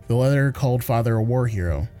 The letter called Father a war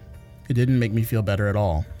hero. It didn't make me feel better at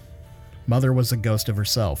all. Mother was a ghost of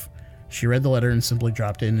herself. She read the letter and simply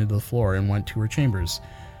dropped it into the floor and went to her chambers.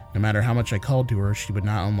 No matter how much I called to her, she would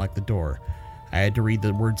not unlock the door. I had to read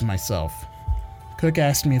the words myself. Cook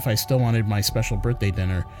asked me if I still wanted my special birthday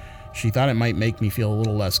dinner. She thought it might make me feel a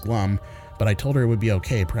little less glum, but I told her it would be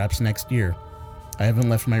okay, perhaps next year. I haven't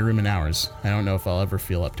left my room in hours. I don't know if I'll ever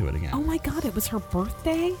feel up to it again. Oh my god, it was her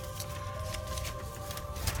birthday?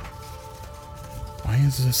 Why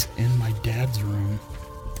is this in my dad's room?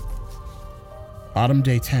 Autumn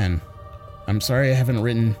day 10. I'm sorry I haven't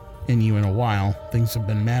written in you in a while. Things have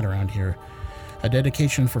been mad around here. A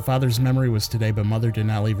dedication for Father's memory was today, but Mother did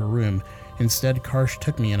not leave her room. Instead, Karsh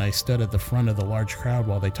took me and I stood at the front of the large crowd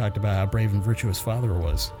while they talked about how brave and virtuous Father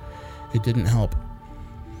was. It didn't help.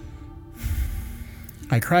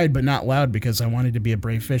 I cried, but not loud, because I wanted to be a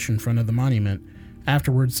brave fish in front of the monument.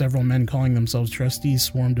 Afterwards, several men calling themselves trustees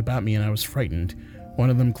swarmed about me and I was frightened. One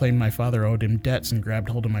of them claimed my father owed him debts and grabbed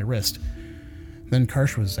hold of my wrist. Then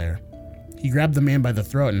Karsh was there. He grabbed the man by the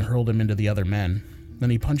throat and hurled him into the other men. Then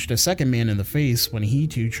he punched a second man in the face when he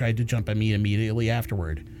too tried to jump at me immediately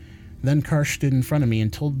afterward. Then Karsh stood in front of me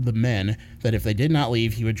and told the men that if they did not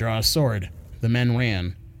leave, he would draw a sword. The men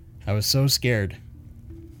ran. I was so scared.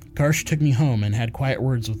 Karsh took me home and had quiet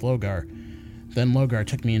words with Logar. Then Logar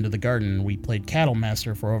took me into the garden and we played Cattle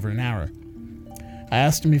Master for over an hour. I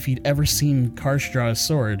asked him if he'd ever seen Karsh draw a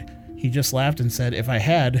sword. He just laughed and said, if I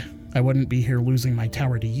had, I wouldn't be here losing my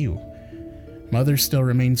tower to you. Mother still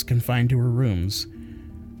remains confined to her rooms.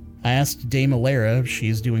 I asked Dame Alara if she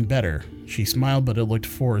is doing better. She smiled, but it looked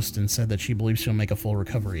forced, and said that she believes she'll make a full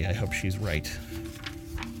recovery. I hope she's right.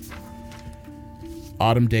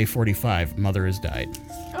 Autumn day 45. Mother has died.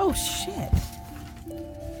 Oh, shit.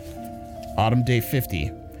 Autumn day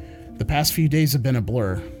 50. The past few days have been a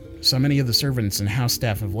blur. So many of the servants and house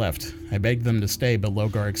staff have left. I begged them to stay, but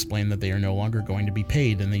Logar explained that they are no longer going to be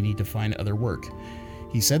paid and they need to find other work.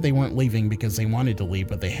 He said they weren't leaving because they wanted to leave,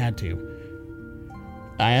 but they had to.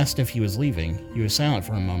 I asked if he was leaving. He was silent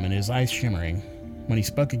for a moment, his eyes shimmering. When he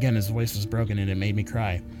spoke again, his voice was broken and it made me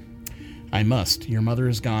cry. I must. Your mother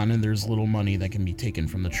is gone and there's little money that can be taken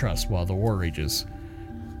from the trust while the war rages.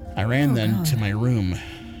 I ran to my room.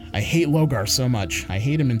 I hate Logar so much. I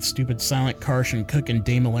hate him and stupid silent Karsh and Cook and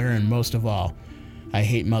Dame Alara, and most of all, I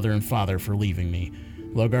hate Mother and Father for leaving me.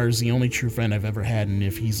 Logar is the only true friend I've ever had, and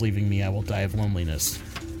if he's leaving me, I will die of loneliness.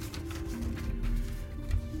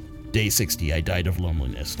 Day 60, I died of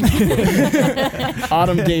loneliness.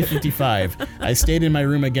 Autumn day 55. I stayed in my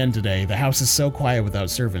room again today. The house is so quiet without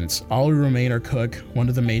servants. All who remain are Cook, one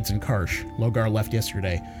of the maids, and Karsh. Logar left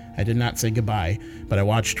yesterday. I did not say goodbye, but I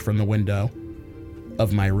watched from the window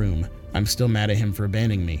of my room. I'm still mad at him for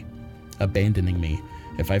abandoning me. abandoning me.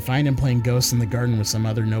 If I find him playing ghosts in the garden with some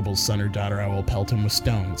other noble's son or daughter, I will pelt him with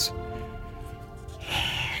stones.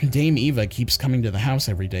 Dame Eva keeps coming to the house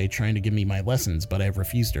every day trying to give me my lessons, but I've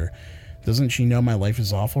refused her. Doesn't she know my life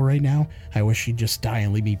is awful right now? I wish she'd just die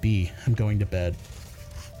and leave me be. I'm going to bed.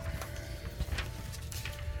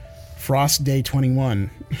 Frost Day 21.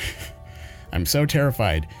 I'm so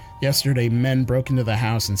terrified. Yesterday, men broke into the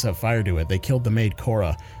house and set fire to it. They killed the maid,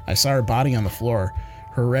 Cora. I saw her body on the floor,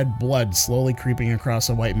 her red blood slowly creeping across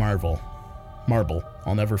a white marble.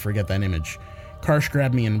 I'll never forget that image. Karsh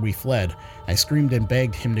grabbed me and we fled. I screamed and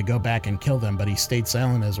begged him to go back and kill them, but he stayed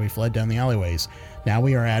silent as we fled down the alleyways. Now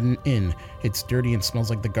we are at an inn. It's dirty and smells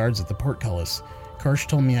like the guards at the portcullis. Karsh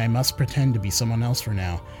told me I must pretend to be someone else for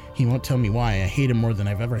now. He won't tell me why. I hate him more than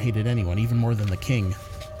I've ever hated anyone, even more than the king.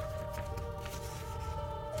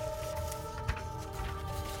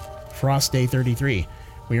 Frost Day 33.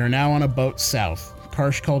 We are now on a boat south.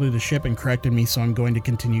 Karsh called it a ship and corrected me, so I'm going to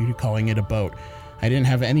continue calling it a boat. I didn't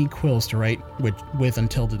have any quills to write with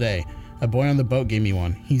until today. A boy on the boat gave me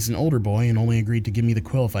one. He's an older boy and only agreed to give me the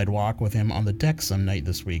quill if I'd walk with him on the deck some night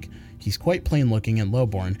this week. He's quite plain looking and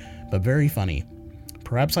lowborn, but very funny.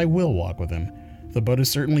 Perhaps I will walk with him. The boat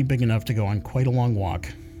is certainly big enough to go on quite a long walk.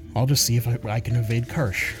 I'll just see if I can evade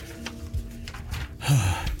Karsh.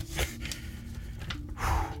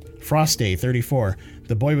 Frost Day 34.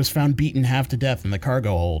 The boy was found beaten half to death in the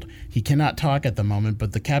cargo hold. He cannot talk at the moment,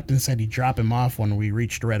 but the captain said he'd drop him off when we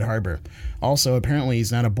reached Red Harbor. Also, apparently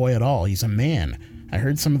he's not a boy at all. He's a man. I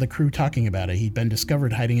heard some of the crew talking about it. He'd been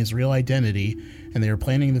discovered hiding his real identity, and they were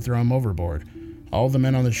planning to throw him overboard. All the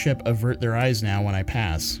men on the ship avert their eyes now when I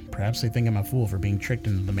pass. Perhaps they think I'm a fool for being tricked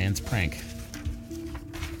into the man's prank.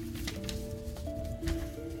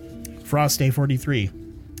 Frost Day 43.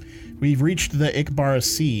 We've reached the Ikbara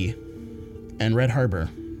Sea and Red Harbor.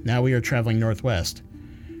 Now we are traveling northwest.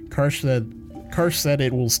 Karsh said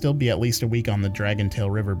it will still be at least a week on the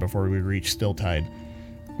Dragontail River before we reach Stilltide.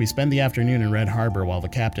 We spent the afternoon in Red Harbor while the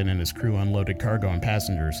captain and his crew unloaded cargo and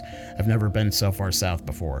passengers. I've never been so far south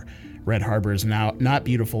before. Red Harbor is now not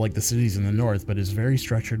beautiful like the cities in the north, but is very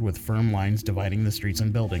structured with firm lines dividing the streets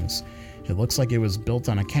and buildings. It looks like it was built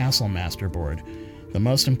on a castle masterboard. The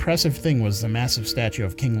most impressive thing was the massive statue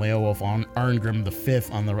of King Leolwulf Arngrim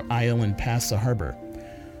V on the island past the harbor.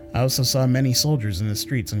 I also saw many soldiers in the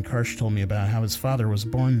streets, and Karsh told me about how his father was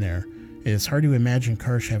born there. It is hard to imagine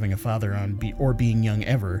Karsh having a father or being young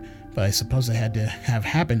ever, but I suppose it had to have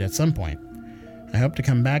happened at some point. I hope to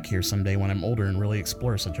come back here someday when I'm older and really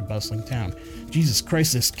explore such a bustling town. Jesus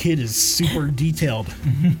Christ, this kid is super detailed.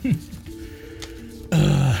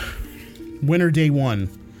 Winter Day 1.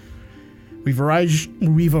 We've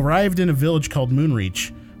arrived in a village called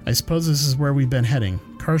Moonreach. I suppose this is where we've been heading.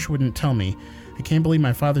 Karsh wouldn't tell me. I can't believe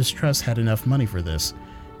my father's trust had enough money for this.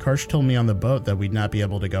 Karsh told me on the boat that we'd not be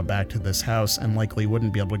able to go back to this house and likely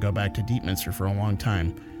wouldn't be able to go back to Deepminster for a long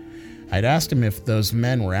time. I'd asked him if those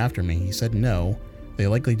men were after me. He said no. They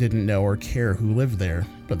likely didn't know or care who lived there,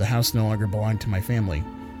 but the house no longer belonged to my family.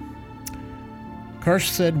 Karsh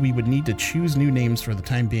said we would need to choose new names for the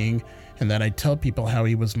time being, and that I'd tell people how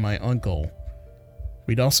he was my uncle.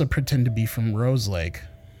 We'd also pretend to be from Rose Lake.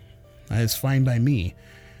 That is fine by me.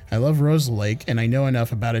 I love Rose Lake, and I know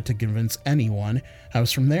enough about it to convince anyone I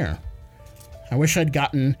was from there. I wish I'd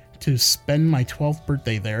gotten to spend my 12th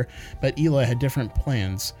birthday there, but Ela had different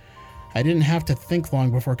plans. I didn't have to think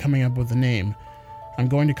long before coming up with a name. I'm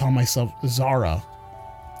going to call myself Zara.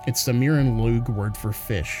 It's the Mirenlug word for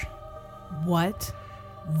fish. What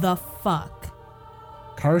the fuck?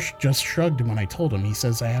 Karsh just shrugged when I told him. He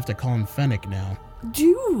says I have to call him Fennec now.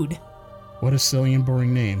 Dude! What a silly and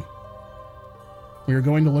boring name. We are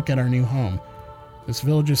going to look at our new home. This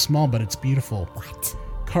village is small, but it's beautiful. What?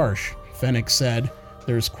 Karsh, Fennec said,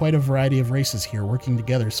 there's quite a variety of races here working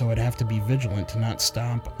together, so I'd have to be vigilant to not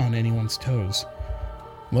stomp on anyone's toes.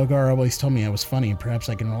 Logar always told me I was funny, and perhaps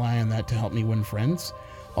I can rely on that to help me win friends.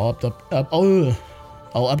 I'll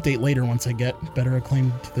update later once I get better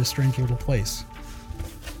acclaim to this strange little place.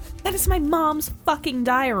 That is my mom's fucking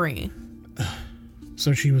diary.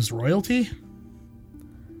 So she was royalty?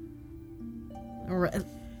 Or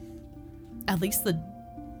at least the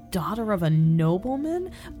daughter of a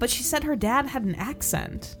nobleman? But she said her dad had an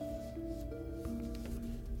accent.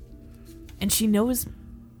 And she knows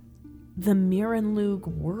the Mirenlug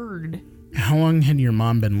word. How long had your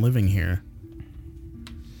mom been living here?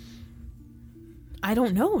 I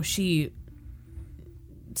don't know. She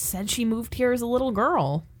said she moved here as a little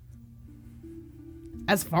girl.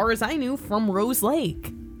 As far as I knew, from Rose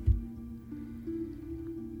Lake.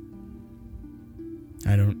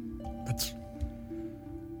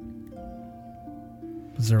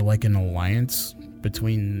 there like an alliance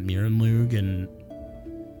between Mirrenlug and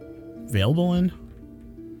Veilbolin?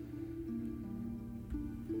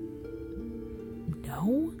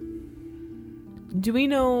 No. Do we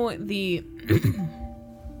know the...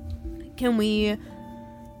 Can we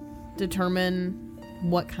determine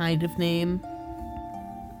what kind of name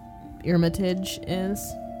Irmitage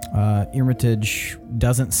is? Irmitage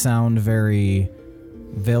doesn't sound very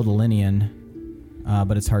Veilbolinian,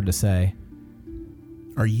 but it's hard to say.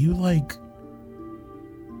 Are you like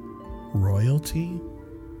royalty?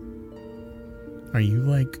 Are you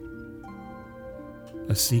like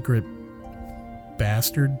a secret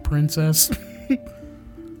bastard princess?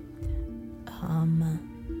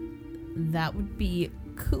 That would be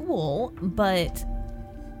cool, but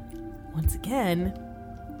once again,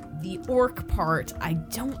 the orc part, I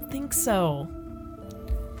don't think so.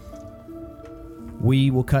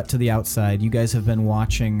 We will cut to the outside. You guys have been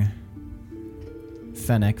watching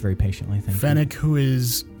Fennec very patiently. Thank you. Fennec, who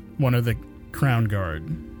is one of the Crown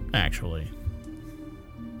Guard, actually.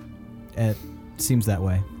 It seems that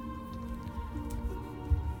way.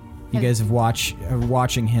 You guys are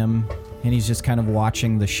watching him, and he's just kind of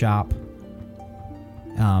watching the shop,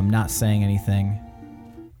 not saying anything.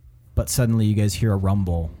 But suddenly you guys hear a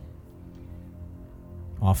rumble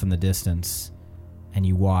off in the distance, and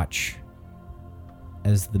you watch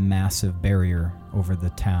as the massive barrier over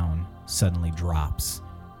the town suddenly drops.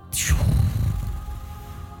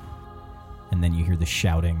 And then you hear the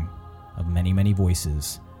shouting of many, many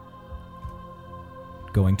voices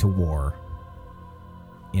going to war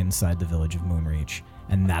inside the village of Moonreach.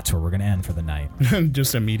 And that's where we're going to end for the night.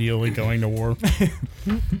 Just immediately going to war.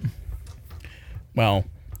 Well,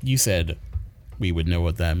 you said we would know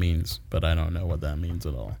what that means, but I don't know what that means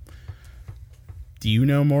at all. Do you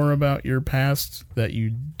know more about your past that you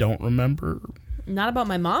don't remember? Not about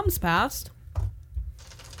my mom's past.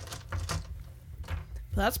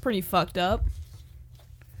 That's pretty fucked up.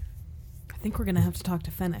 I think we're gonna have to talk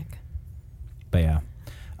to Fennec. But yeah.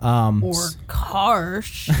 Or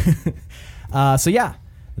Karsh. So yeah,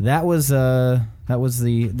 that was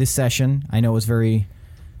the session. I know it was very,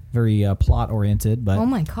 very plot oriented, but Oh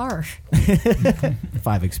my gosh.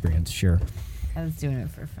 5 experience, sure. I was doing it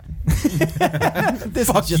for fun. This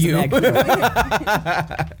is just an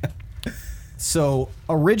act. So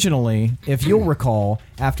originally, if you'll recall,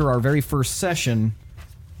 after our very first session,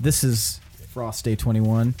 this is Frost Day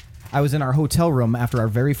 21. I was in our hotel room after our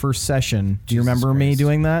very first session. Do you remember me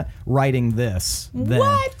doing that? Writing this. Then.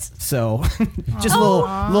 What? So, just a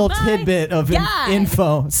little tidbit of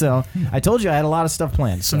info. So, I told you I had a lot of stuff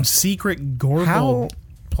planned. Some secret Gorbel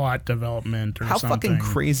plot development or How something. fucking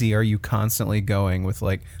crazy are you constantly going with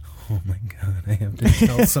like, oh my god, I have to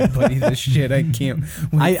tell somebody this shit. I can't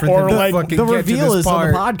wait for them to like, fucking the get reveal to this is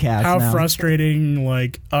part. on the podcast How now. frustrating,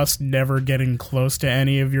 like, us never getting close to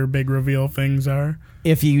any of your big reveal things are.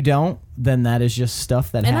 If you don't, then that is just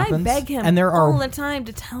stuff that And happens. I beg him and there all are the time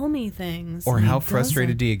to tell me things. Or and how he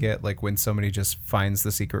frustrated doesn't. do you get like when somebody just finds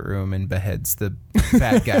the secret room and beheads the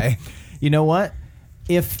bad guy? You know what?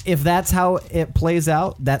 If that's how it plays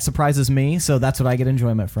out, that surprises me. So that's what I get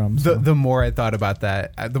enjoyment from. So. The more I thought about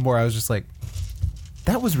that, the more I was just like,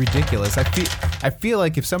 that was ridiculous. I feel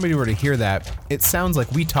like if somebody were to hear that, it sounds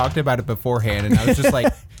like we talked about it beforehand, and I was just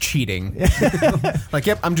like cheating. Like,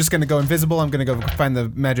 yep, I'm just gonna go invisible. I'm gonna go find the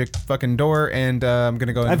magic fucking door, and I'm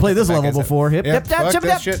gonna go. I played this level back inside. before. Yep, yep, fuck yep,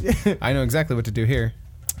 that yep. shit. I know exactly what to do here.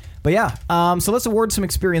 But yeah, so let's award some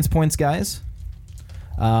experience points, guys.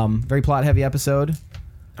 Very plot heavy episode.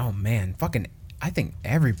 Oh man, fucking! I think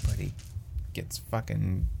everybody gets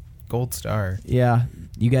fucking gold star. Yeah,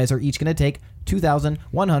 you guys are each going to take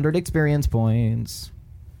 2,100 experience points.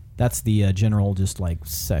 That's the general, just like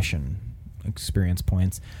session experience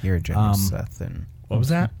points. You're a generous Seth, and What was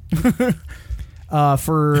that?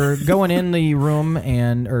 For going in the room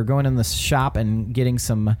or going in the shop and getting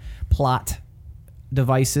some plot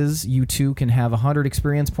devices, you too can have 100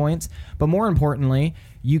 experience points. But more importantly,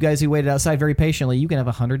 you guys who waited outside very patiently, you can have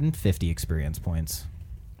 150 experience points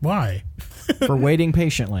Why? for waiting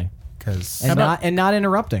patiently because and not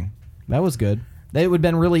interrupting. That was good. It would have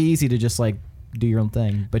been really easy to just like do your own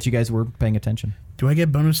thing, but you guys were paying attention. Do I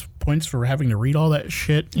get bonus points for having to read all that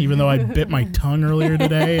shit, even though I bit my tongue earlier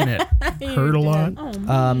today and it hurt a lot?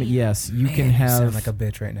 Yes, you can you have sound like a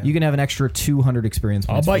bitch right now. you can have an extra 200 experience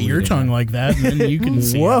I'll points. bite for your reading tongue that. like that, and then you can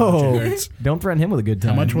see how much Whoa! it hurts. Don't threaten him with a good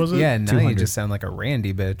time. How much was it? Yeah, now you 200. just sound like a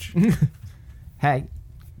Randy bitch. Hey,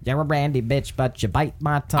 you're a brandy bitch, but you bite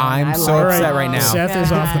my tongue. I'm I so like upset it. right now. Seth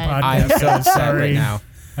is off the podcast. I'm so upset Sorry. right now.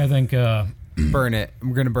 I think Burn it.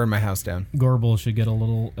 I'm gonna burn my house down. Gorbel should get a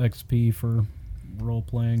little XP for role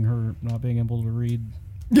playing her not being able to read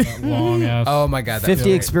That long ass. Oh my god, that 50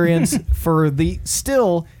 feels- experience for the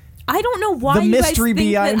still I don't know why The you guys mystery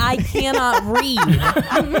think that behind- I cannot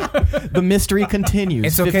read. the mystery continues.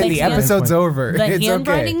 It's okay. 50 The hand- episode's over. The It's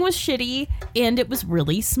handwriting okay. was shitty, and it was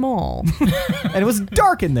really small. and it was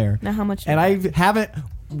dark in there. Now, how much? And I haven't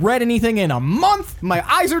read anything in a month. My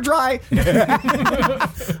eyes are dry. How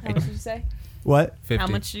much did you say? What? 50. How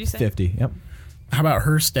much did you say? 50. Yep. How about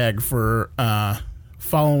Herstag for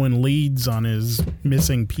following leads on his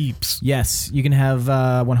missing peeps? Yes, you can have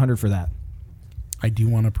 100 for that. I do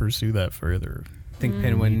want to pursue that further. I think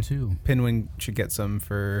Me too. Pinwin should get some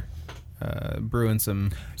for brewing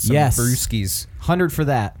some Yes. brewskis. 100 for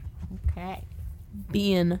that. Okay.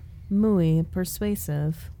 Being muy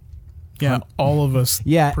persuasive. Yeah, all of us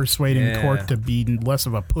Yeah. persuading Yeah. Cork to be less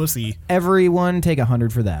of a pussy. Everyone take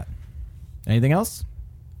 100 for that. Anything else?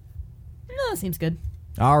 No, seems good.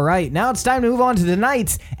 All right, now it's time to move on to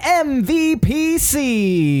tonight's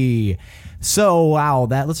MVPC. So, wow,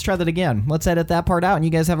 let's try that again. Let's edit that part out, and you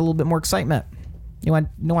guys have a little bit more excitement. You want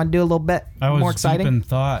to do a little bit I was more exciting? deep in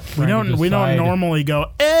thought. We trying to don't decide- normally go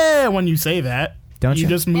when you say that. Don't you?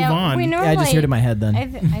 just move Yeah, on. we Yeah, I just heard it in my head then.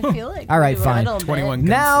 I feel like All right, we do fine. a little 21 bit.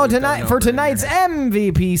 Now, guns tonight going for over in tonight's your head.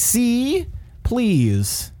 MVPC,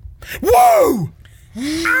 please. Whoa!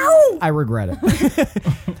 I regret it.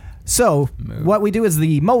 So, what we do is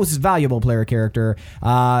the most valuable player character.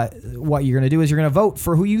 What you're going to do is you're going to vote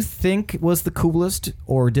for who you think was the coolest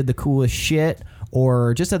or did the coolest shit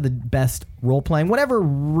or just had the best role playing, whatever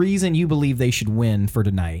reason you believe they should win for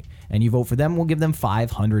tonight. And you vote for them, we'll give them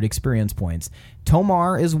 500 experience points.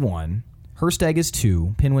 Tomar is 1, Herstag is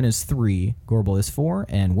 2, Pinwin is 3, Gorbel is 4,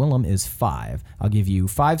 and Willem is 5. I'll give you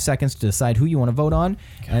 5 seconds to decide who you want to vote on,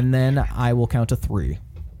 and then I will count to 3.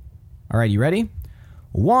 All right, you ready?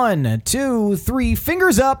 1, 2, 3,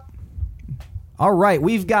 fingers up. All right,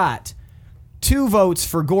 we've got 2 votes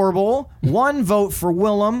for Gorbel, 1 vote for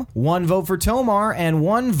Willem, 1 vote for Tomar, and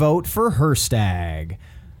 1 vote for Herstag.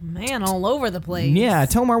 Man, all over the place. Yeah,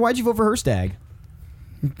 Tomar, why'd you vote for Herstag?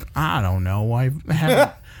 I don't know. I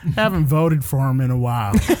haven't voted for him in a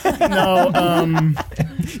while. No,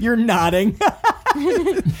 You're nodding.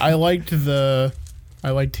 I liked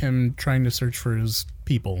him trying to search for his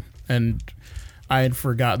people, and I had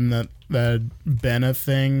forgotten that had been a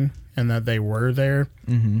thing and that they were there,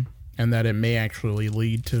 and that it may actually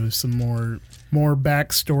lead to some more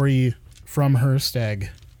backstory from Herstag.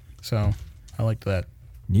 So I liked that.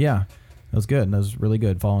 Yeah, that was good. That was really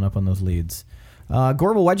good, following up on those leads.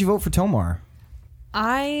 Gorbel, why'd you vote for Tomar?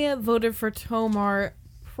 I voted for Tomar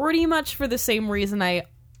pretty much for the same reason I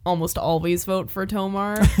almost always vote for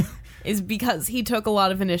Tomar, is because he took a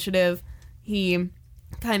lot of initiative. He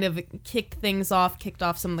kind of kicked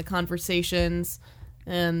off some of the conversations,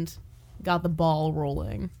 and got the ball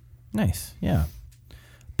rolling. Nice, yeah.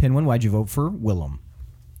 Pinwin, why'd you vote for Willem?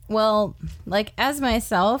 Well, like, as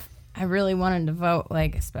myself, I really wanted to vote,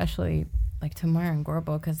 like, especially, like, Tomar and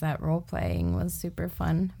Gorbel, because that role-playing was super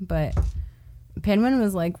fun, but Pinwin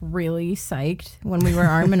was, like, really psyched when we were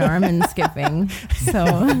arm in arm and skipping,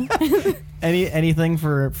 so... Anything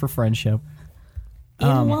for friendship?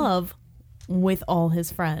 In love with all his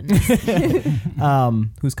friends.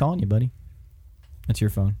 Who's calling you, buddy? That's your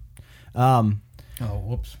phone. Oh,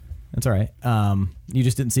 whoops. That's all right. You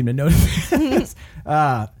just didn't seem to notice.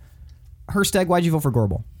 Herstag, why'd you vote for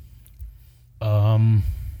Gorbel?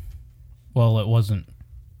 Well, it wasn't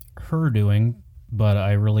her doing, but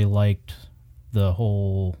I really liked the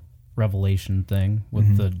whole revelation thing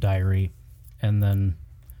with the diary, and then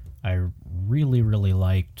I really, really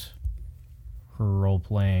liked her role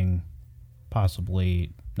playing,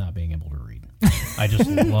 possibly not being able to read. I just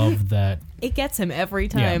love that. It gets him every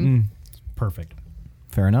Yeah, time. it's perfect.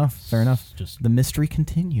 Fair enough. Fair enough. Just The mystery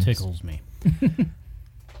continues. tickles me.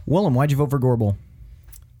 Willem, why'd you vote for Gorbel?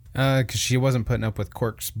 Because she wasn't putting up with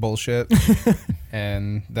Cork's bullshit,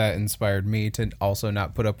 and that inspired me to also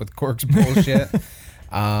not put up with Cork's bullshit.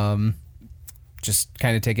 Just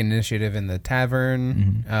kind of taking initiative in the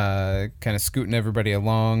tavern, kind of scooting everybody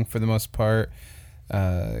along for the most part,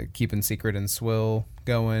 keeping Secret and Swill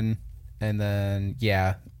going, and then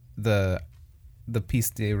the piece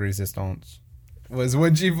de resistance was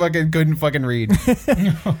when she fucking couldn't fucking read.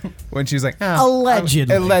 When she was like,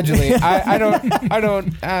 Allegedly. allegedly. I don't.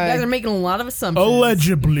 You guys are making a lot of assumptions.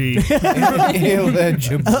 Allegedly.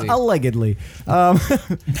 Allegedly. Allegedly.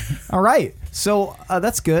 All right. So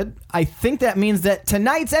that's good. I think that means that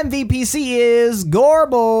tonight's MVPC is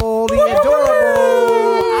Gorbel, the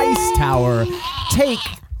adorable ice tower. Take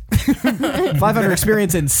 500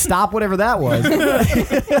 experience and stop whatever that was.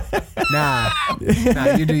 Nah,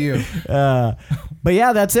 you do you. But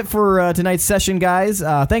yeah, that's it for tonight's session, guys.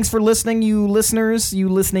 Thanks for listening, you listeners, you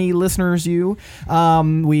listeners, you.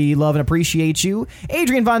 We love and appreciate you.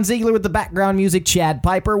 Adrian Von Ziegler with the background music, Chad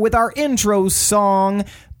Piper with our intro song.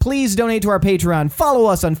 Please donate to our Patreon. Follow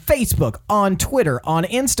us on Facebook, on Twitter, on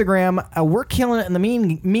Instagram. We're killing it in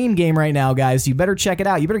the meme game right now, guys. You better check it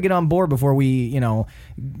out. You better get on board before we,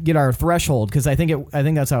 get our threshold, because I think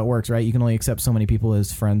that's how it works, right? You can only accept so many people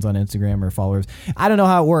as friends on Instagram or followers. I don't know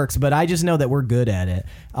how it works, but I just know that we're good at it.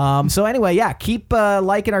 So anyway, yeah, keep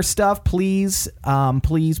liking our stuff, please.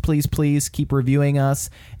 Please keep reviewing us.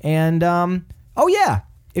 And oh yeah.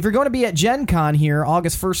 If you're going to be at Gen Con here,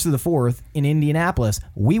 August 1st through the 4th in Indianapolis,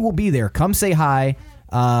 we will be there. Come say hi.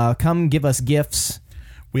 Come give us gifts.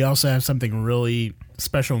 We also have something really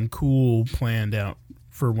special and cool planned out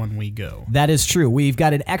for when we go. That is true. We've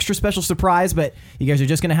got an extra special surprise, but you guys are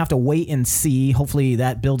just going to have to wait and see. Hopefully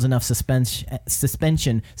that builds enough suspense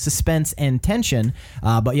and tension.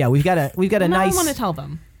 But yeah, we've got a now nice. I want to tell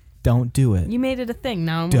them. Don't do it. You made it a thing.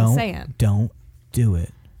 Now I'm going to say it. Don't do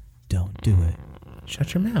it. Don't do it.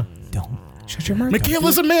 Shut your mouth. Don't. Shut your mouth.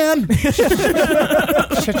 Michaela's a man.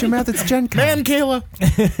 Shut your mouth. It's Gen Con. Man, Kayla.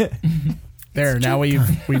 There, now we've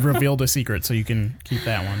revealed a secret, so you can keep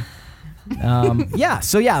that one.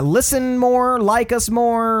 So listen more, like us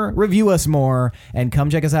more, review us more, and come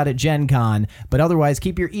check us out at Gen Con. But otherwise,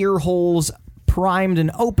 keep your ear holes primed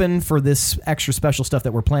and open for this extra special stuff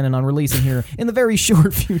that we're planning on releasing here in the very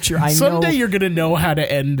short future. Someday you're going to know how to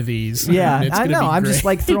end these. Yeah, it's I gonna know. be I'm great. just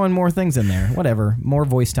like throwing more things in there. Whatever. More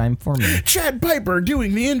voice time for me. Chad Piper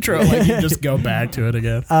doing the intro. Like, you just go back to it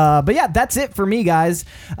again. But yeah, that's it for me, guys.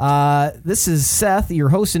 This is Seth, your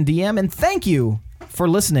host and DM, and thank you for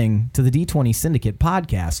listening to the D20 Syndicate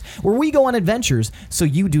podcast, where we go on adventures so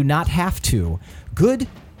you do not have to. Good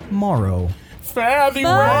morrow. Fabby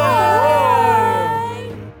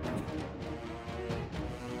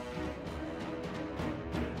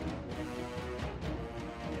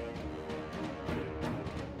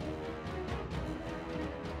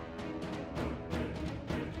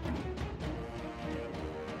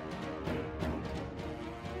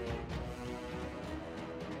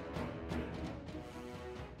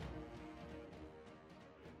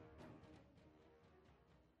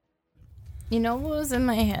You know what was in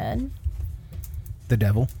my head? The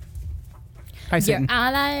devil. Hi, You're Satan.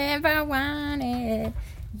 all I ever wanted.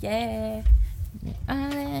 Yeah. You're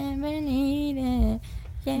all I ever needed.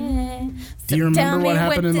 Yeah. Do you remember what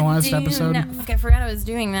happened in the last episode? No, fuck, I forgot I was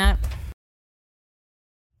doing that.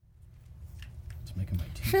 It's making my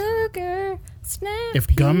teeth. Sugar, snap.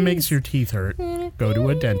 If gum makes your teeth hurt, go to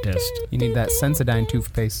a dentist. You need that Sensodyne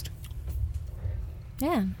toothpaste.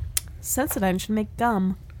 Yeah. Sensodyne should make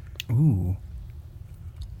gum. Ooh.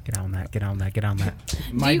 Get on that. Do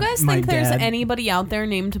you guys think there's anybody out there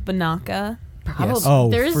named Banaka? Probably. Oh,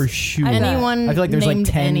 There's for sure. anyone I feel like there's like named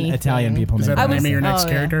 10 anything. Italian people Is named that the that. name of your next Oh,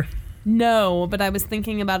 yeah. character? No, but I was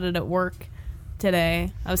thinking about it at work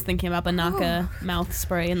today. I was thinking about Banaka mouth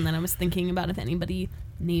spray, and then I was thinking about if anybody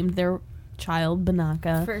named their child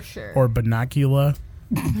Banaka. For sure. Or Banocula?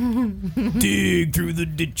 Dig through the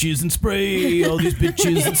ditches and spray all these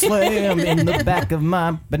bitches and slam in the back of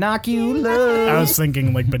my binocular. I was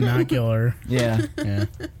thinking like binocular. Yeah. Yeah.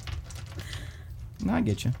 No, I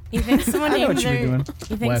get you. You think someone I know named what you were their doing.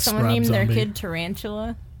 You think Less someone Rob named their Zombie. kid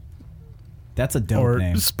Tarantula? That's a dope Or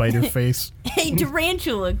name. Spider Face. Hey,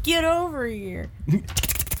 Tarantula, get over here.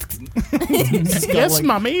 Yes,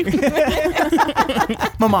 mommy.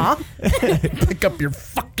 Mama. Pick up your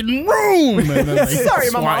fucking room. And then they Sorry,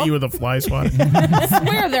 swat Mama. you with a fly swatter. I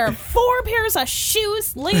swear there are 4 pairs of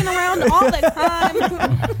shoes laying around all the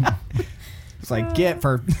time. It's like, get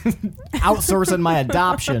for outsourcing my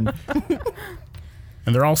adoption.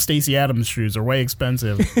 And they're all Stacey Adams shoes. They're way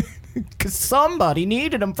expensive. Because somebody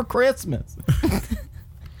needed them for Christmas.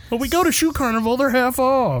 But we go to Shoe Carnival. They're half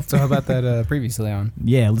off. So how about that previously on?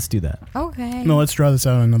 Yeah, let's do that. Okay. No, let's draw this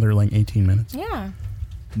out in another like 18 minutes. Yeah.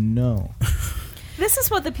 No. This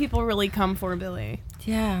is what the people really come for, Billy.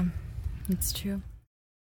 Yeah. It's true.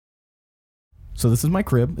 So this is my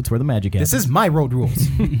crib. It's where the magic happens. This is my road rules.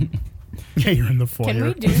 Yeah, you're in the foyer. Can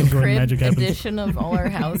we do This is where the crib magic happens. edition of all our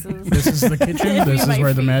houses? This is the kitchen. This is My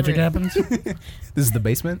where the magic favorite. happens. This is the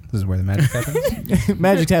basement. This is where the magic happens.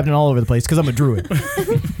 Magic's happening all over the place because I'm a druid.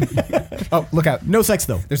 Oh, look out. No sex,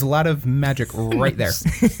 though. There's a lot of magic right there.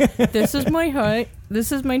 This is my hut.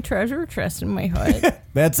 This is my treasure chest in my hut.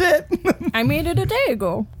 That's it. I made it a day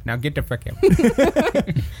ago. Now get the frick out.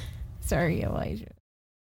 Sorry, Elijah.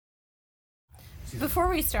 Before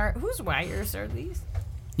we start, whose wires are these?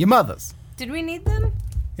 Your mother's. Did we need them?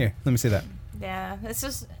 Here, let me see that. Yeah, it's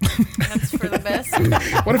just that's for the best.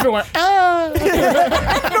 What if it went?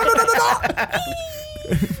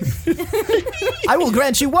 I will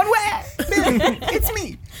grant you one way. It's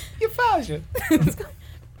me, your father.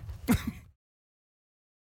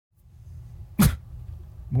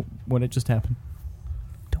 What did just happen?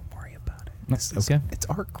 Don't worry about it. Okay. It's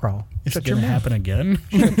art crawl. Is Shut it your gonna mouth. happen again?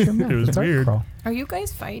 It was It's art weird. crawl. Are you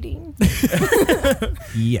guys fighting?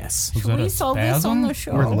 Yes. Was Should that we a solve this on spasm? the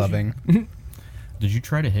show? We're loving. Did you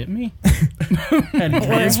try to hit me? And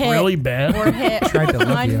it's hit. really bad. Or hit Tried to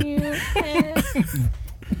love on you.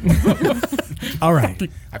 All right.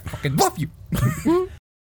 I fucking love you.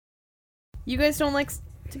 You guys don't like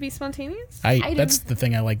to be spontaneous? I That's do. the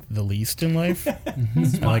thing I like the least in life. I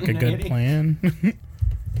like a good Spontaneity. plan.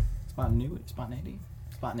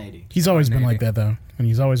 Spontaneity. He's always been like that though, and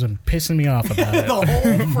he's always been pissing me off about it. The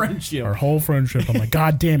whole friendship. Our whole friendship. I'm like,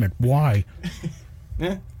 God damn it, why?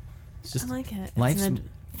 It's I just like it. life's It's an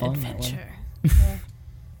fun that way. adventure.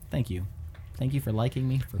 Thank you. Thank you for liking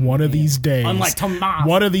me. For One of these days. Unlike Tomas.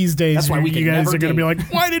 One of these days, That's why we you can guys never are going to be date.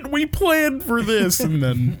 like, why didn't we plan for this? And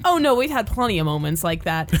then, Oh no, we've had plenty of moments like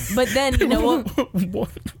that. But then you know what? what?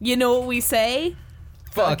 You know what we say?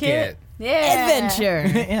 Fuck it. Yeah. Adventure.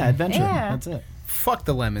 Yeah, adventure. Yeah. That's it. Fuck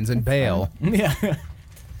the lemons and bail. Yeah.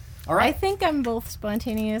 All I right. think I'm both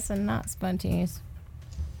spontaneous and not spontaneous.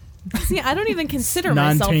 See, I don't even consider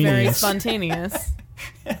myself very Nontaneous. spontaneous.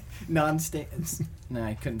 Non-status. No,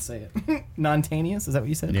 I couldn't say it. Non-taneous? Is that what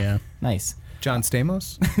you said? Yeah. Nice. John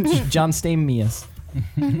Stamos? John Stamius.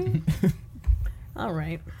 All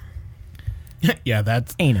right. Yeah,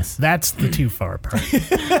 that's Anus. the too far part.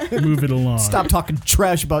 Move it along. Stop talking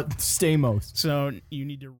trash about Stamos. So you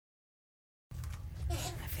need to.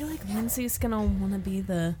 I feel like Lindsay's gonna want to be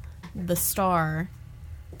the star.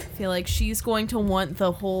 I feel like she's going to want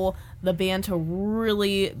the band to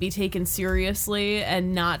really be taken seriously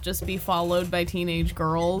and not just be followed by teenage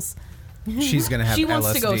girls. She's going to have She wants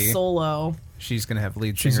LSD. to go solo. She's going to have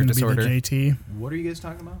lead She's singer going to be disorder. the JT. What are you guys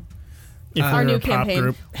talking about? If Our we're new a pop campaign.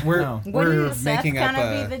 group, We're Wouldn't making Seth up kind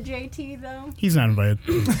a... of be the JT though? he's not invited.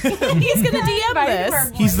 He's gonna DM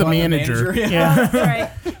this. He's the Oh, the manager. manager, Yeah. That's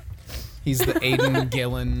right. He's the Aiden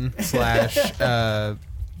Gillen /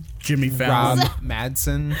 Jimmy Rob Fallon.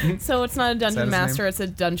 Madsen So it's not a Is that dungeon his master; it's a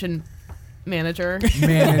dungeon manager.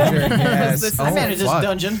 manager. Yes. This is- I Oh, manage this fuck.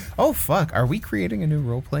 dungeon. Oh fuck! Are we creating a new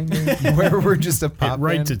role playing game where we're just a pop It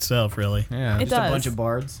writes band? itself, really. Yeah. It Just a does. bunch of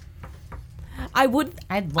bards. I would.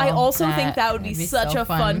 I'd I love also that. think that would be It'd such so a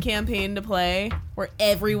fun campaign to play, where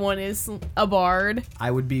everyone is a bard.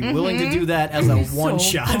 I would be willing to do that as a one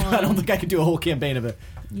shot. fun. I don't think I could do a whole campaign of it.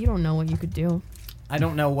 You don't know what you could do. I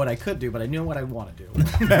don't know what I could do, but I know what I want to do.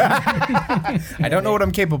 I don't know what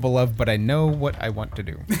I'm capable of, but I know what I want to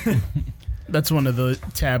do. That's one of the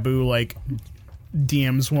taboo, like,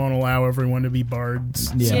 DMs won't allow everyone to be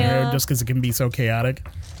bards. Yeah. Yeah. Just because it can be so chaotic.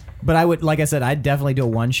 But I would, like I said, I'd definitely do a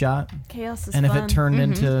one shot. Chaos is And if fun. it turned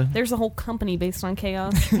into, There's a whole company based on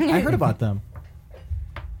chaos. I heard about them.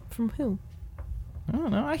 From who? I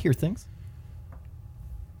don't know. I hear things.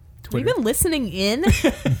 Have you been listening in?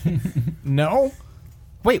 No.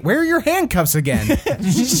 Wait, where are your handcuffs again?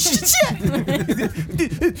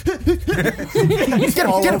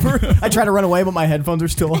 All over. I try to run away, but my headphones are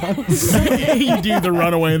still on. You do the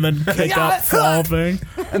runaway and then kick up fall thing.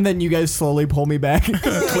 And then you guys slowly pull me back.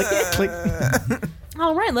 Click, click.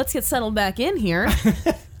 All right, let's get settled back in here.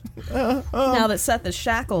 Now that Seth is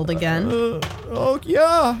shackled again. Oh,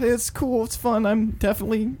 yeah. It's cool. It's fun. I'm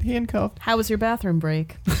definitely handcuffed. How was your bathroom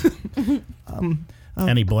break?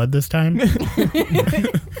 Any blood this time?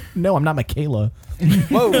 No, I'm not Michaela.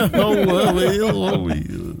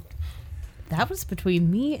 That was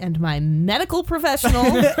between me and my medical professional.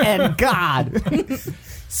 And God.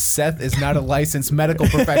 Seth is not a licensed medical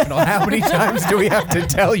professional. How many times do we have to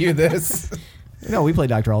tell you this? No, we play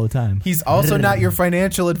doctor all the time. He's also not your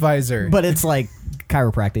financial advisor. But it's like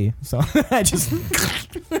chiropractic. So I just.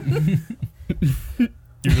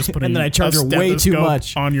 You're just putting And then I charge a her way too stethoscope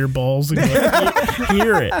much. on your balls and go,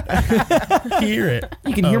 hear it. Hear it.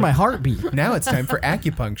 You can hear my heartbeat. now it's time for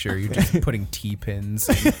acupuncture. You're just putting T-pins.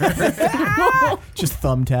 Just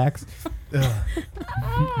thumbtacks.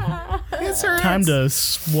 Time to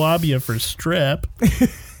swab you for strep.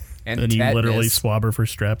 And And you literally tetanus. swab her for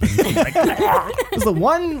strep. And It's the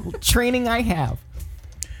one training I have.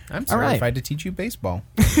 I'm All right. certified to teach you baseball.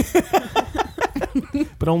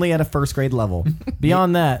 But only at a first grade level.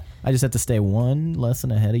 Beyond that, I just have to stay one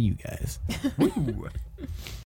lesson ahead of you guys.